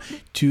go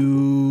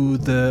to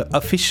the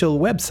official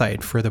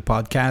website for the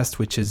podcast,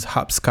 which is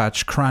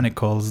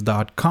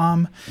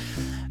hopscotchchronicles.com.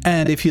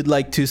 And if you'd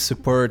like to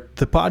support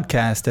the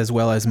podcast as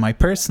well as my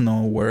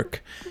personal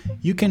work,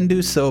 you can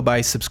do so by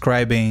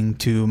subscribing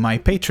to my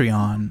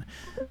Patreon.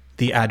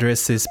 The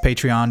address is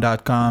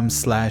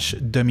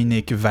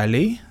patreon.com/Dominique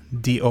Valle,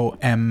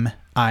 DOMINIC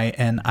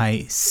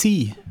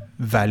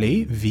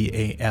Valle,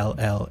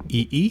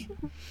 VALLEE.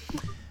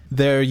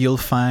 There you'll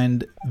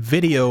find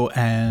video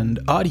and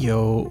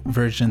audio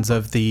versions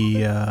of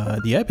the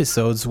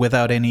episodes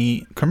without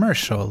any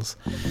commercials,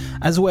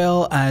 as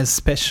well as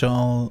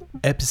special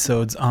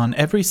episodes on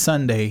every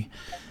Sunday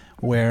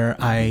where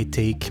I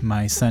take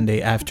my Sunday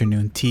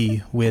afternoon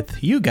tea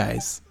with you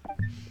guys.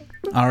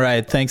 All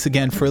right, thanks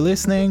again for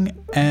listening,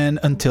 and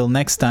until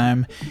next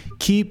time,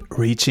 keep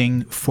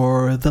reaching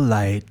for the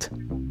light.